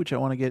 2, which I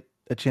want to get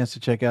a chance to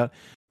check out.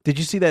 Did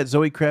you see that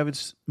Zoe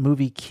Kravitz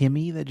movie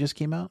Kimmy that just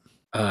came out?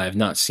 I've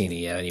not seen it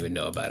yet. I didn't even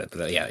know about it.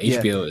 But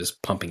HBO is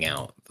pumping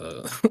out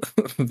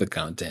the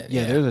content.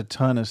 Yeah, there's a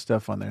ton of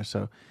stuff on there.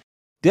 So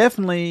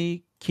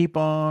definitely keep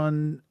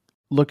on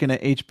looking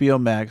at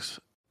HBO Max,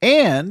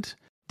 and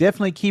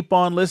definitely keep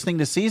on listening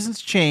to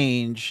Seasons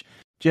Change.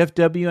 Jeff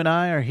W. and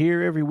I are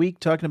here every week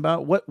talking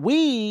about what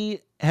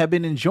we have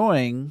been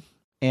enjoying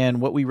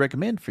and what we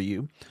recommend for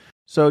you.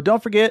 So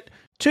don't forget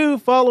to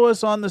follow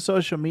us on the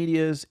social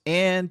medias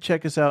and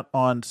check us out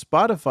on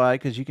Spotify,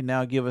 because you can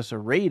now give us a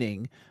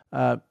rating.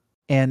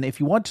 And if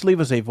you want to leave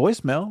us a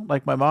voicemail,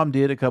 like my mom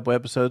did a couple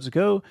episodes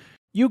ago,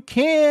 you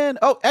can.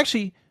 Oh,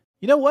 actually,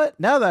 you know what?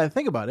 Now that I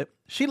think about it,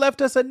 she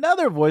left us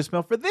another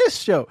voicemail for this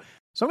show.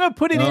 So I'm going to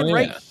put it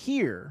right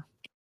here.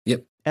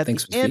 Yep. At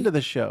the end of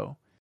the show.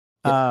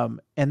 Yep.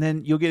 And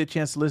then you'll get a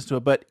chance to listen to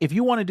it. But if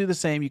you want to do the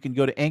same, you can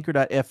go to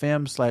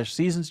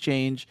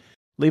anchor.fm/seasonschange,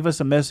 leave us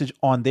a message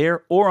on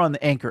there or on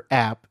the Anchor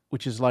app,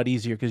 which is a lot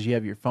easier because you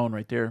have your phone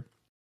right there.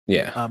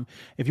 Yeah.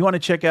 If you want to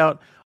check out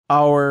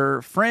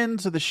our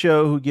friends of the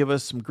show who give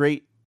us some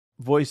great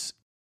voice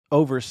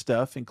over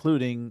stuff,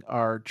 including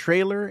our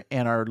trailer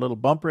and our little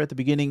bumper at the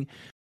beginning,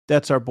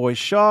 that's our boy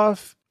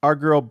Shoff, our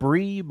girl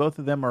Bree. Both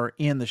of them are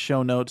in the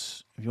show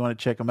notes if you want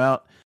to check them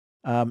out.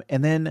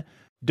 And then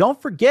don't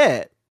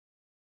forget,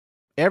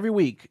 every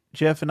week,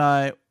 Jeff and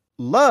I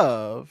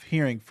love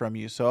hearing from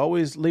you. So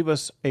always leave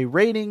us a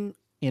rating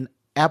in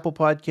Apple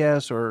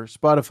Podcasts or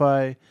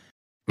Spotify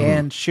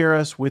and share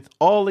us with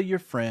all of your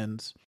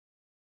friends.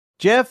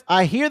 Jeff,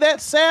 I hear that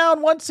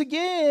sound once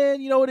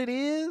again. You know what it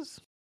is?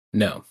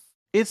 No.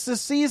 It's the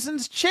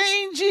seasons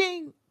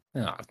changing.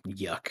 Oh,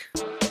 yuck.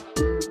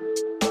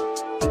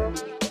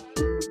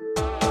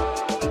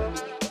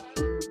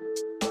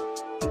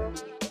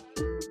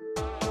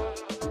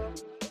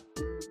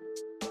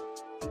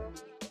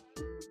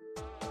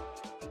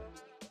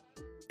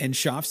 And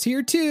Shoff's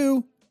here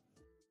too.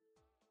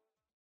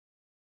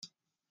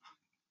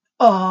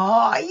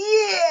 Oh,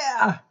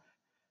 yeah.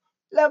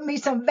 Love me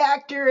some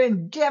Vactor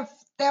and Jeff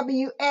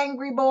W.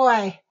 Angry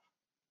Boy.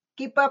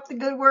 Keep up the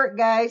good work,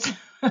 guys.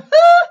 All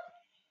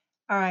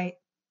right.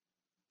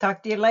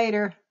 Talk to you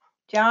later.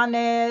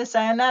 Johnny,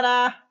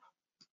 sayonara.